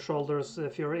weapons on your shoulders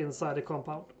if you're inside the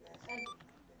compound.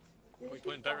 Are we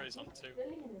putting berets on too?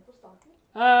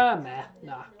 Nah.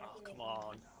 Oh, come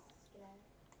on.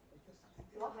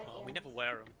 Oh, we never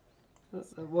wear them.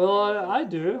 Well, I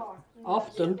do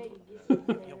often.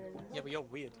 Yeah, but you're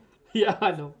weird. Yeah,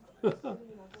 I know. For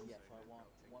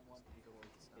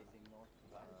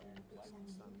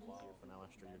now,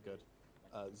 Astra, you're good.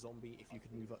 Zombie, if you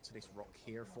could move up to this rock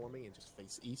here for me and just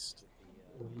face east.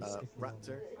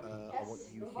 Raptor, I want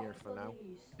you here for now.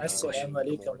 Assalamu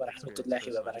alaikum wa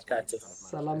rahmatullahi wa barakatuh.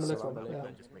 Salam alaikum.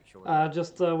 Yeah.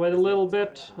 Just wait a little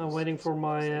bit. I'm waiting for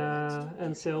my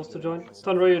NCOs to join.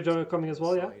 Tundra, you're coming as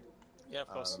well, yeah? Yeah, of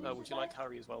course. Would you like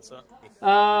Harry as well, sir?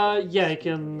 Yeah, you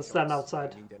can stand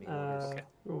outside.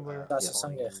 That's a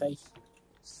song, okay?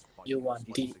 You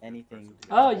want tea? Anything?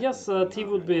 Yes, tea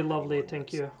would be lovely,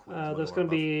 thank you. There's gonna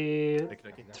be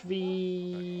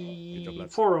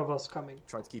 4 of us coming.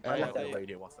 Try to keep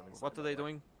What are they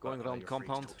doing? Going around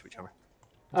compound?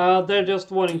 They're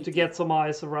just wanting to get some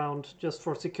eyes around, just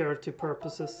for security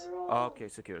purposes. Oh, okay,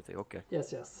 security, okay.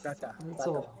 Yes, yes. That's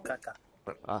all.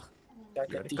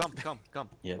 Come.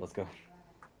 Yeah, let's go.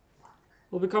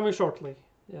 We'll be coming shortly.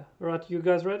 Yeah. Alright, you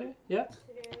guys ready? Yeah?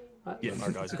 Right. Yeah,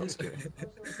 our guys got scared.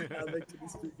 I like to be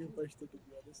speaking Pashto, to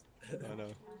be honest. I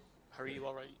know. Harry, you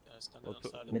alright? Standing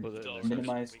outside of the door.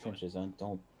 Minimize trenches,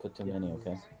 don't put too many,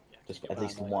 okay? Just at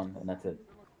least one, and that's it.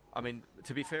 I mean,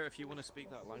 to be fair, if you want to speak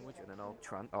that language, and then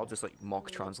I'll just like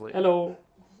mock translate. Hello.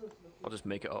 I'll just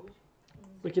make it up.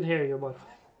 We can hear you, but.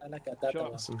 I like that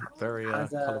one. Some very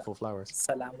colourful flowers.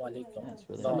 Salaam alaikum. Yes,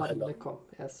 really Salam nice. alaikum.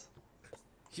 Yes.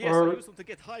 Yes, I use them to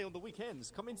get high on the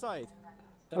weekends. Come inside.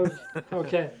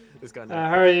 Okay. This guy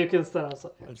Harry, you can stand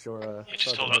outside. I'm sure. You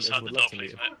just hold outside the door,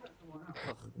 please, mate.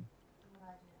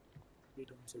 We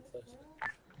don't sit first.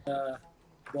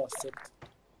 Boss, sit.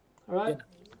 Alright.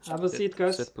 Have a seat,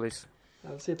 guys. Sit, please.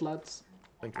 Have a seat, lads.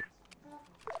 Thank you.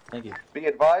 Thank you. Be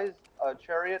advised,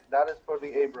 Chariot, that is for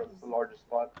the Abrams, the largest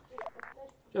spot.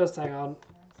 Just hang on.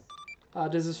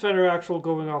 This is Fenrir actual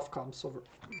going off comms over.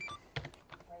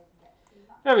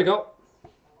 There we go.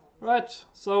 Right,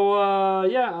 so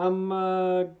yeah, I'm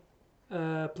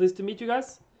pleased to meet you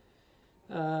guys.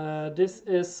 This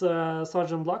is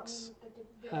Sergeant Lux,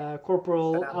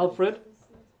 Corporal Alfred,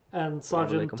 and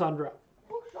Sergeant Tundra.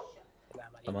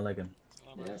 Assalamu alaikum.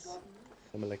 Yes.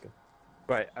 Assalamu alaikum.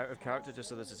 Right, out of character, just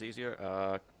so this is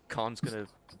easier, Khan's gonna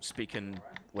speak in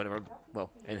whatever,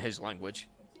 well, in his language,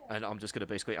 and I'm just gonna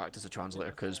basically act as a translator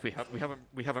because we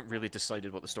haven't really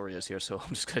decided what the story is here, so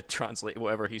I'm just gonna translate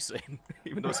whatever he's saying,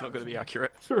 even though it's not gonna be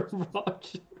accurate.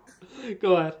 Roger.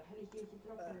 Go ahead.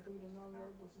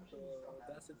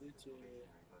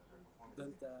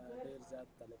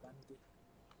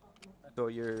 So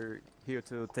you're here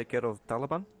to take care of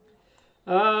Taliban?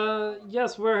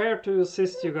 Yes, we're here to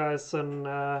assist you guys and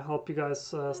help you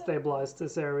guys stabilize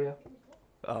this area.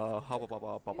 Haba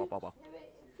baba baba baba.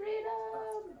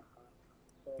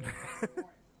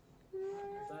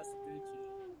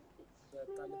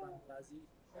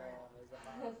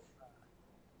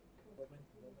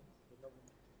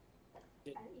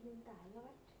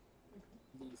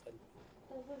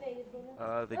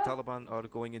 The Taliban are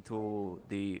going into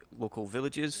the local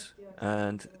villages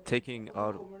and taking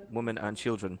our women and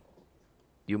children.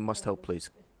 You must help, please.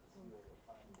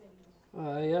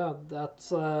 Yeah, that's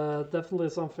definitely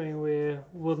something we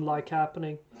would like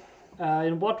happening.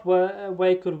 In what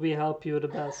way could we help you the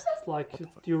best? Like, do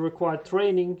you require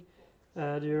training?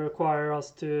 Do you require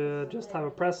us to just have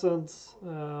a presence?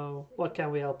 What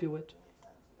can we help you with?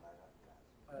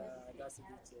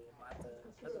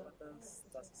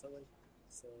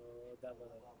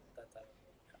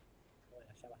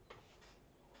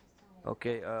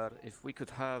 Okay, if we could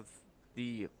have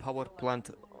the power plant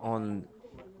on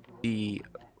the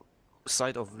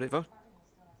side of river.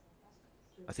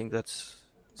 I think that's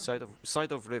side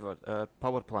of river.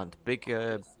 Power plant, big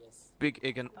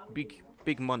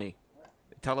money.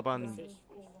 Taliban.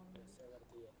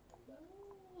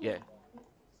 Yeah.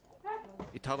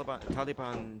 The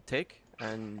Taliban take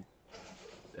and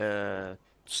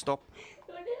stop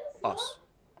us.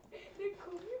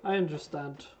 I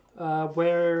understand.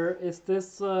 Where is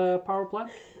this power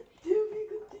plant?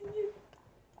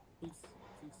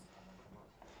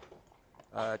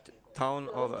 Town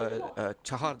of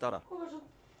Chahardara,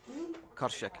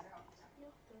 Karshek.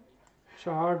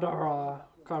 Chahardara,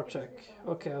 Karshek.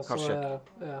 Okay, so Karshek.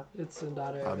 yeah, it's in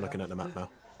that area. I'm looking at the map now.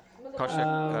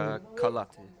 Karshek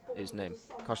Kalat is name.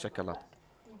 Karshek Kalat.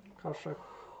 Karshek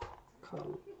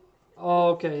Kalat. Oh,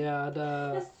 okay, yeah,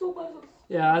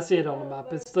 yeah, I see it on the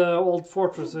map. It's the old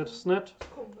fortress, isn't it?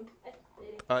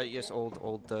 Yes,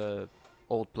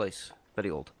 old place, very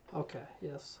old. Okay,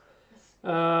 yes.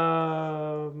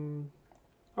 All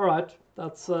right,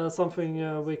 that's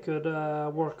something we could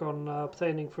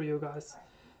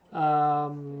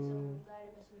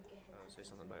say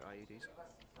something about IEDs?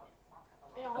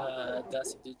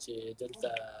 Das dice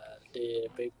delta de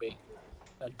big big.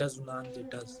 Does not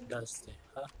does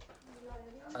huh?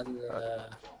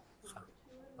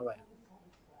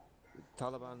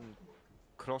 Taliban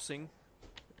crossing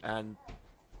and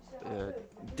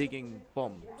digging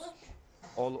bombs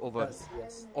all over,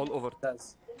 Yes. all over,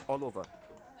 all over.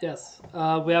 Yes,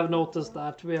 we have noticed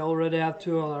that. We already have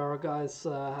 2 other guys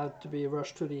had to be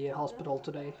rushed to the hospital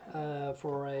today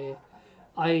for a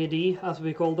IED, as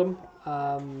we call them.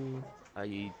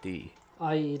 IED.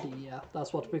 IED, yeah,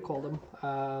 that's what we call them,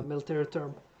 military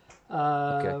term.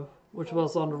 Okay. Which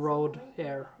was on the road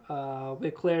here.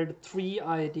 We cleared 3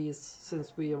 IEDs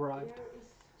since we arrived.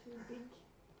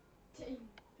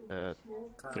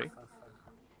 3.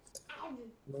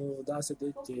 No, that's it.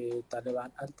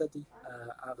 Taliban altadi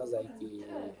agazaki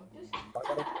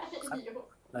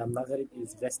Maghrib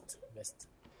is west.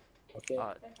 Okay.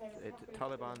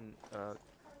 Taliban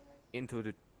into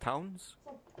the towns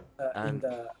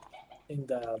in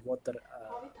the water.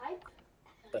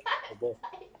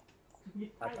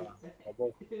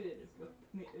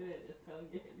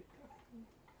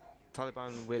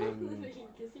 Taliban wearing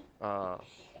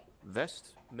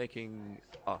vest, making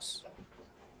us.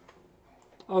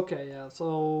 Okay, yeah,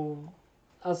 so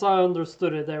as I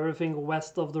understood it, everything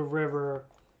west of the river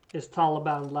is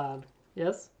Taliban land,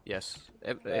 yes? Yes,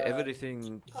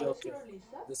 everything.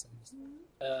 Listen.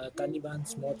 Taliban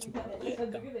small sometimes.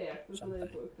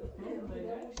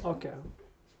 Okay.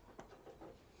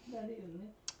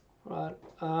 Right,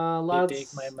 they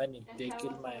take my money, they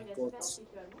kill my goats.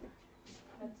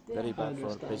 Very bad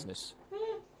for business.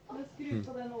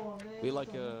 We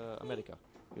like America.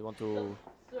 We want to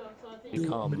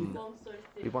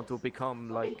become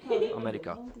like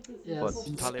America. Yes. But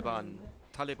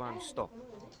Taliban stop.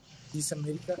 This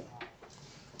America?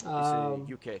 It's UK. Oh,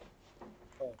 okay.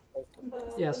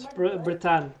 Yes,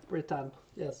 Britain.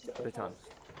 Yes. Britain.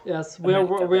 Yes, we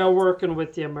are working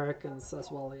with the Americans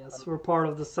as well. Yes, we're part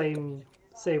of the same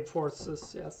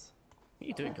forces. Yes. What are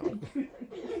you doing, Colin?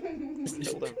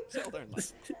 Settle down.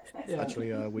 Yeah.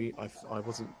 Actually, I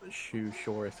wasn't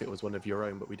sure if it was one of your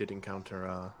own, but we did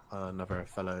encounter another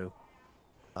fellow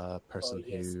person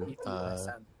who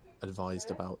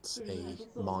advised about a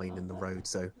mine in the road,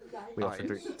 so we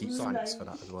offered deep thanks for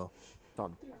that as well.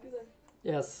 Done.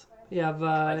 Yes, he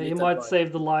might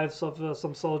save the lives of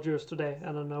some soldiers today,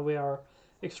 and we are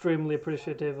extremely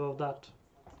appreciative of that.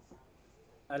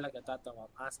 I like that one.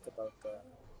 Ask about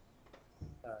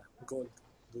gold.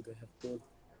 Do they have gold?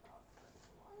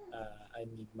 I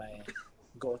need my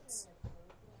goats.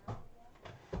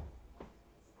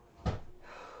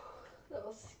 That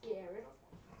was scary.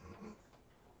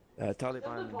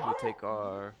 Taliban, you take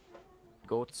our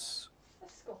goats.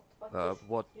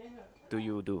 What do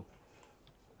you do?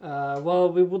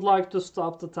 Well, we would like to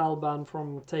stop the Taliban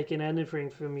from taking anything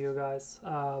from you guys.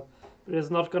 It is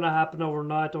not going to happen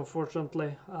overnight,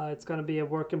 unfortunately. It's going to be a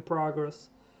work in progress.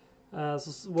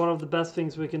 So one of the best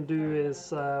things we can do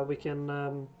is we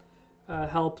can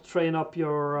help train up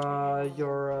your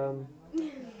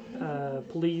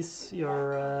police,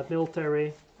 your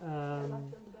military.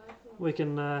 We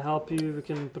can help you. We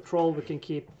can patrol. We can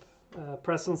keep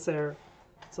presence there,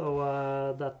 so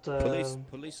that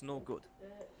police no good.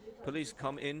 Police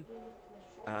come in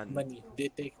and money. They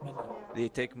take money. They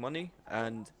take money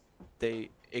and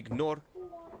they ignore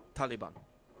Taliban.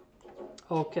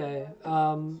 Okay,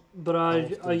 but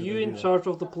are you in charge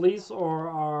of the police, or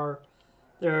are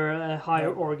there a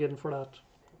higher organ for that?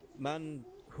 Man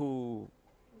who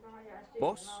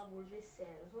boss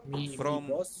from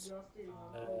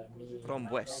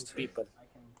west. People.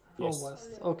 Yes. From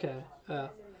west. Okay. Yeah.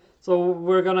 So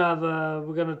we're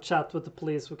gonna chat with the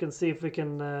police. We can see if we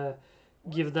can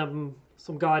give them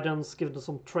some guidance, give them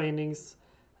some trainings,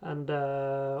 and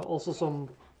also some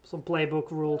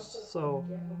playbook rules, so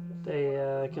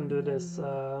they can do this,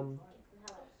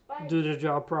 do their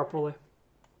job properly.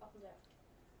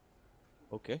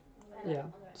 Okay. Yeah.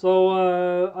 So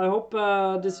I hope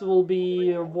this will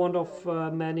be one of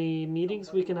many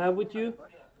meetings we can have with you.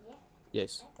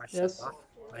 Yes. Yes.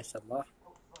 Mashallah.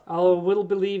 I will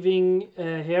be leaving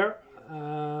here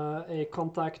a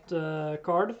contact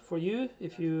card for you.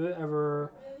 If you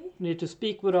ever need to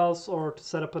speak with us or to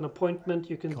set up an appointment,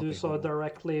 you can do so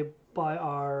directly by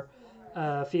our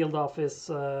field office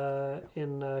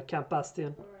in Camp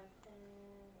Bastion.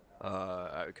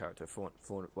 Out of character, phone.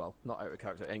 Well, not out of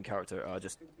character, in character.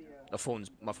 Just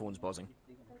my phone's buzzing.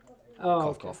 Oh, cough,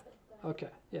 okay. cough.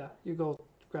 Okay, yeah, you go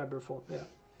grab your phone. Yeah.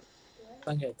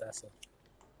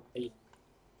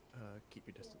 Keep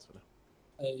your distance for now.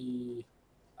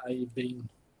 I bring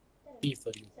tea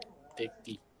for you. take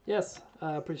tea. Yes,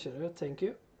 I appreciate it. Thank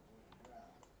you.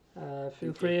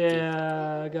 Feel free,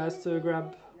 guys, to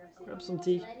grab some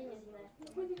tea.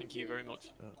 Thank you very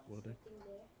much. Will do.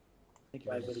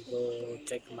 I will go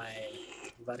take my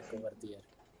work over there.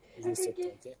 Is it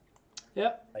okay?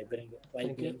 Yeah. I bring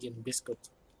in biscuit.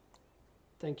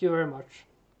 Thank you very much.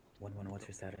 1-1, what's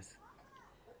your status?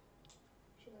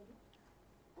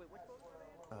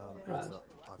 Heads up,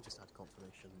 I've just had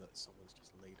confirmation that someone's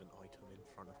just laid an item in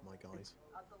front of my guys.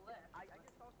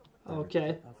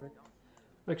 Okay.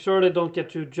 Make sure they don't get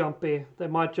too jumpy. They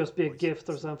might just be a gift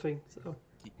or something. So.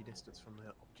 Keep your distance from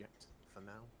the object for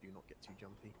now. Do not get too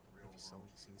jumpy. If you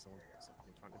see someone put something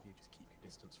in front of you, just keep your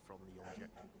distance from the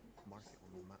object. Mark it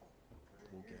on the map.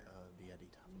 We'll get the Eddie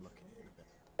to have a look at it in a bit.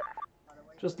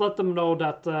 Just let them know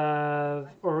that,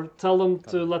 or tell them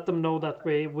to let them know that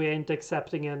we ain't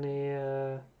accepting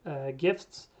any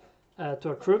gifts to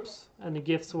our troops. Any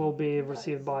gifts will be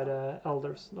received by the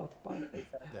elders, not by.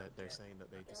 They're saying that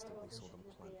they distinctly saw them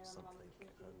plant something, and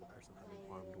the person had an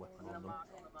armed weapon on them.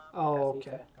 Oh,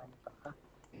 okay.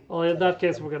 Well, in that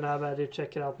case, we're gonna have Eddie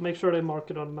check it out. Make sure they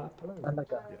mark it on the map. Boys,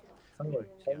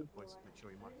 make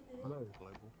sure you mark global.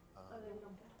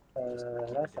 Just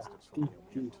keep your distance from the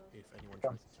object. If anyone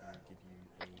tries to give you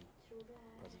any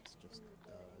presents, just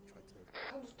try to reject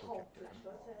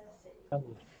it.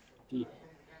 Tea.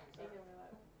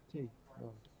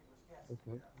 Oh.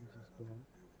 Okay.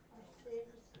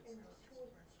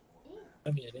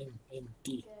 Come here, in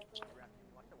tea.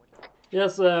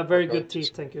 Yes, very good tea,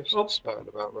 thank you. Oh.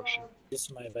 About Russia. This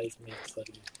my wife made for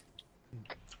you.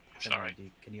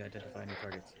 Sorry. Can you identify any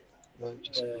targets?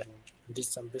 This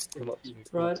some biscuit.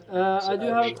 Right. I do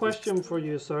have a question for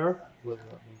you, sir.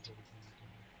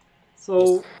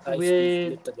 So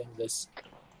we.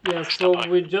 Yeah. So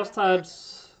we just had.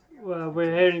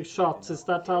 We're hearing shots. Is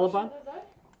that Taliban?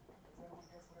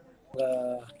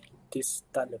 This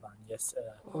Taliban, yes.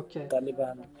 Okay.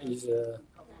 Taliban is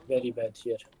very bad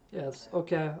here. Yes.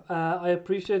 Okay. I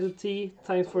appreciate the tea.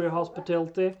 Thanks for your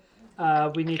hospitality.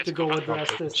 We need to go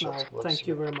address this now. Thank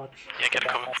you very much. Yeah, get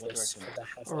cover.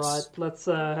 Alright, let's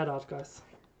head out, guys.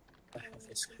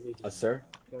 Sir?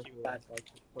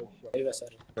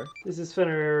 This is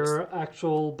Fenrir,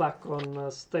 actual back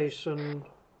on station.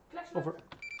 Over.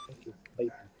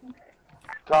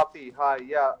 Copy, hi,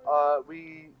 yeah,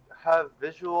 we have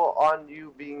visual on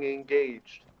you being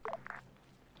engaged.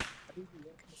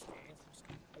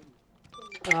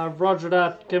 Roger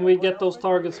that. Can we get those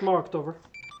targets marked? Over.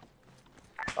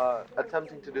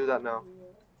 Attempting to do that now.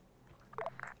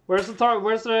 Where's the target?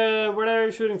 Where are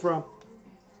you shooting from?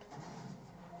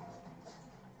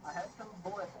 I had some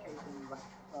bullet casing,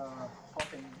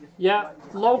 popping. Yeah,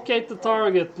 locate the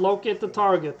target. Locate the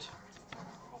target.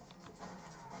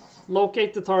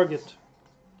 Locate the target.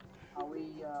 Are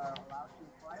we allowed to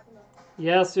fire?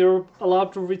 Yes, you're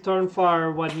allowed to return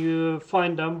fire when you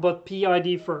find them, but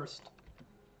PID first.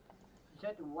 You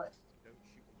said west.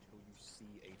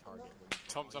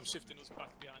 Tom's, I'm shifting us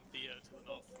back behind the to the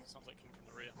north. Sounds like coming from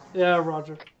the rear. Yeah,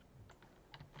 Roger.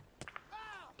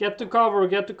 Get to cover,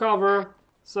 get to cover.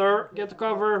 Sir, get to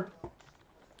cover.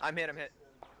 I'm hit, I'm hit.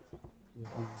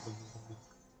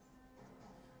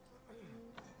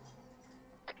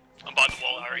 I'm by the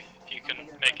wall, Harry. If you can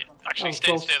make it. Actually,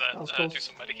 stay there. Do some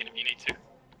medicine if you need to.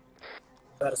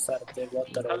 Hello,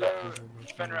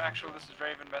 Fenrir Actual, this is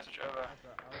Raven, message over.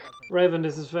 Raven,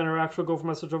 this is Fenrir Actual, go for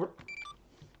message over.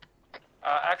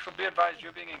 Actual, be advised,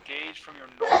 you're being engaged from your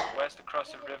northwest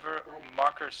across the river.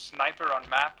 Marker sniper on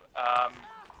map.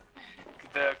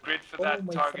 The grid for that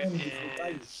target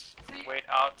is wait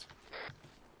out.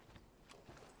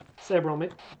 Saber on me.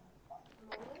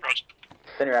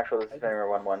 Fenrir Actual, this is Fenrir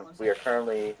 1-1. We are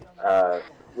currently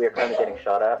getting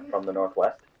shot at from the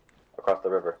northwest across the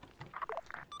river.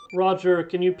 Roger,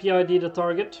 can you PID the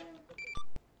target?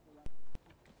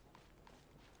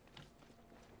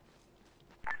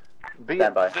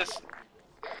 Stand by.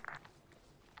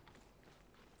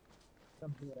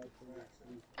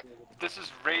 This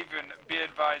is Raven. Be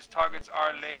advised, targets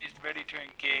are lased, ready to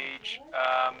engage.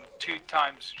 2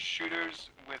 times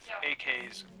shooters with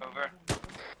AKs. Over.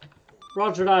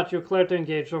 Roger that, you're clear to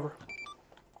engage. Over.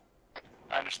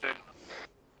 Understood.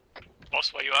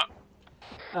 Boss, where you at?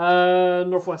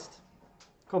 Northwest.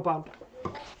 Compound.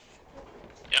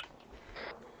 Yep.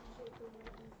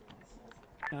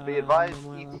 Be advised,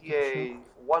 ETA,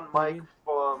 1 mic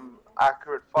from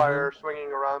accurate fire,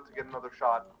 swinging around to get another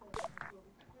shot.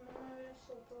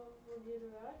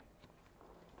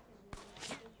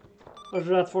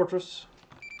 Roger that, Fortress.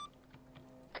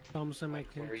 Thompson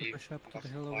might need to push up to the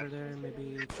hill over there and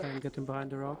maybe try and get him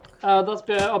behind the rock. That's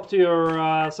up to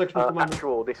your section commander.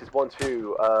 Actual, this is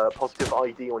 1-2. Positive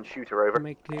ID on shooter, over.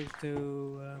 Make clear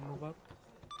to move up.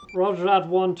 Roger that,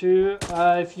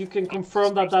 1-2. If you can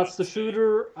confirm that that's the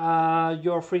shooter,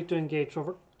 you're free to engage,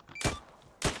 over.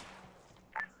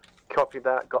 Copy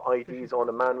that. Got IDs on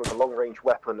a man with a long-range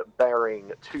weapon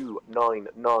bearing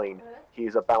 299. He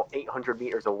is about 800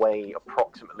 meters away,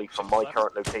 approximately, from my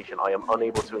current location. I am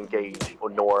unable to engage, or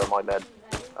nor are my men.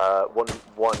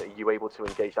 1-1, are you able to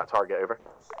engage that target, over?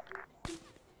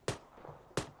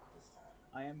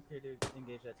 I am clear to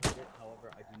engage that target, however,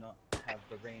 I do not have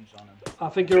the range on him. I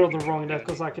think you're on the wrong deck,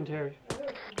 because I can hear you.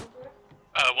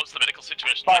 What's the medical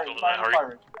situation like over there,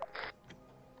 Harry?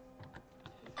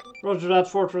 Roger that,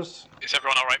 Fortress. Is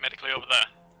everyone alright medically over there?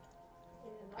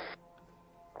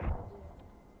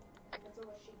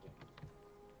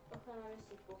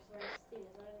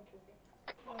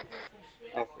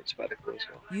 It's medical as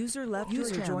well.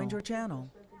 User joined your channel.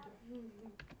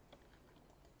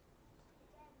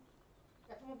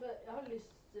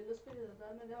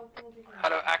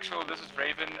 Hello, Actual, this is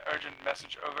Raven. Urgent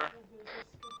message, over.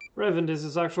 Raven, this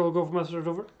is Actual. Go for message,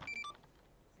 over.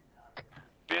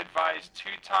 Be advised, 2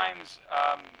 times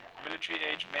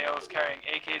military-age males carrying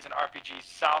AKs and RPGs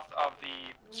south of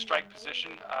the strike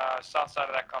position, south side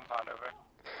of that compound, over.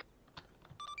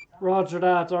 Roger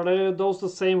that. Are those the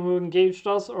same who engaged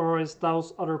us, or is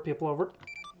those other people, over?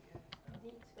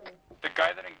 The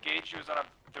guy that engaged you was on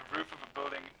the roof of a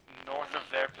building north of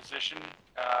their position.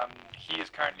 He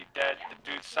is currently dead.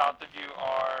 The dudes south of you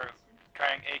are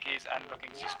carrying AKs and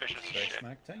looking suspicious as shit.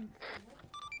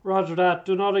 Roger that.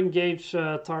 Do not engage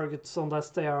targets unless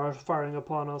they are firing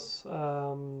upon us.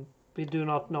 We do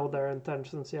not know their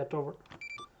intentions yet, over.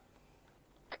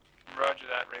 Roger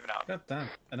that, Raven out. God damn.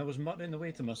 And I was muttering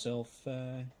away to myself,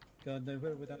 God, now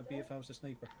where would that be if I was a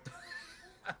sniper?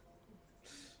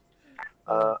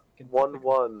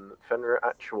 1-1, Fenrir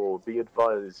Actual, be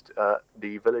advised,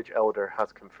 the village elder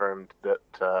has confirmed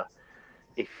that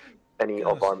if any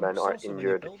of our men are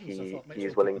injured, he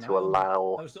is willing to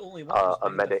allow a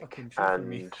medic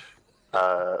and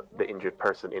the injured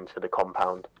person into the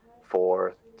compound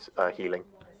for healing.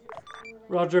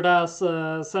 Roger that.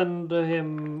 Send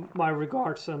him my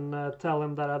regards and tell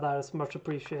him that that is much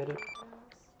appreciated.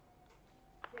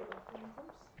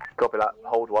 Copy that.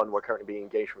 Hold 1, we're currently being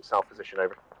engaged from south position,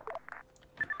 over.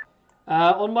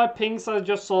 On my pings, I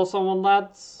just saw someone,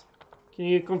 lads. Can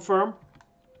you confirm?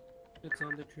 It's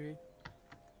on the tree.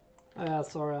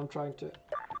 Sorry, I'm trying to...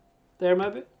 There,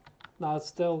 maybe? No, it's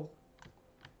still...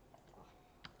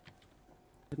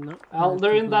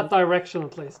 they're in that direction,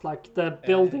 at least. Like, the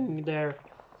building there.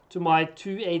 To my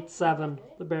 287,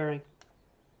 the bearing.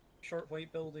 Short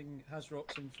white building has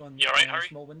rocks in front. You alright, Harry?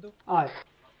 Small window. Aye.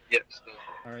 Yep.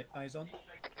 Alright, eyes on.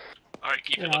 Alright,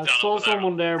 keep it I saw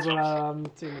someone there, but I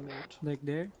haven't seen him yet. Like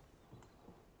there?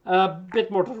 A bit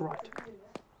more to the right.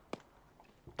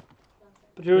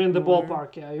 But you're in the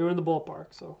ballpark, yeah. You're in the ballpark,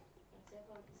 so...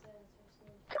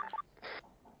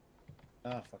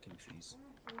 Ah, fucking trees.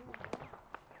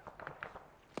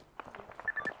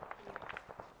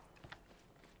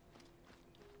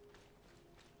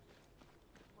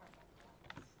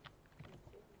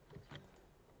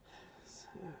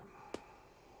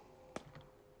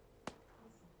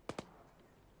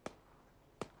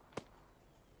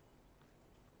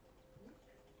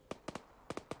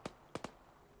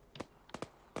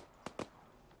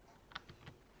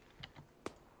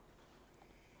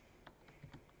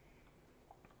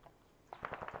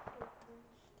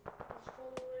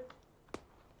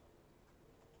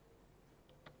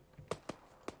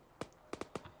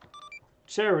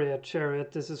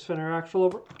 Chariot, this is Fenrir Actual,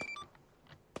 over.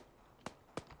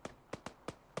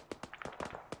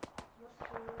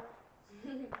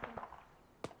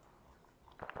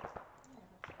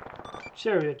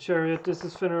 Chariot, this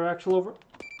is Fenrir Actual, over.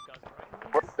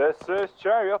 This is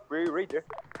Chariot, we read you.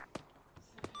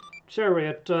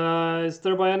 Chariot, is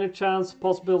there by any chance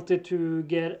possibility to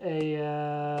get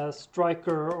a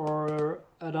striker or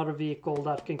another vehicle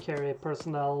that can carry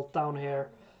personnel down here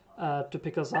to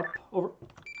pick us up, over?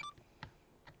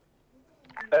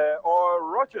 Or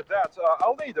roger that.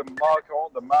 I'll need a marker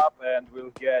on the map and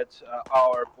we'll get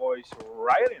our boys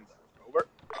right in there, over.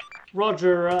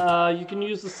 Roger, you can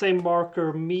use the same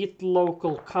marker, meet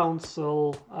local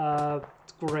council,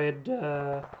 grid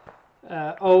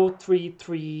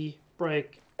 033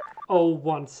 break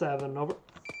 017, over.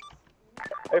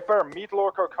 If our meet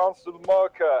local council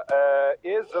marker,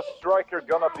 is a striker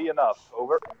gonna be enough,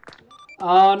 over?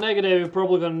 Negative, you're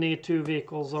probably gonna need 2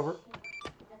 vehicles, over.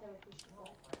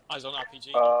 Eyes on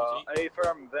RPG.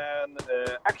 Affirm, then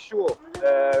actual.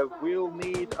 We'll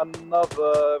need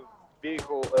another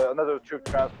vehicle, another troop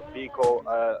transport vehicle,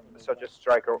 such as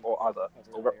Striker or other.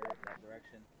 Over.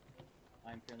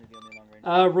 I'm currently the only long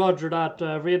range. Roger that.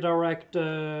 Redirect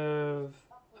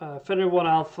Fenrir 1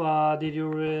 Alpha. Did you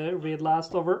read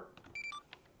last? Over.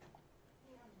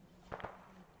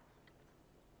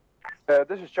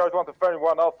 This is Charge 1 to Fenrir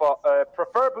 1 Alpha.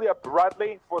 Preferably a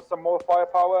Bradley for some more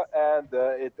firepower, and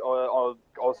it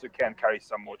also can carry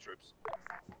some more troops.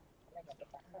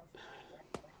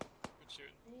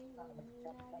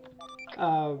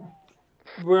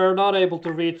 We're not able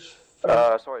to reach.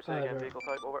 Sorry, say again, vehicle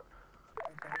type, over.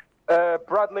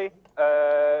 Bradley,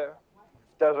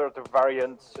 Desert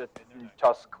variant,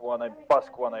 Tusk 1,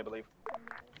 Busk 1, I believe.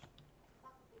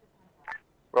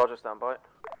 Roger, stand by.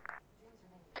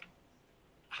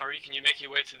 Harry, can you make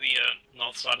your way to the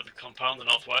north side of the compound, the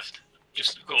northwest?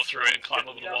 Just go through it and climb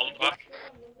over the wall at the back.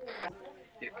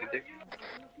 Yeah, can do.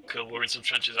 Cool, we're in some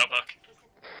trenches out back.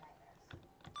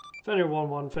 Fenrir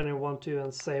 1-1, Fenrir 1-2,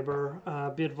 and Saber.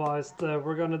 Be advised,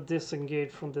 we're gonna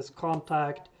disengage from this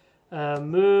contact.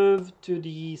 Move to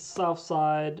the south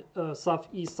side,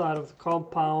 southeast side of the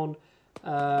compound,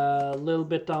 a little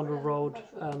bit down the road,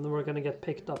 and we're gonna get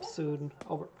picked up soon.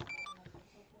 Over.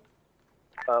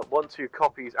 1-2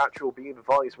 copies. Actual, be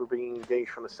advised we're being engaged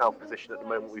from the south position at the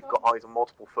moment. We've got eyes on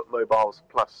multiple foot mobiles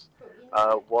plus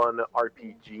one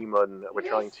RPG man. We're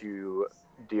trying to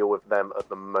deal with them at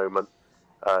the moment,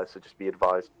 so just be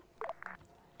advised.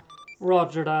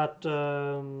 Roger that.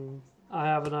 I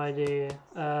have an idea.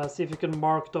 See if you can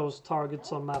mark those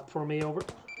targets on map for me. Over.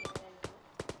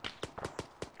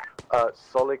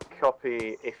 Solid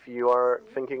copy. If you are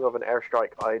thinking of an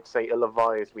airstrike, I'd say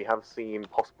ill-advised. We have seen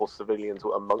possible civilians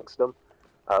amongst them,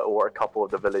 or a couple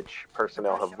of the village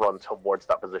personnel have run towards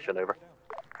that position. Over.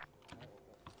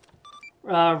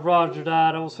 Roger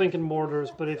that. I was thinking mortars,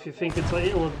 but if you think it's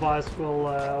ill-advised, we'll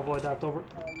avoid that. Over.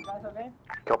 You guys okay?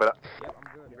 Copy that. Yep, I'm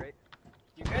good. Great.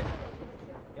 You good?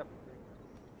 Yep.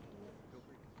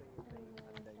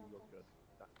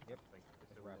 Yep.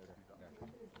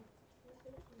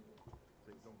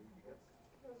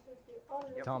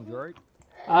 Tom, you alright?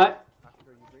 Aye.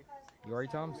 You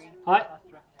alright, Tom? Aye.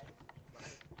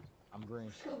 I'm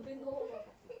green.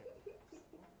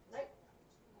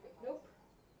 Nope.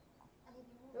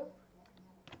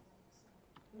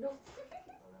 Nope.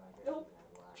 Nope.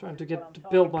 Trying to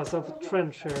build myself a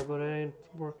trench here, but it ain't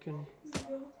working.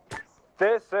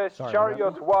 This is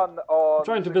Chariot 1 on. I'm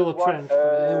trying to build a trench.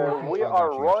 We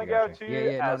are rolling out to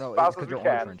you as fast as we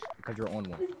can. Because you're on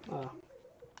one.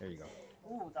 There you go.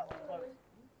 Ooh, that was close.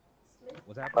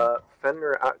 What's happening?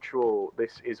 Fenrir actual,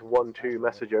 this is 1-2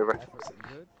 message over.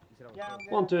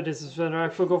 1-2, this is Fenrir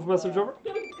actual, go for message over.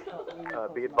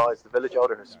 Be advised, the village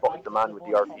elder has spotted the man with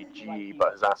the RPG,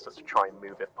 but has asked us to try and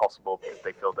move if possible because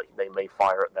they feel that they may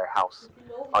fire at their house.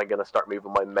 I'm going to start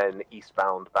moving my men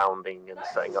eastbound, bounding, and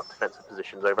setting up defensive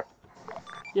positions. Over.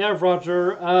 Yeah,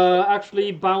 Roger.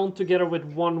 Actually bound together with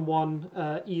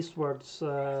 1-1 eastwards,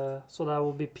 so that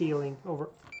will be peeling. Over.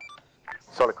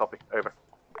 Solid copy. Over.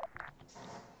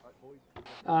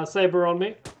 Saber on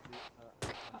me.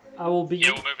 I will be.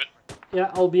 Yeah, we'll move it.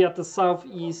 Yeah, I'll be at the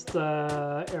southeast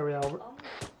area. Over.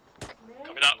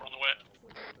 Copy that, we're on the way.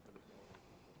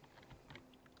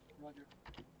 Roger.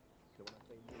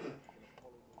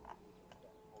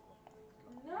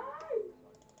 No!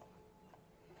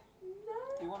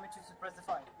 Do you want me to suppress the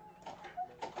fire?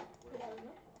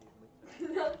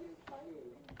 No.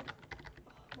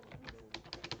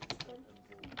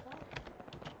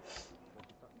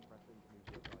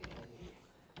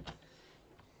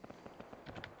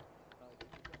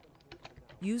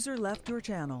 User left your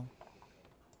channel.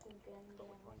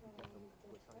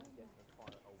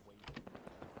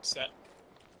 Set.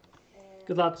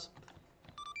 Good lads.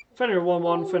 Fenrir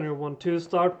 1-1, Fenrir 1-2.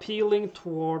 Start peeling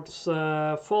towards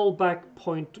fallback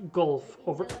point Golf.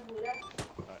 Over.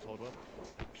 Hold on.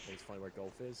 Need to find where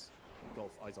Golf is.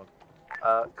 Golf, eyes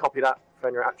on. Copy that.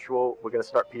 Fenrir actual. We're going to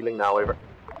start peeling now. Over.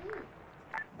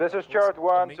 This is Chart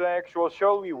 1 to actual.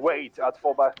 Shall we wait at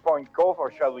fallback point Golf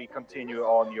or shall we continue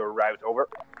on your route? Over.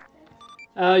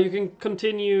 You can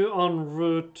continue en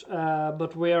route,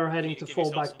 but we are heading to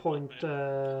fallback point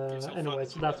anyway,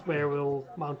 so that's where we'll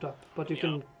mount up. But you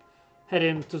can head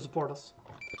in to support us.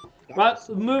 Right,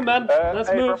 move, man.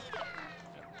 Let's move.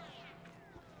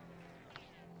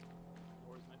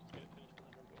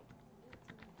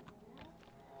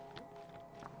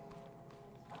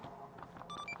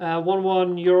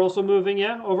 1-1, you're also moving,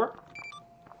 yeah? Over.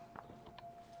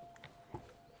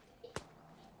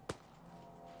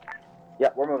 Yeah,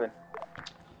 we're moving.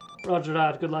 Roger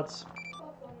that, good lads.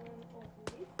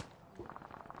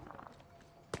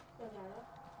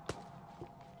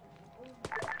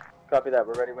 Copy that,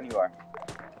 we're ready when you are.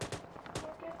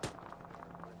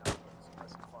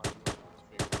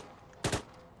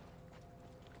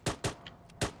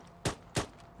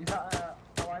 Is that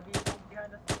a LIV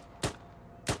behind us?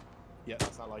 Yeah,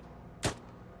 that's allied.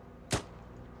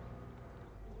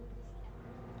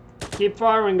 Keep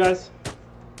firing, guys.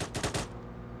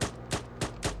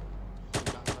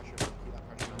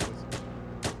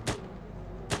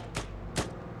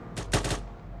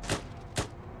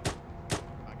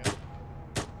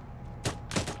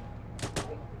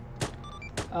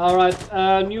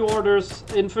 Alright, new orders.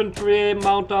 Infantry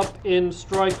mount up in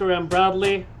Striker and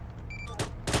Bradley.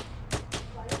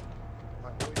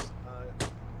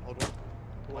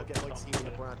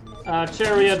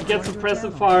 Chariot, get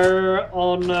suppressive fire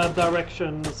on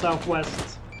direction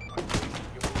southwest.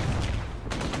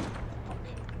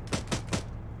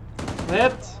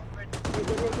 Hit.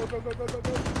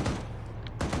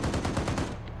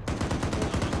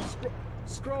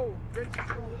 Scroll.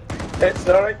 It's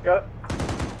alright, got it.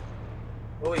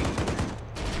 Oi.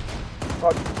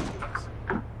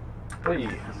 Oi.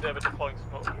 Server deploying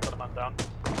smoke, got a man down.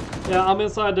 Yeah, I'm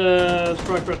inside the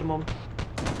Striker at the moment.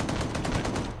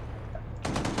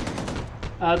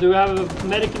 Do we have a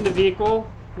medic in the vehicle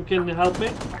who can help me?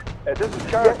 This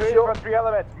is Charlie, infantry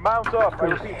element. Mount up. I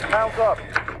repeat, mount up.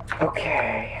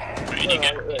 Okay. You need to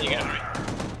get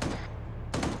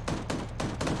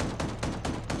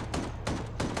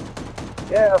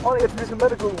Yeah, I finally get to do some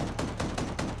medical.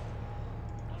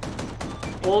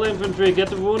 All infantry, get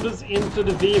the wounded into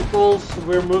the vehicles.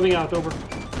 We're moving out, over.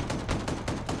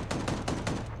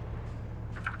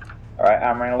 Alright,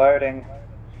 I'm reloading.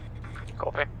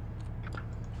 Copy.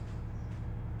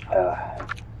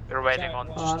 We're waiting on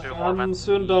just 2 more I'm men.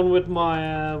 soon done with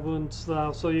my wounds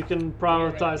now, so you can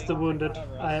prioritize the wounded.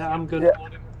 I'm good. Yeah.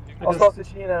 I'll start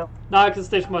stitching you now. No, I can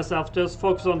stitch myself, just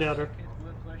focus on the other.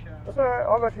 That's alright,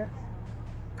 I got you.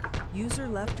 User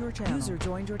left your channel. User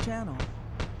joined your channel.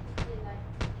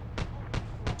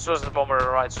 Suicide bomber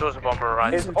right, suicide bomber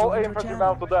right. Is all infantry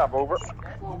mounted up, over.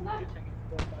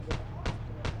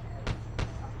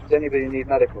 Does anybody need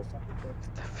medical?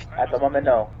 At the moment,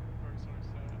 no.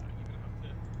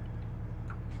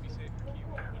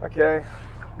 Okay.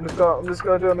 I'm just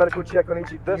going to do a medical check on each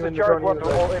of you. This is Charge 1 to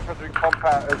all infantry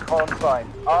consign.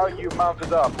 Are you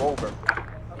mounted up? Over.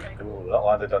 Ooh, that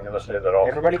landed on the other side of the rock.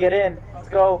 Everybody get in. Let's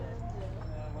go.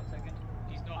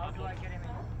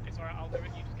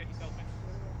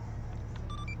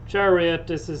 Chariot,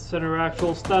 this is Fenrir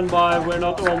actual. Stand by, we're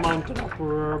not all mounted up.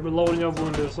 We're loading up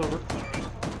wounded, over.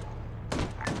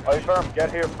 Are you firm?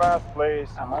 Get here fast, please.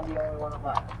 I'm on the only one of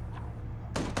that.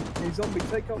 Hey, zombie,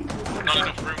 take off. Not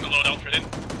enough room to load Alfred in.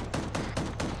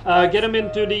 Get him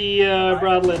into the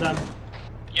Bradley then.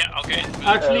 Yeah, okay.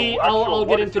 Actually, I'll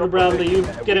get into the Bradley. You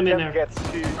get him in there. Get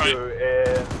to you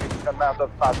can mount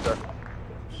up faster.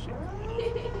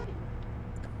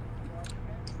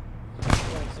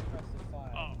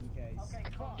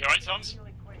 You alright, Sons?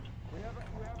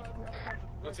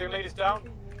 The 2 leaders down.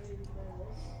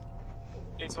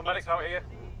 Need some medics out here.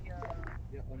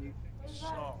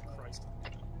 Oh, Christ.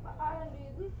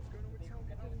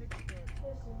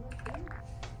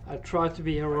 I tried to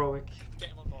be heroic.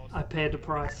 I paid the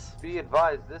price. Be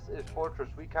advised, this is Fortress.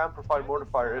 We can provide mortar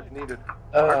fire if needed.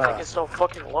 We're taking so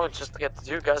fucking long just to get the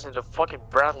 2 guys into fucking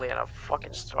Bradley and a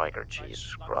fucking Striker.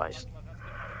 Jesus Christ.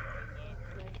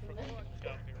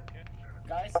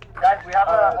 Guys, we have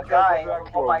a guy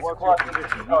on my squad.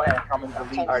 Go ahead.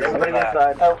 Alright, everybody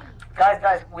inside. Oh,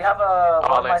 guys, we have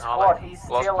on my squad. He's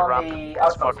still on the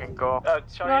Let's outpost. fucking go.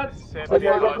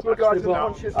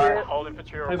 All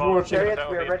infantry are aboard. Chariots,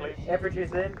 we are ready.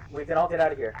 Infantry's in. We can all get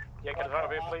out of here. Yeah, get us out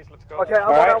of here, please. Let's go. Okay, I'm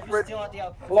on Alfred.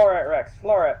 Floor it, Rex.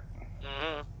 Floor it.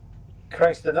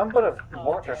 Christ, the number of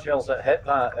mortar shells that hit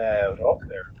that rock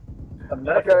there. A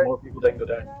minute more people didn't go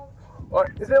down.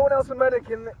 Alright, is anyone else a medic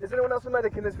in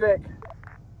this Vic?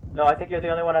 No, I think you're the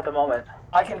only one at the moment.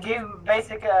 I can give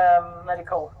basic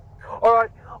medical. Alright,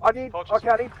 I need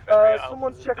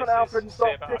someone to check on Alfred and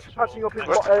start patching up his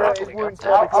wounds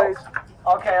for me, please.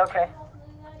 Okay.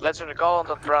 Let's go on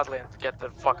the Bradley and get the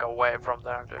fuck away from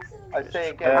there, dude. I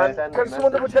say can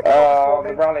someone double check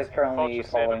the Bradley is currently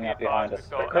following up behind us.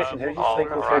 Question, who do you think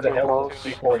will through the hills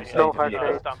before you save the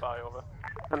vehicle? Stand by, over.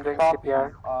 I'm doing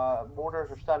CPR. Mortars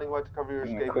are standing by to cover your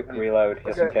escape. Quick reload,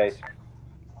 just in case.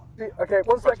 Okay,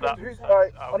 1 second.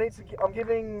 Alright, I'm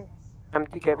giving... I'm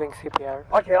giving CPR.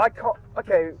 Okay, I can't...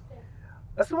 Okay.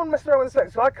 There's someone messing around with a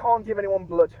second, so I can't give anyone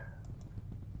blood.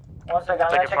 1 second,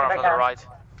 I'm Take gonna it check from if I the can. right.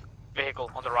 vehicle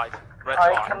on the right. Red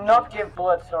I car. cannot give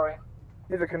blood, sorry.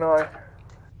 Neither can I.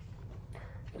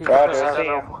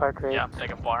 Yeah,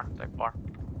 take a bar. Take bar.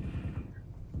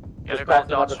 Get a call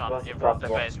Dodge on in front of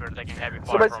the base. We're taking heavy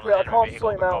So fire from basically, I enemy can't vehicle.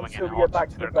 sort him We're out coming in until we get back hot.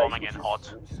 to the We're base. coming in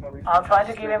hot. I'm trying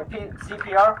to give him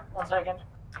CPR. 1 second.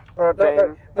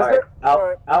 Alright,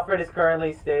 Alfred is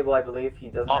currently stable, I believe. He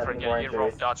doesn't have Alfred, any more get here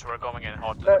injuries. from Dodge. We're coming in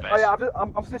hot to the base. Yeah,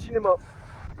 I'm stitching him up.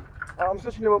 I'm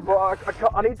stitching him up, but I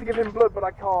can't. I need to give him blood, but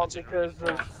I can't because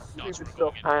of stupid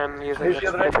stuff. I'm using Who's the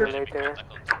other defibrillator.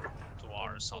 To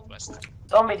our southwest.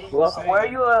 Zombie, were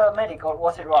you a medic or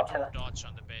was it Raptor? Dodge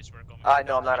on the base. We're coming.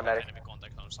 No, I'm not a medic. Enemy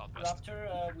contact on southwest.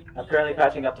 I'm currently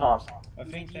patching up Tom's.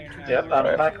 Yep,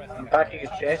 I'm packing his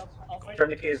chest.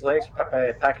 Tourniquet his legs,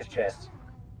 pack his chest.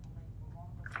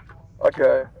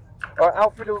 Okay. Alright,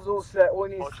 Alfred is all set. All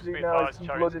he needs to do now is some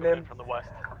blood in him. From the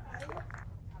west.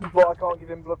 But I can't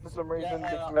give him blood for some reason.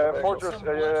 Fortress,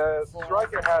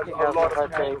 Striker has a lot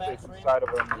of cases inside of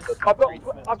him. I've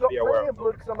got plenty of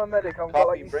blood because I'm a medic. I've got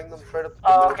like... Bring them straight up to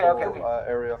the medical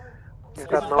area. It's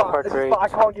fine. I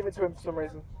can't give it to him for some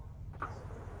reason.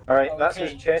 Alright, that's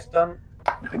his chest done.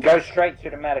 Go straight to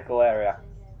the medical area.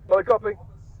 Got a copy.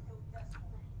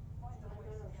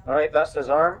 Alright, that's his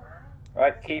arm.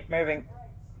 Right, keep moving.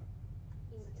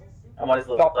 I'm on his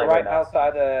little stop right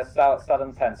outside the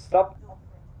southern tent. Stop.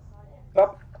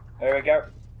 Stop. There we go.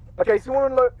 Okay,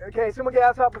 someone unload. Okay, someone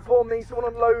get out before me.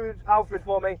 Someone unload Alfred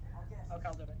for me. Okay,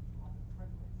 I'll do it.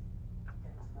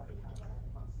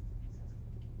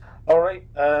 Alright,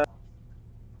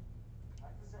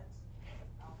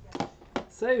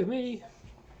 Save me!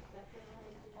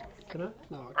 Can I?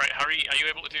 No. Right, Harry, are you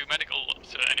able to do medical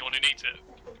to anyone who needs it?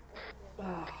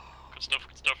 Good stuff,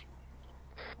 good stuff.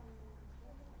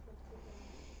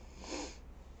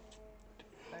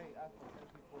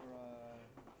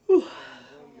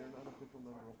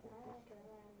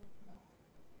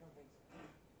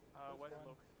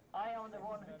 I am the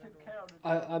one who took care of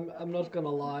the... I'm not gonna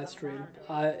lie, stream.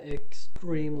 I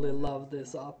extremely love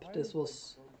this up. This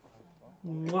was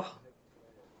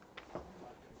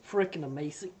freaking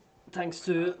amazing. Thanks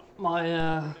to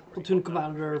my platoon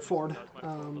commander Ford.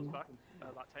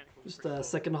 Just the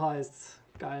second highest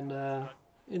guy in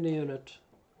the unit.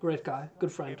 Great guy,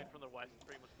 good friend.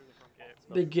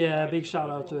 Big shout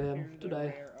out to him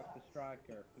today.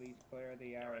 Please clear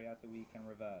the area so we can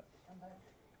reverse.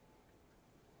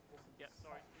 Yeah,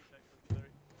 sorry, 2 seconds.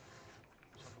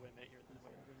 Just on the way, mate.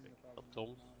 You're up,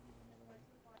 Tom.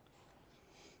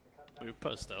 We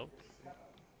passed out.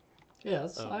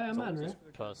 Yes, I am Henry.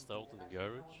 Passed out in the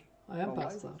garage. I am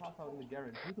passed out.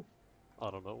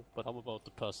 I don't know, but I'm about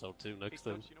to pass out too next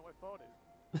time.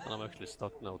 And I'm actually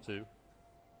stuck now too.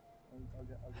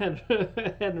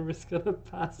 Henry's gonna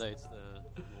pass. That's the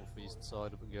northeast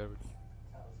side of the garage.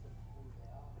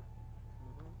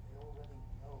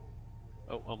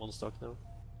 Oh, I'm unstuck now.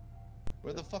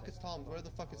 Where the fuck is Tom? Where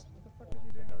the fuck is...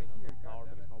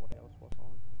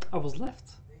 I was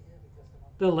left.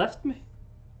 They left me.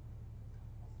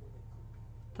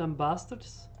 Them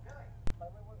bastards.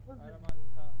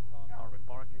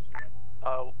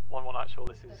 1-1 actual,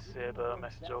 this is Saber,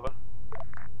 message over.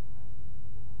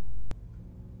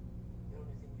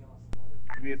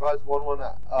 To be advised,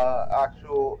 1-1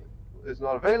 actual is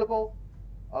not available.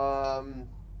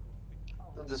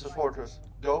 This is Fortress.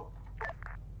 Go.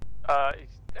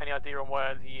 Any idea on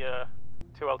where the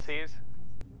 2LT is?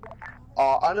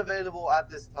 Unavailable at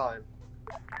this time.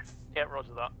 Yeah,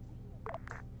 roger that.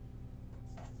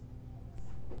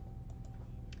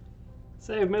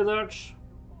 Save me, Dutch.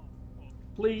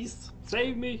 Please,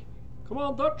 save me. Come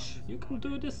on, Dutch. You can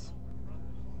do this.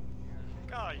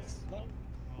 Guys! There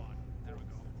we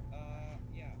go.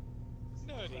 Yeah.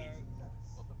 Nerdy.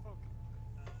 What the fuck?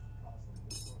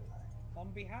 On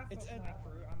behalf of my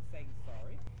crew, I'm saying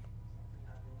sorry.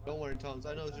 Don't worry, Toms.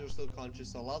 I know you're still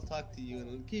conscious, so I'll talk to you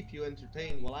and keep you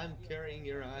entertained while I'm carrying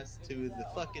your ass to the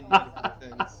fucking medical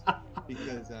things.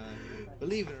 Because,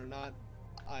 believe it or not,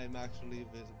 I'm actually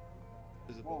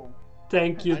visible.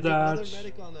 Thank you, I need another Dutch.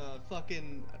 medic on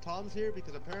fucking Tom's here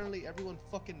because apparently everyone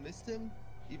fucking missed him.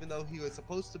 Even though he was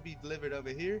supposed to be delivered over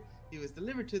here, he was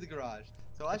delivered to the garage.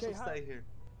 So I shall stay here.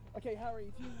 Okay, Harry,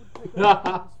 if you would take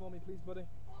off for me, please, buddy.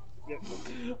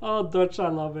 Oh, Dutch, I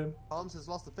love him. Tom's has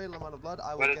lost a fatal amount of blood.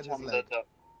 I will get his leg.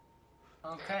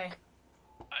 Okay.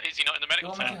 Is he not in the medical You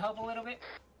want me tent? to help a little bit?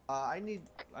 I need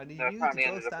you to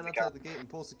go stand outside the gate and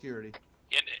pull security.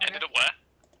 He ended up where?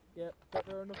 Yeah, but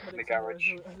there are enough medics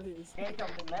as it is. Gate of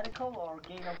the medical or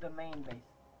gate of the main base?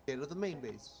 Gate of the main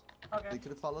base. Okay. They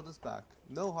could have followed us back.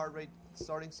 No heart rate,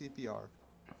 starting CPR.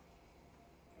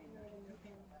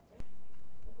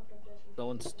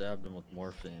 Someone stabbed him with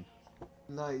morphine.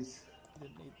 Nice.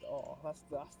 Didn't need. Oh, that's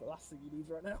the last thing he needs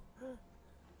right now.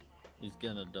 He's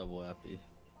getting a double epi.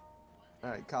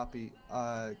 Alright, copy.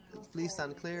 Please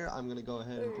stand clear. I'm gonna go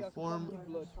ahead and perform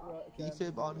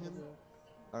defib on him.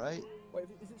 Alright? Wait,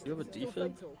 is it you have a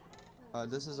defib?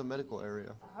 This is a medical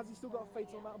area. Has he still got a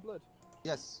fatal amount of blood?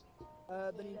 Yes.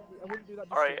 Then I wouldn't do that.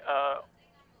 Alright,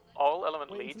 all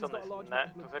element leads on this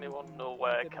net. Does anyone know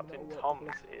where Captain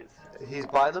Thomas is? He's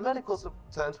by the medical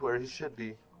tent where he should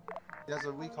be. He has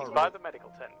a weak heart He's by rate. the medical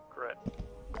tent, great.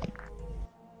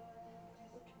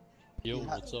 Yo,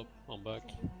 what's up? I'm back.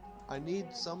 I need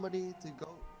somebody to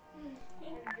go.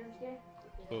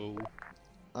 Oh.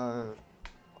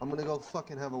 I'm gonna go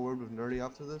fucking have a word with Nerdy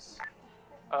after this.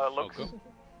 Look,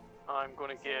 I'm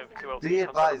gonna give 2LT Be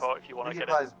advised, report if you want to be get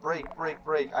advised,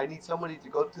 break. I need somebody to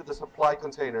go to the supply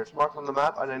container. It's marked on the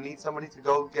map, and I need somebody to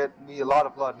go get me a lot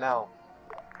of blood now.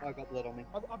 I got blood on me.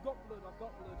 I've got blood.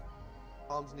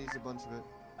 Tom's needs a bunch of it.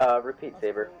 Repeat,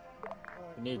 Saber.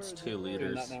 He needs 2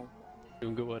 liters. You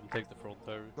can go ahead and take the front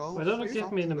tower. Why don't you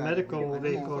give me in a medical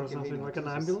vehicle or something, like an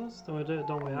ambulance? Don't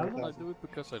we have that? I do it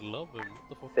because I love him.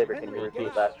 Saber, can you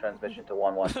repeat last transmission to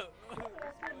 1-1?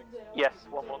 Yes,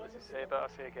 1-1, this is Saber. I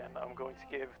say again, I'm going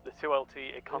to give the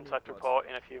 2LT a contact report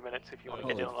in a few minutes if you want to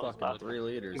get in on this map. 3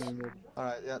 liters.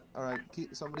 Alright, yeah, alright.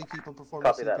 Somebody keep on performing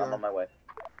Copy that, I'm on my way.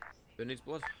 Who needs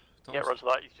blood? Yeah, roger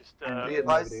that. You just. Be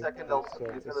advised, second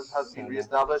lieutenant has been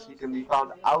re-established. He can be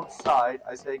found outside,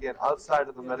 I say again, outside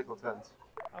of the medical tent.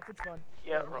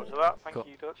 Yeah, roger that. Thank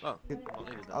you, Dutch. Oh,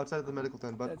 outside of the medical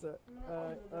tent, but.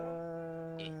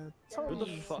 Who the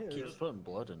fuck keeps putting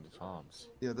blood into Tom's?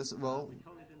 Yeah, this, well.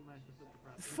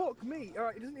 Fuck me!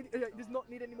 Alright, he does not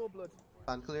need any more blood.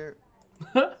 Unclear.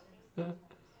 Right,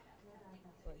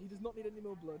 he does not need any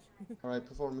more blood. Alright,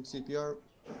 performing CPR.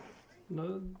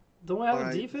 No, don't I have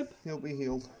a defib? He'll be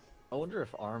healed. I wonder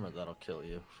if Armoured that'll kill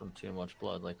you from too much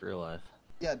blood, like real life.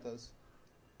 Yeah, it does.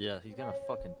 Yeah, he's gonna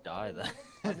fucking die then.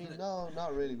 I mean, no,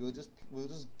 not really. We'll just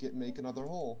make another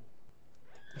hole.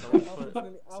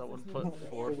 Someone put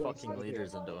 4 fucking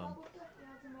liters into him.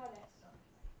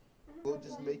 We'll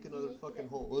just make another fucking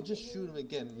hole. We'll just shoot him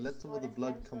again and let some of the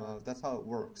blood come out. That's how it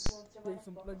works. Is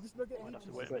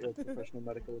that your professional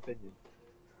medical opinion?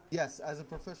 Yes, as a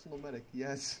professional medic,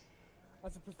 yes.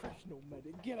 As a professional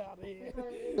medic, get out of here.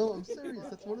 No, I'm serious.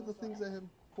 That's one of the things I have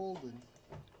folded.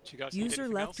 User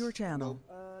left your channel.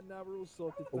 Now we're all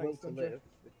sorted. Well, Thanks, Sandra.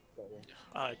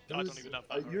 I don't even have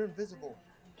that. You're invisible.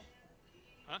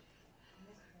 Huh?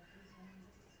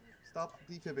 Stop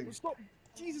defibbing. Well, stop!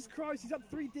 Jesus Christ, he's had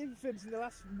 3 defibs in the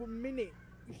last 1 minute.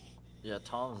 Yeah,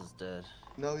 Tom's is dead.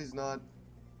 No, he's not.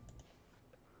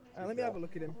 Let me have a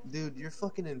look at him. Dude, you're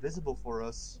fucking invisible for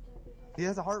us. He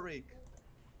has a heart rate.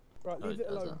 Right, leave it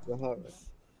alone.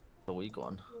 The weak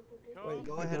one. Wait,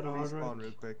 go ahead and respawn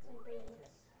real quick.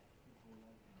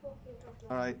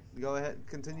 Alright, go ahead.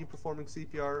 Continue performing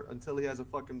CPR until he has a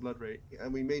fucking blood rate.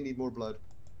 And we may need more blood.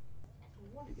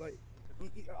 Like,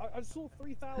 I saw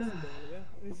 3,000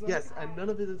 earlier. Yes, and none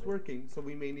of it is working, so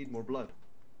we may need more blood.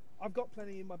 I've got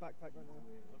plenty in my backpack right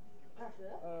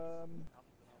now.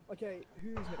 Okay,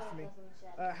 who's next to me?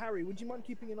 Harry, would you mind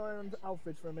keeping an eye on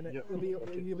Alfred for a minute? Yep.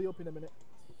 He'll be up in a minute.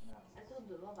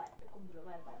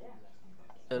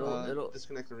 It'll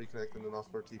disconnect and reconnect and then off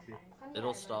for TP.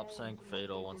 It'll stop saying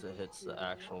fatal once it hits the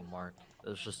actual mark.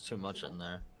 There's just too much in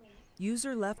there.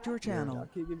 User left your channel.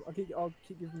 I'll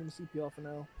keep giving him CPR for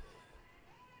now.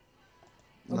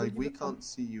 Like, we can't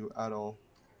see you at all.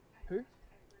 Who?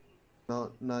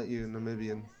 Not you,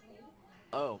 Namibian.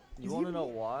 Oh, you want to know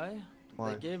why?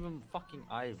 Why? They gave him fucking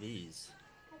IVs.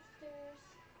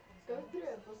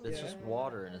 It's just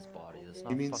water in his body. It's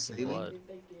not You mean fucking saline? blood.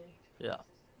 Yeah.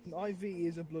 An IV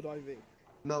is a blood IV.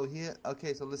 No,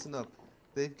 okay, so listen up.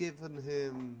 They've given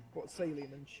him... What,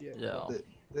 saline and shit? Yeah.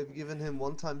 They've given him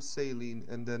 1 time saline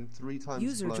and then 3 times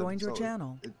User blood, joined your so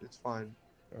channel. It's fine.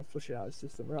 I'll flush it out of the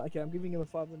system. Right, okay, I'm giving him a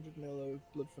 500 ml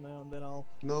of blood for now, and then I'll...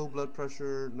 No blood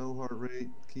pressure, no heart rate,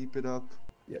 keep it up.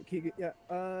 Yeah, keep it,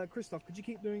 yeah. Christoph, could you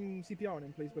keep doing CPR on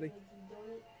him, please, buddy?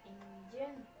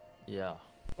 Yeah.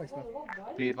 Thanks, man.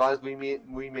 Be advised, we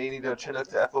may need a Chinook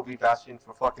to FOB Bastion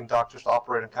for fucking doctors to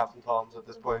operate on Captain Tom's at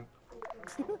this point.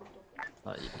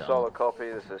 Solid copy,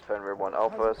 this is Fenrir 1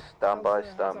 Alpha, stand by,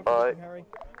 stand by. Harry?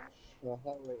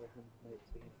 Heart rate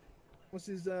 118. What's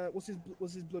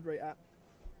his blood rate at?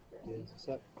 Yeah, it's a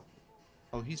sec.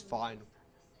 Oh, he's fine.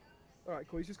 Alright,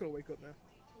 cool, he's just gotta wake up now.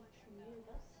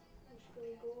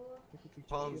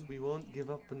 Toms, we won't give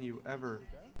up on you, ever.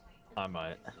 I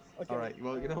might. Okay. Alright,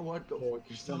 well, you know what? Go fuck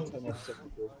yourself.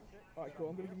 Alright, cool,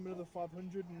 I'm gonna give him another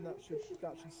 500 and that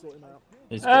should sort him out.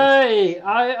 Hey,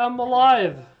 I am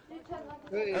alive!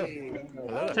 Hey.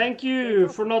 Thank you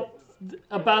for not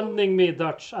abandoning me,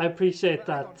 Dutch. I appreciate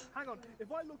that. Hang on.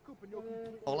 If I look up and you're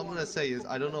All I'm gonna say is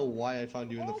I don't know why I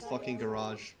found you in the fucking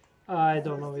garage. I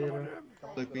don't know either.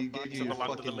 Like we gave you your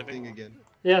fucking thing again.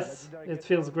 Yes, it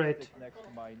feels great.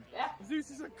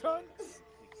 Zeus is a cunt.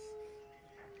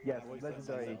 Yes,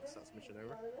 legendary.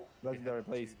 Legendary,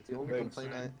 please. The only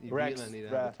complaint I really need to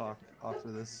have a talk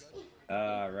after this.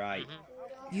 Right.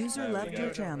 User left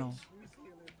your channel.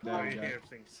 There we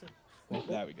go.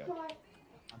 There we go.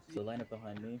 So line up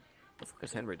behind me. What the fuck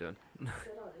is Henry doing?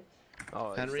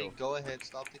 Oh, Henry, go ahead,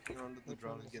 stop taking around the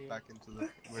drone and get back into the.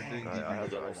 We're doing I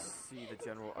debriefs. see the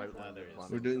general outline.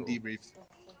 We're doing debriefs.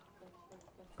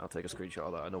 I'll take a screenshot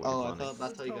of that. I know what Oh, you're I planning. thought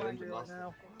that's how you got into it last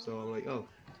time. So I'm like, oh.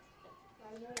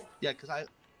 Yeah, because I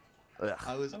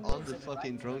was on the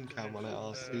fucking drone cam when I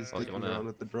asked who's sticking around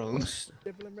with the drones.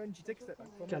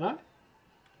 Can I?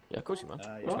 Yeah, of course you man.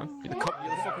 Yeah. You're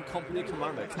the fucking company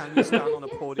commander. Can you stand on a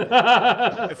podium?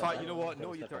 In fact, you know what?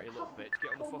 No, you dirty little bitch.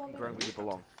 Get on the fucking ground where you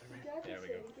belong. There we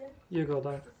go. You go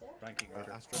there. Ranking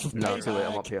order. No, too late.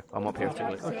 I'm up here. I'm up here. Too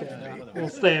late. Okay, we'll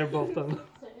stay here both then.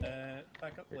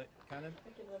 Back up, cannon.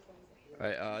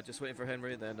 Right, just waiting for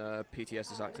Henry, then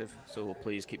PTS is active, so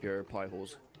please keep your pie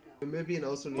holes. Maybe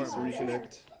also needs to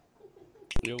reconnect.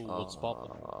 Yo, what's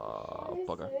poppin'?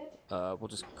 Bugger. We'll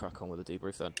just crack on with the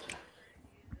debrief then.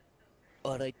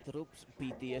 Alright, troops,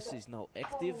 PTS is now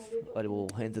active. I will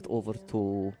hand it over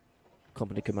to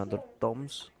Company Commander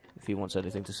Doms, if he wants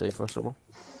anything to say first of all.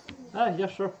 Yeah,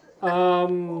 sure.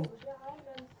 I'm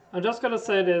just gonna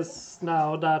say this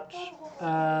now, that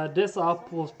this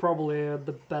op was probably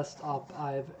the best op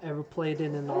I've ever played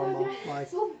in Arma.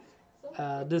 Like,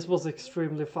 this was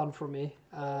extremely fun for me.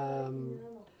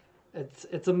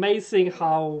 It's amazing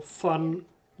how fun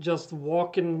just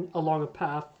walking along a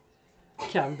path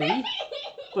can be,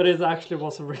 but it actually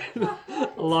was really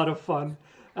a lot of fun.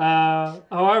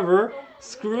 However,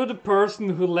 screw the person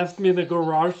who left me in the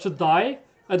garage to die.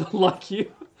 I don't like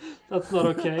you. That's not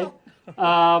okay.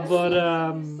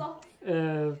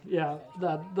 Yeah,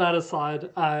 that aside,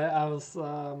 I was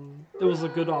it was a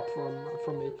good op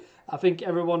from me. I think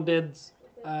everyone did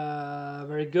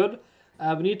very good.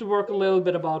 We need to work a little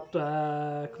bit about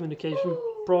communication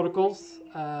protocols.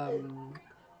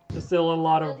 There's still a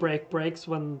lot of breaks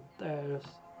when there's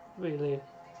really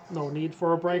no need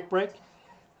for a break.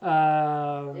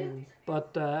 And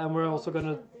we're also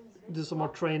gonna do some more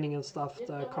training and stuff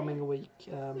the coming week.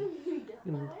 And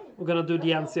we're gonna do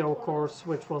the NCO course,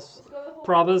 which was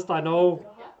promised, I know,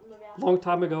 long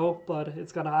time ago, but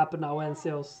it's gonna happen now.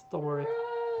 NCOs, don't worry.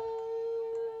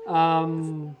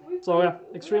 So yeah,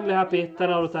 extremely happy. 10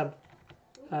 out of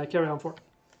 10. Carry on for.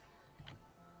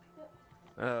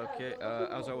 Okay,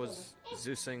 as I was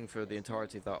Zeusing for the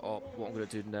entirety of that op, what I'm going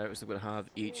to do now is I'm going to have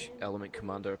each element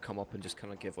commander come up and just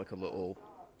kind of give like a little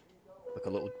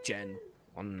gen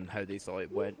on how they thought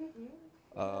it went.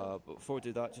 But before we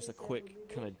do that, just a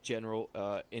quick kind of general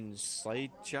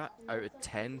inside chat out of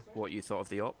 10, what you thought of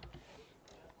the op.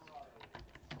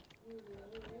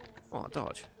 Oh,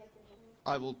 dodge.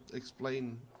 I will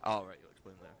explain. Oh, right, you'll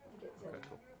explain there. Okay,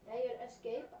 cool.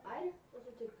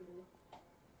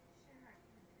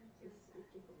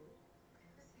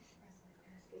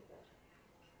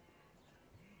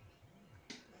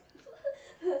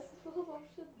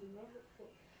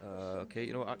 Okay,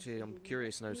 you know what, actually I'm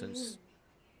curious now since...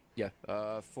 Yeah,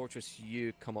 Fortress,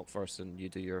 you come up first and you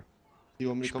do your... You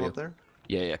want me to come up there?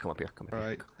 Yeah, come up here, come here.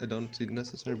 Alright, I don't see it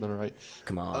necessary, but alright.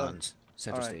 Come on,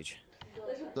 center stage.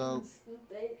 So,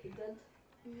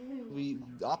 the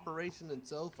operation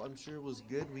itself, I'm sure, was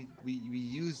good. We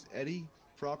used Eddie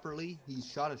properly. He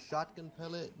shot a shotgun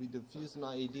pellet. We defused an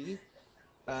IED,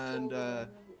 and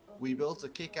we built a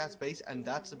kick-ass base, and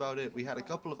that's about it. We had I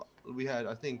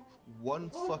think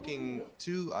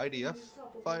two IDF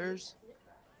fires,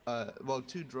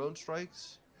 two drone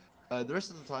strikes. The rest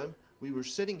of the time, we were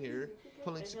sitting here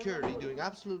pulling security, doing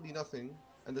absolutely nothing,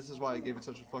 and this is why I gave it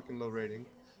such a fucking low rating.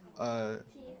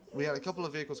 We had a couple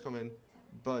of vehicles come in,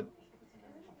 but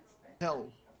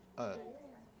hell,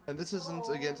 and this isn't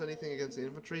anything against the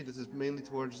infantry, this is mainly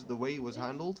towards the way it was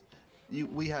handled.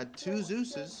 We had two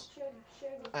Zeuses,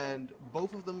 and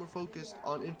both of them were focused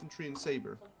on infantry and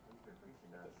saber.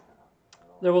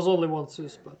 There was only one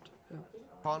Zeus, but yeah.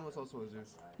 Khan was also a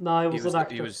Zeus. No, he was an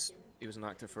actor. He was an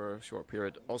actor for a short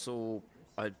period. Also,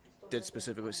 I did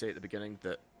specifically say at the beginning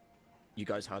that you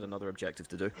guys had another objective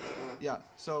to do. Yeah,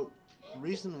 so the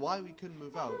reason why we couldn't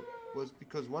move out was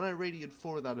because when I radioed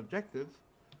for that objective,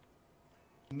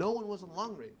 no one was in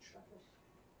long range.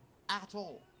 At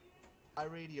all. I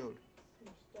radioed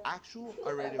Actual,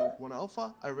 I radioed 1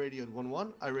 Alpha, I radioed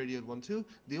 1-1, I radioed 1-2.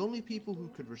 The only people who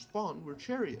could respond were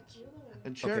Chariot.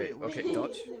 And Chariot was... Okay,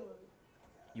 Dutch.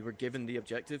 You were given the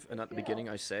objective, and at the beginning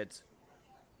I said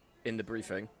in the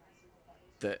briefing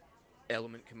that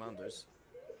element commanders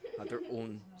had their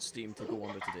own steam to go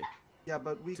under today. Yeah,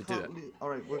 but we can't...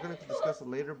 Alright, we're going to discuss it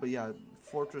later, but yeah,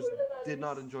 Fortress did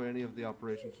not enjoy any of the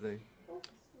operation today.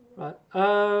 Right.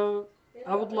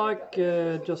 I would like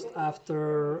just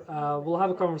after we'll have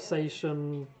a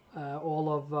conversation, all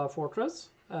of Fortress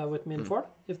with me and Ford,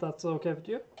 if that's okay with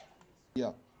you.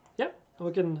 Yeah. Yeah,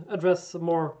 we can address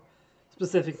more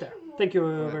specific there. Thank you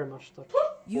very much.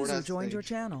 User joined your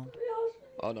channel.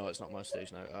 Oh no, it's not my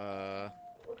stage now.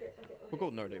 We'll go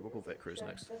Nerdy. We'll go Vet Cruise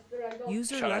next.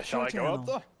 User left your channel.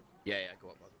 Go up, yeah, go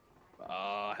up, bud.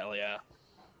 Ah, hell yeah.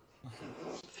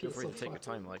 Feel free to take your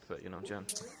time, like, but you know, Jen.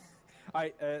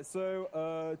 Alright,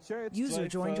 Chariot User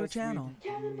joined your channel. We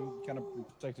kind of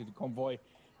protected the convoy,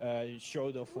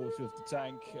 showed our force with the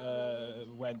tank,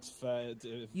 went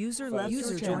User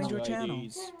joined your channel.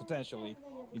 Potentially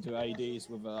into IEDs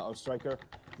with our striker.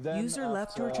 Then User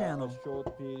left your channel. A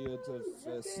short period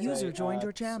of User joined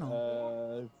your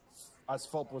channel. As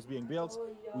FOB was being built,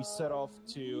 we set off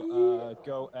to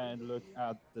go and look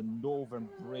at the northern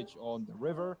bridge on the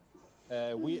river.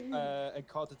 We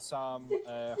encountered some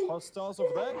hostiles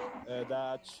over there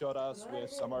that shot us with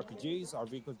some RPGs. Our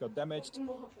vehicles got damaged.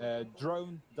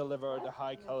 Drone delivered a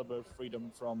high caliber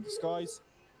freedom from the skies.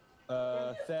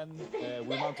 Then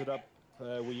we mounted up.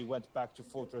 We went back to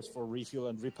Fortress for refuel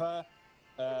and repair.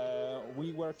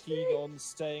 We were keen on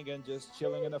staying and just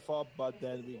chilling in the FOB, but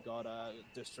then we got a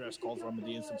distress call from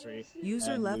the infantry.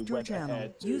 User left your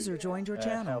channel. User joined your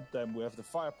channel. Help them with the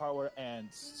firepower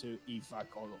and to evac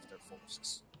all of their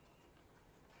forces.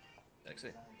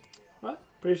 Excellent. Right,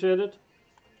 appreciate it.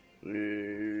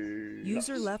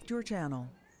 User left your channel.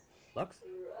 Lux?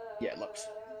 Yeah, Lux.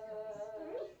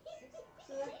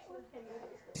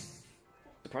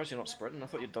 Surprised you're not sprinting. I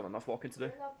thought you'd done enough walking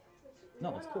today.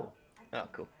 No, it's cool. Oh,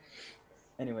 cool.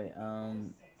 Anyway,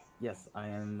 yes, I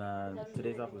am.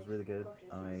 Today's op was really good.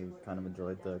 I kind of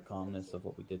enjoyed the calmness of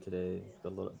what we did today, the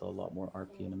lot more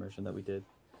RP and immersion that we did.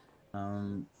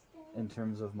 In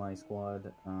terms of my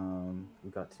squad, we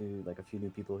got a few new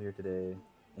people here today,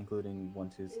 including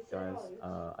 1-2's guys.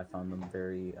 I found them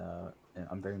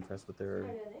I'm very impressed with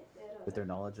their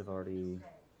knowledge of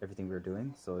everything we were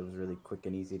doing, so it was really quick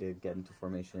and easy to get into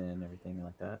formation and everything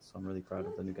like that. So I'm really proud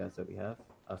of the new guys that we have.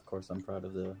 Of course, I'm proud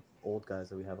of the old guys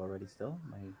that we have already still,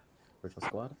 my virtual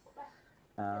squad.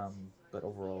 But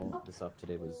overall, this up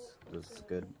today was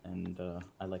good, and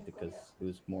I liked it because it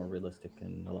was more realistic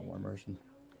and a lot more immersion.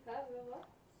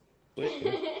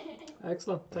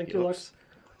 Excellent. Thank you, Lux.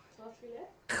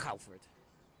 Alfred.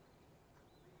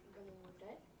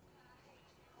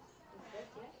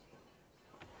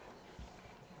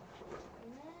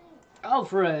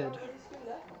 Alfred.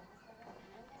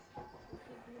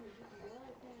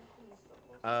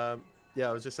 Yeah,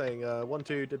 I was just saying,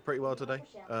 1-2 did pretty well today.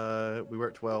 We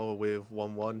worked well with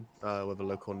 1-1 with a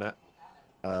local net.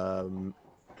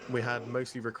 We had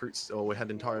mostly recruits, or we had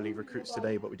entirely recruits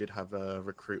today, but we did have a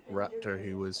recruit Raptor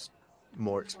who was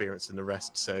more experienced than the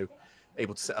rest, so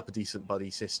able to set up a decent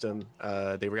buddy system.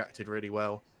 They reacted really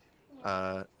well.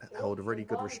 Held a really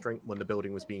good restraint when the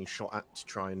building was being shot at to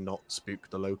try and not spook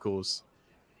the locals.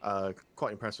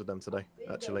 Quite impressed with them today,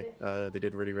 actually. They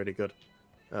did really, really good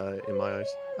in my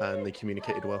eyes, and they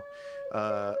communicated well.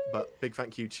 But big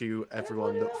thank you to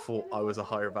everyone that thought I was a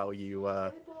higher value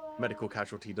medical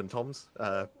casualty than Tom's.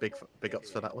 Big ups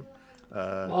for that one.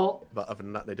 Well, but other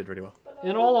than that, they did really well.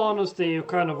 In all honesty, you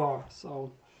kind of are,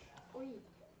 so...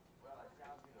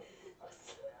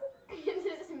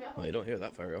 Well, you don't hear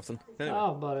that very often. Anyway.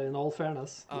 Oh, but in all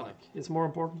fairness, it's more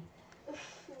important.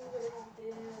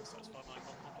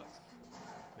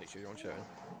 Make sure you're on sharing.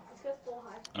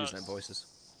 Using them voices.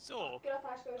 So,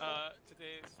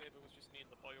 today Saber was just me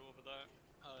and the boy over there,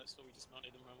 so we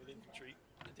dismounted him around with infantry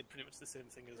and did pretty much the same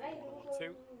thing as 1-1-1-2.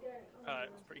 It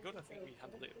was pretty good. I think we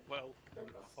handled it well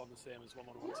and performed the same as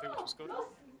 1-1-1-2, which was good.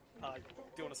 I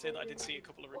do want to say that I did see a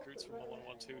couple of recruits from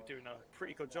 1-1-1-2 doing a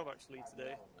pretty good job actually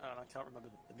today, and I can't remember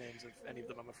the names of any of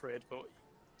them, I'm afraid, but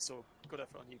so good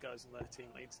effort on you guys and their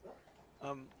team leads.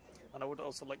 And I would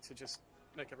also like to just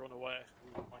make everyone aware,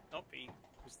 who might not be,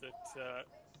 is that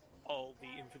all the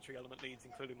infantry element leads,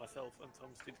 including myself and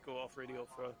Tom's, did go off radio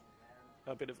for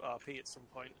a bit of RP at some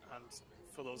point, and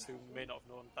for those who may not have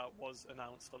known, that was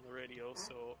announced on the radio,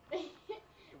 so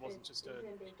it wasn't just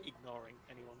ignoring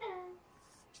anyone.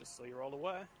 Just so you're all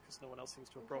aware, because no one else seems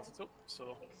to have brought it up.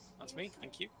 So that's me.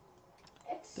 Thank you.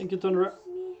 Thank you, Tundra.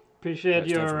 Appreciate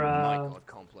It's time for your my god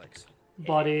complex.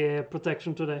 body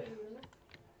protection today.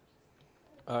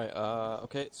 Alright,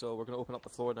 okay, so we're going to open up the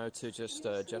floor now to just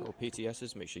general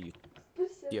PTSs. Make sure you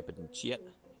dip it and shit.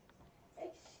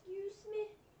 Excuse me.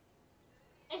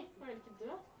 Var det ikke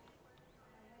død?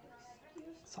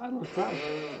 Silent crowd.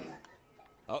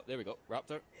 Oh, there we go.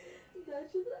 Raptor. Det er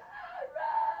ikke det.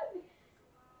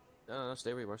 No,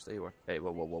 stay where you were, stay where you were. Hey,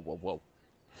 whoa.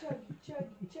 Chug, chug,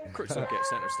 chug. Crooks don't get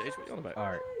center stage, what are you on about?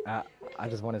 Alright, I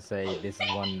just want to say this is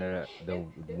one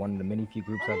of the many few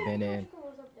groups I've been in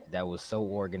that was so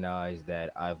organized that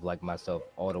I've liked myself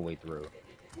all the way through.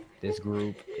 This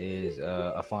group is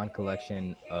a fun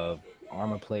collection of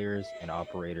armor players and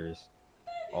operators,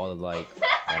 all alike,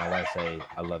 and I want to say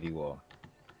I love you all.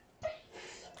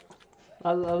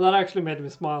 That actually made me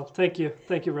smile. Thank you,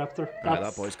 Raptor. Alright,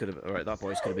 that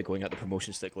boy's gonna be going at the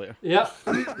promotion stick later. Yeah.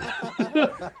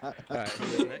 Alright,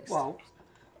 who's next? Wow.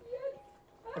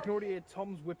 I can already hear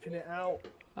Tom's whipping it out.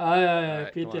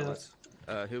 Yeah, Come on, PTS.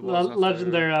 lads. Who was after...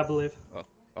 Legendary, I believe.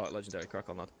 Oh, legendary. Crack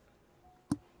on that.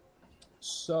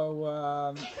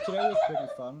 So today was pretty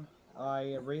fun.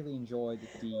 I really enjoyed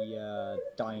the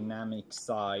dynamic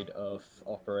side of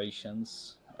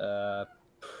operations.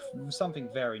 Something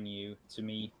very new to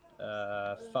me.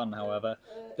 Fun, however.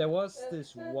 There was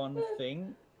this one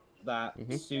thing that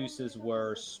Zeus's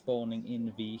were spawning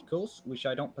in vehicles, which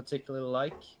I don't particularly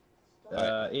like.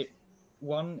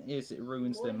 One is it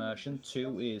ruins the immersion.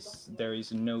 Two is there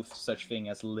is no such thing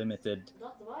as limited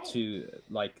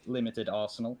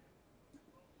arsenal.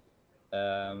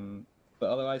 But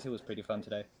otherwise, it was pretty fun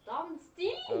today.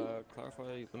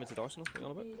 Clarify limited arsenal. What are you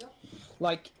on about?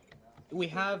 Like, we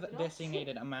have a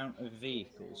designated amount of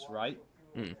vehicles, right?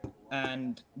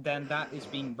 And then that is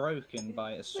being broken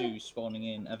by a Zeus spawning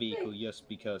in a vehicle just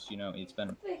because, you know, it's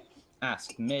been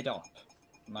asked mid-op,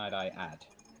 might I add.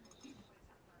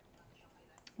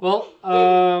 Well,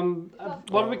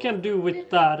 what we can do with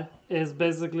that is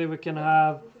basically we can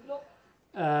have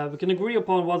we can agree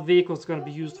upon what vehicle is going to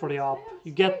be used for the op.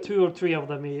 You get 2 or 3 of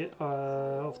them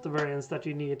of the variants that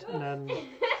you need, and then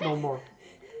no more.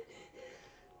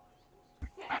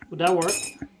 Would that work?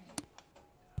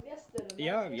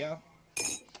 Yeah.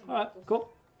 Alright,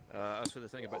 cool. As for the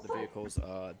thing about the vehicles,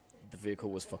 the vehicle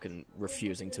was fucking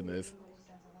refusing to move.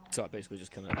 So I basically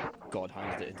just kind of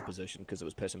god-handed it into position because it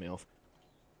was pissing me off.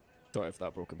 Sorry for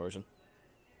that broken version.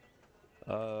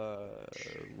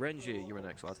 Renji, you were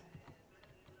next, lad.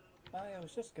 I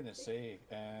was just gonna say,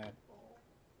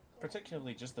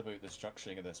 particularly just about the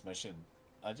structuring of this mission,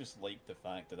 I just liked the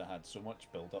fact that it had so much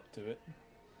build up to it.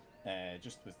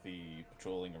 Just with the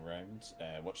patrolling around,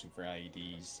 watching for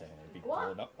IEDs, being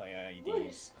blown up by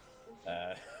IEDs,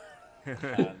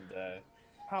 and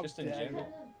just in general,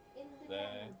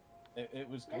 it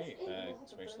was great,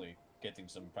 especially getting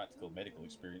some practical medical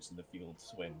experience in the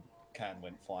fields when Can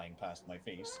went flying past my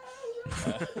face.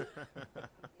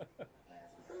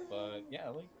 But yeah, I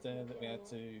liked that we had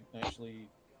to actually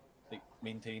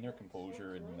maintain our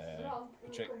composure and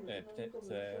protect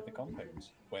the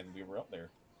compounds when we were up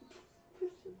there.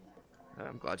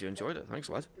 I'm glad you enjoyed it. Thanks,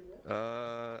 lad.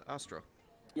 Astro.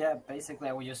 Yeah, basically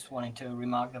I was just wanting to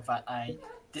remark the fact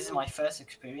this is my first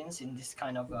experience in this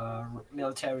kind of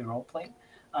military role-playing,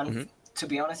 and to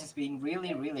be honest, it's been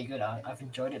really, really good. I've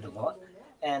enjoyed it a lot,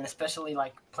 and especially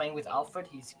like playing with Alfred,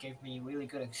 he's gave me really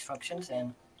good instructions,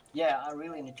 and yeah, I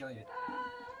really enjoyed it.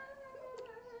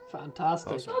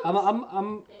 Fantastic.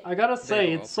 I gotta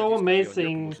say, it's so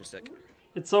amazing.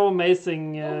 It's so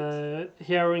amazing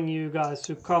hearing you guys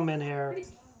who come in here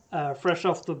fresh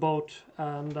off the boat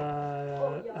and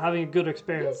having a good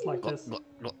experience like this.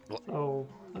 So,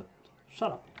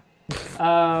 shut up.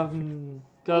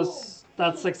 Because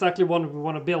that's exactly what we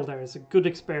want to build here. It's a good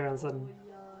experience and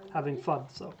having fun.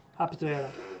 So, happy to hear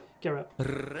that. Get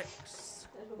Rex.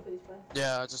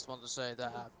 Yeah, I just want to say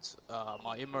that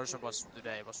my immersion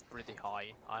today was pretty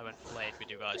high. I haven't played with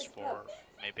you guys for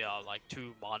maybe like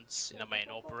 2 months in the main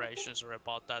operations or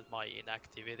about that, my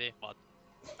inactivity, but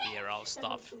VRL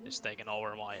stuff is taking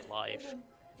over my life.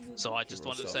 So I just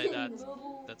want to say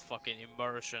that fucking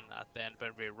immersion at the end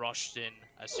when we rushed in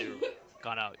as your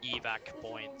kind of evac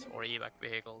point or evac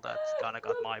vehicle, that kind of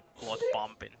got my blood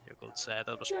pumping, you could say.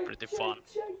 That was pretty fun.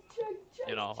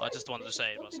 You know, I just wanted to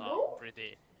say it was a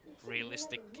pretty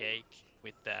realistic cake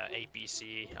with the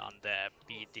APC and the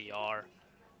PTR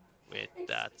with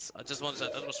that. I just want to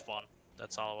say that was fun.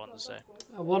 That's all I want to say.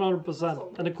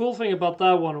 100%. And the cool thing about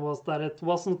that one was that it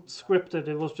wasn't scripted,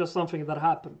 it was just something that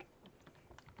happened.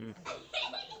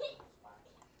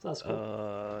 So that's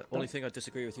cool. Only thing I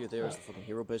disagree with you there is the fucking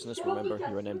hero business. Remember,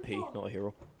 you're an MP, not a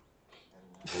hero.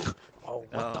 Oh,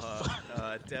 what the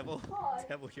fuck? Devil,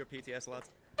 your PTS lad.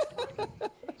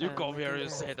 You come here and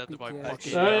say that to my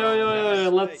fucking. Yeah,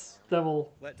 let's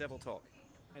Devil. Let Devil talk.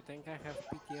 I think I have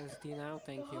PTSD now.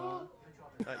 Thank you all.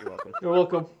 You're welcome. You're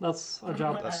welcome. That's our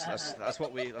job. That's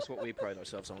what we pride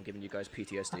ourselves on, giving you guys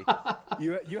PTSD.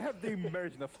 You have the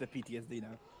immersion of the PTSD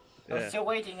now. I'm still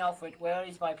waiting, Alfred. Where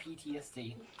is my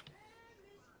PTSD?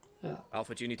 Yeah.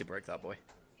 Alfred, you need to break that boy.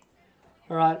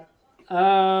 All right.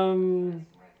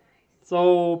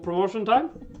 So promotion time.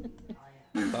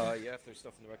 Yeah, if there's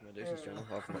stuff in the recommendations journal,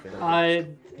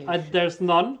 there's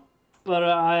none, but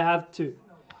I have two.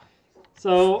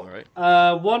 So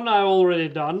one I already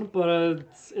done, but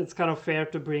it's kind of fair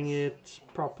to bring it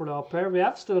properly up here. We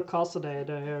have still Cassidy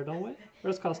here, don't we?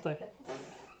 Where's Cassidy?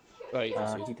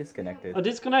 He disconnected. Oh,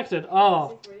 disconnected.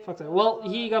 Oh, fuck that. Well,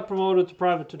 he got promoted to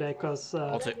private today because.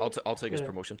 I'll take his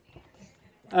promotion.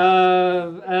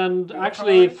 And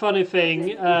actually, funny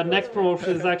thing, next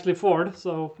promotion is actually Ford.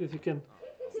 So if you can.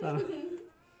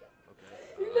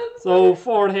 So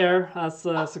Ford here has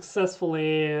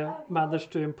successfully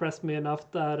managed to impress me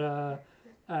enough that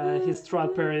his trial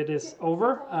period is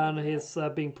over and he's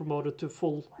being promoted to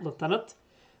full lieutenant.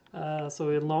 So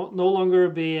he'll no longer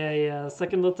be a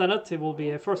second lieutenant, he will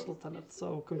be a first lieutenant.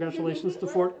 So congratulations to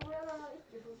Ford.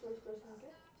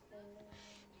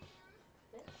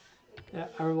 Yeah,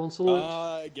 everyone salute.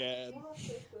 Again.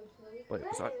 Wait,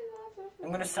 what's that? I'm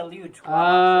gonna salute.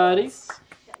 This.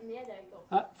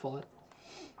 Follow it.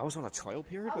 I was on a trial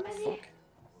period? What the fuck?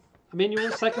 I mean, you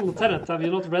were second lieutenant. Have you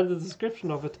not read the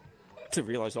description of it? To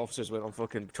realise officers went on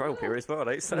fucking trial periods, but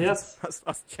right? So yes.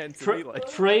 That's Chen to be like.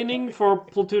 Training for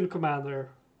platoon commander.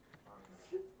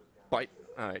 Right.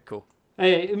 Alright, cool.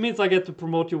 Hey, it means I get to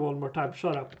promote you one more time.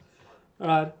 Shut up.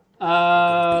 Alright.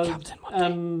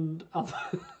 And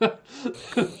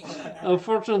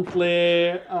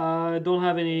unfortunately, I don't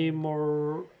have any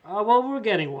more. Well, we're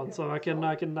getting one, so I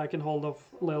can hold off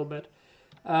a little bit.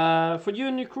 For you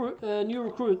new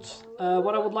recruits,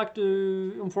 what I would like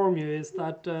to inform you is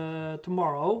that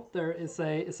tomorrow there is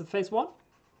a phase 1.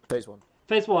 Phase 1.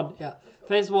 Phase 1, yeah.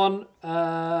 Phase 1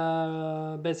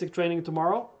 basic training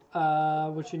tomorrow,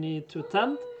 which you need to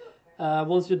attend.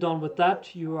 Once you're done with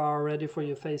that, you are ready for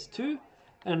your phase 2.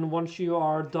 And once you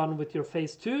are done with your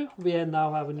phase 2, we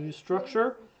now have a new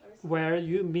structure where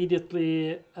you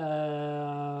immediately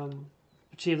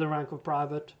achieve the rank of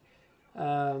private.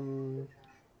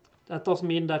 That doesn't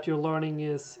mean that your learning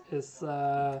is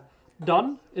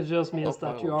done. It just means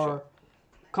that you are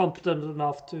competent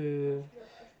enough to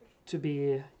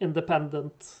be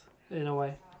independent in a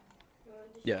way.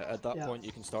 Yeah, at that point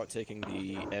you can start taking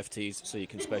the FTs, so you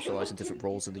can specialize in different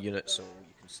roles in the unit. So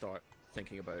you can start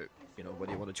thinking about,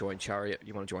 whether you want to join Chariot,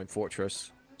 you want to join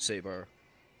Fortress, Saber,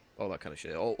 all that kind of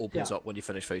shit. It all opens up when you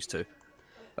finish phase 2.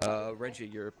 Reggie,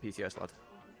 you're PTS lad.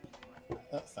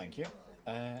 Thank you.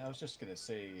 I was just gonna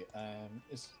say,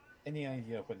 is any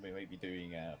idea when we might be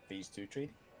doing phase 2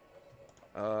 training?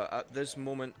 At this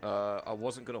moment, I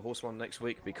wasn't going to host one next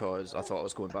week because I thought I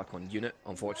was going back on unit.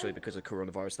 Unfortunately, because of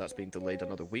coronavirus, that's being delayed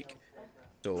another week.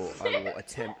 So I will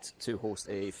attempt to host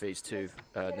a phase 2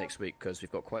 next week because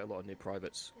we've got quite a lot of new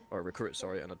privates, or recruits,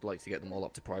 sorry, and I'd like to get them all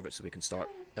up to private so we can start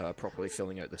properly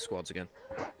filling out the squads again.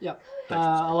 Yeah,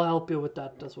 I'll help you with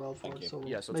that as well. So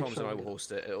yeah, so Thomas and I will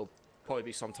host it. It'll probably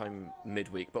be sometime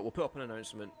midweek, but we'll put up an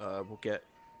announcement. We'll get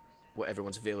what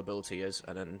everyone's availability is,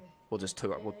 and then we'll just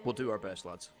we'll do our best,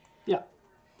 lads. Yeah.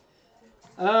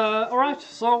 All right.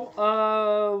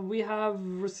 So we have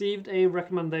received a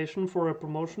recommendation for a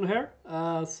promotion here.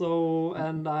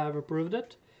 And I have approved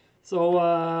it. So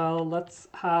let's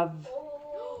have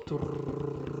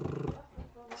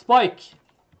Spike.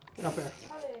 Get up here.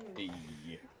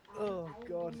 Oh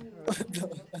God.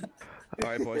 All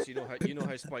right, boys. You know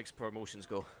how Spike's promotions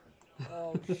go.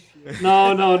 Oh, shit.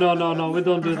 No. We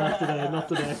don't do that today. Not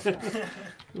today.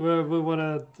 we want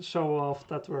to show off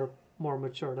that we're more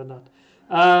mature than that.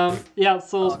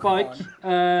 So Spike,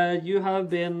 you have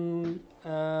been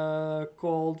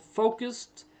called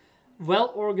focused,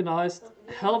 well organized,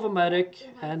 hell of a medic,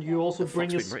 and you also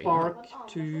bring a spark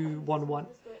to 1-1.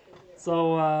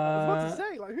 So I was about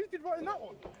to say, who's been writing that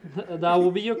one? That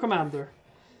will be your commander.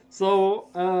 So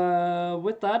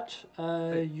with that,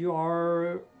 you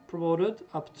are promoted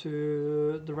up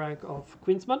to the rank of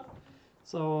Queensman.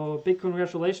 So big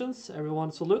congratulations,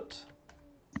 everyone salute.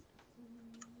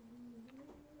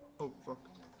 Oh fuck.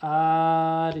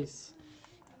 This.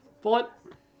 Pull it.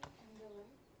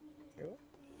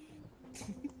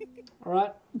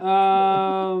 Alright.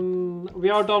 We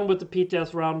are done with the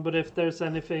PTS round, but if there's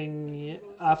anything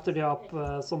after the up,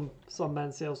 some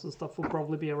men sales and stuff will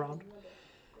probably be around.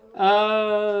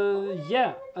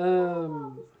 Yeah.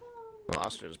 Well,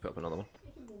 Astrid just put up another one.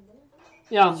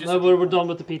 Yeah, we're done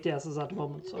with the PTSs at the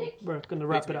moment, so we're gonna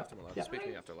wrap it up. Yeah. Speak to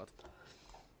me after, lad.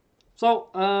 So,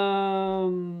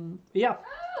 yeah,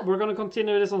 we're gonna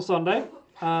continue this on Sunday.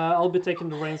 I'll be taking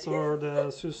the reins for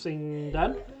the Susing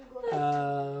then.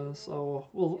 So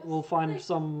we'll find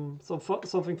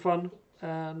something fun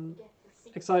and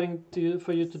exciting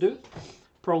for you to do.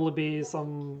 Probably be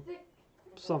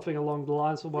something along the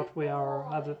lines of what we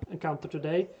have encountered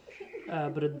today,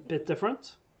 but a bit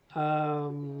different.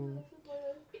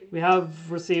 We have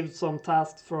received some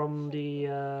tasks from the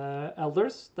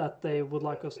elders that they would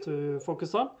like us to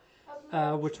focus on,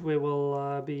 which we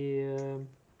will be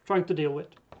trying to deal with.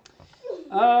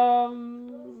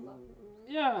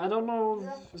 Yeah, I don't know.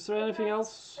 Is there anything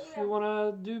else you want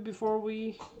to do before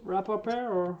we wrap up here,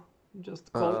 or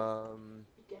just call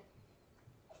it?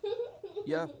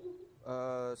 Yeah.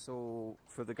 So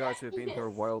for the guys who have been here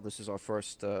a while, this is our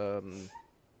first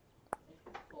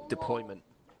deployment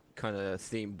kind of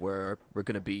theme where we're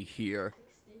going to be here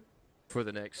for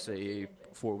the next, say,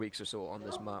 4 weeks or so on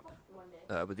this map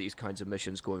with these kinds of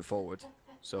missions going forward.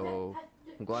 So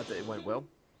I'm glad that it went well.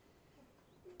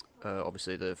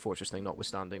 Obviously, the fortress thing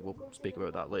notwithstanding, we'll speak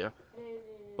about that later.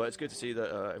 But it's good to see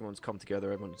that everyone's come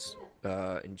together, everyone's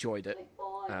enjoyed it,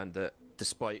 and that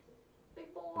despite,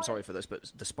 I'm sorry for this,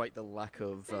 but despite the lack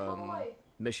of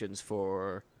missions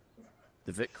for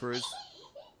the Vic crews,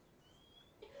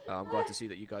 I'm glad to see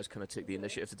that you guys kind of took the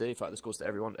initiative today. In fact, this goes to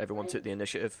everyone. Everyone took the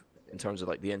initiative in terms of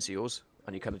like the NCOs,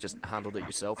 and you kind of just handled it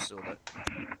yourself, so that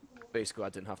basically I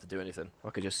didn't have to do anything. I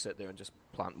could just sit there and just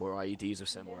plant more IEDs or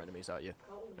send more enemies at you,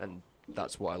 and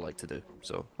that's what I like to do.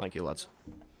 So thank you, lads.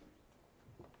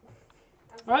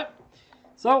 All right.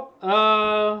 So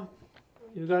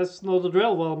you guys know the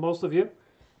drill. Well, most of you.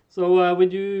 So we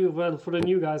do, well, for the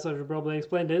new guys, I should probably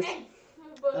explain this.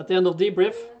 At the end of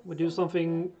debrief, we do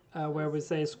something where we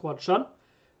say squad shun.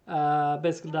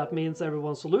 Basically, that means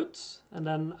everyone salutes, and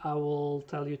then I will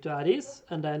tell you to add ease,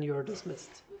 and then you're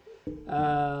dismissed.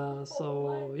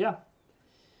 So, yeah.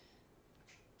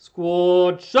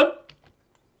 Squad shun!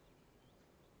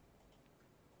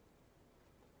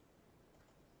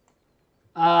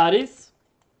 Add ease.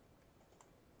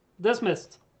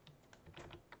 Dismissed.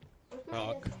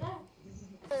 Rock.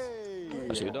 Hey.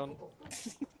 So you're done.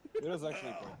 It was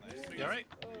actually quite nice. You alright?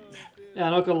 Yeah,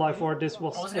 not gonna lie, for this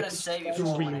was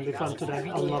extremely fun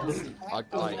today. I loved it. I was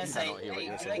gonna say,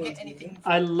 could I get anything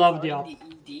I love the op.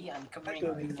 ED and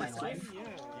covering my life?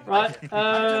 Right, You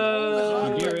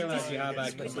do realize you have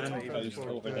a command post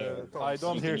over there. I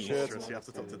don't hear shit. You have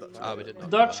to talk to Dutch. Ah, we did not.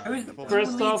 Dutch,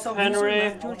 Christoph,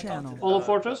 Henry, all of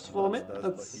Fortress, follow me.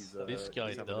 That's... This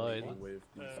guy died.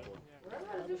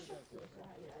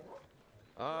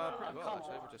 Pretty well,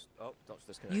 actually. We're just... Oh, Dutch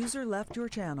disconnected. User left your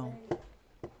channel.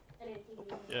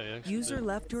 Yeah, User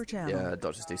left your channel. Yeah,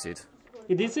 Dutch is DC'd.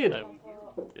 He DC'd?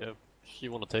 Yeah.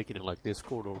 You want to take it in like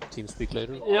Discord or TeamSpeak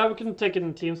later? Yeah, we can take it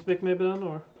in TeamSpeak maybe then,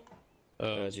 or...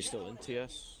 Is he still in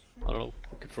TS? I don't know.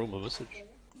 We can throw him a message.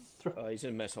 He's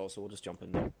in mess hall, so we'll just jump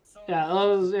in there. Yeah,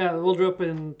 we'll drop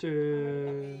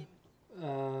into...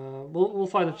 we'll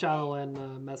find a channel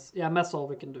in mess... Yeah, mess hall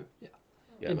we can do, yeah.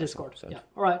 In Discord, yeah.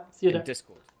 Alright, see you there. In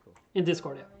Discord, cool. In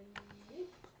Discord, yeah.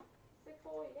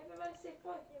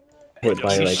 Hit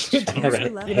by like hit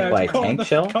by a tank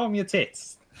shell. Calm your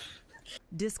tits.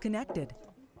 Disconnected.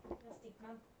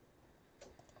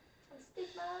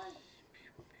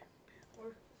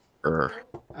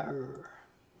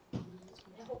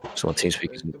 So on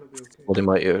TeamSpeak is holding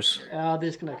my ears.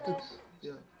 Disconnected.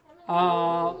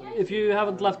 If you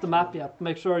haven't left the map yet,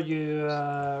 make sure you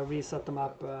reset the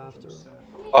map after.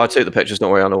 Oh, I'll take the pictures,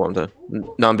 don't worry, I know what I'm doing.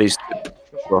 Nambi's...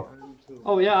 Well.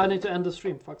 Oh yeah, I need to end the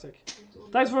stream, fuck's sake.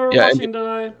 Thanks for watching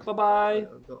tonight, bye bye.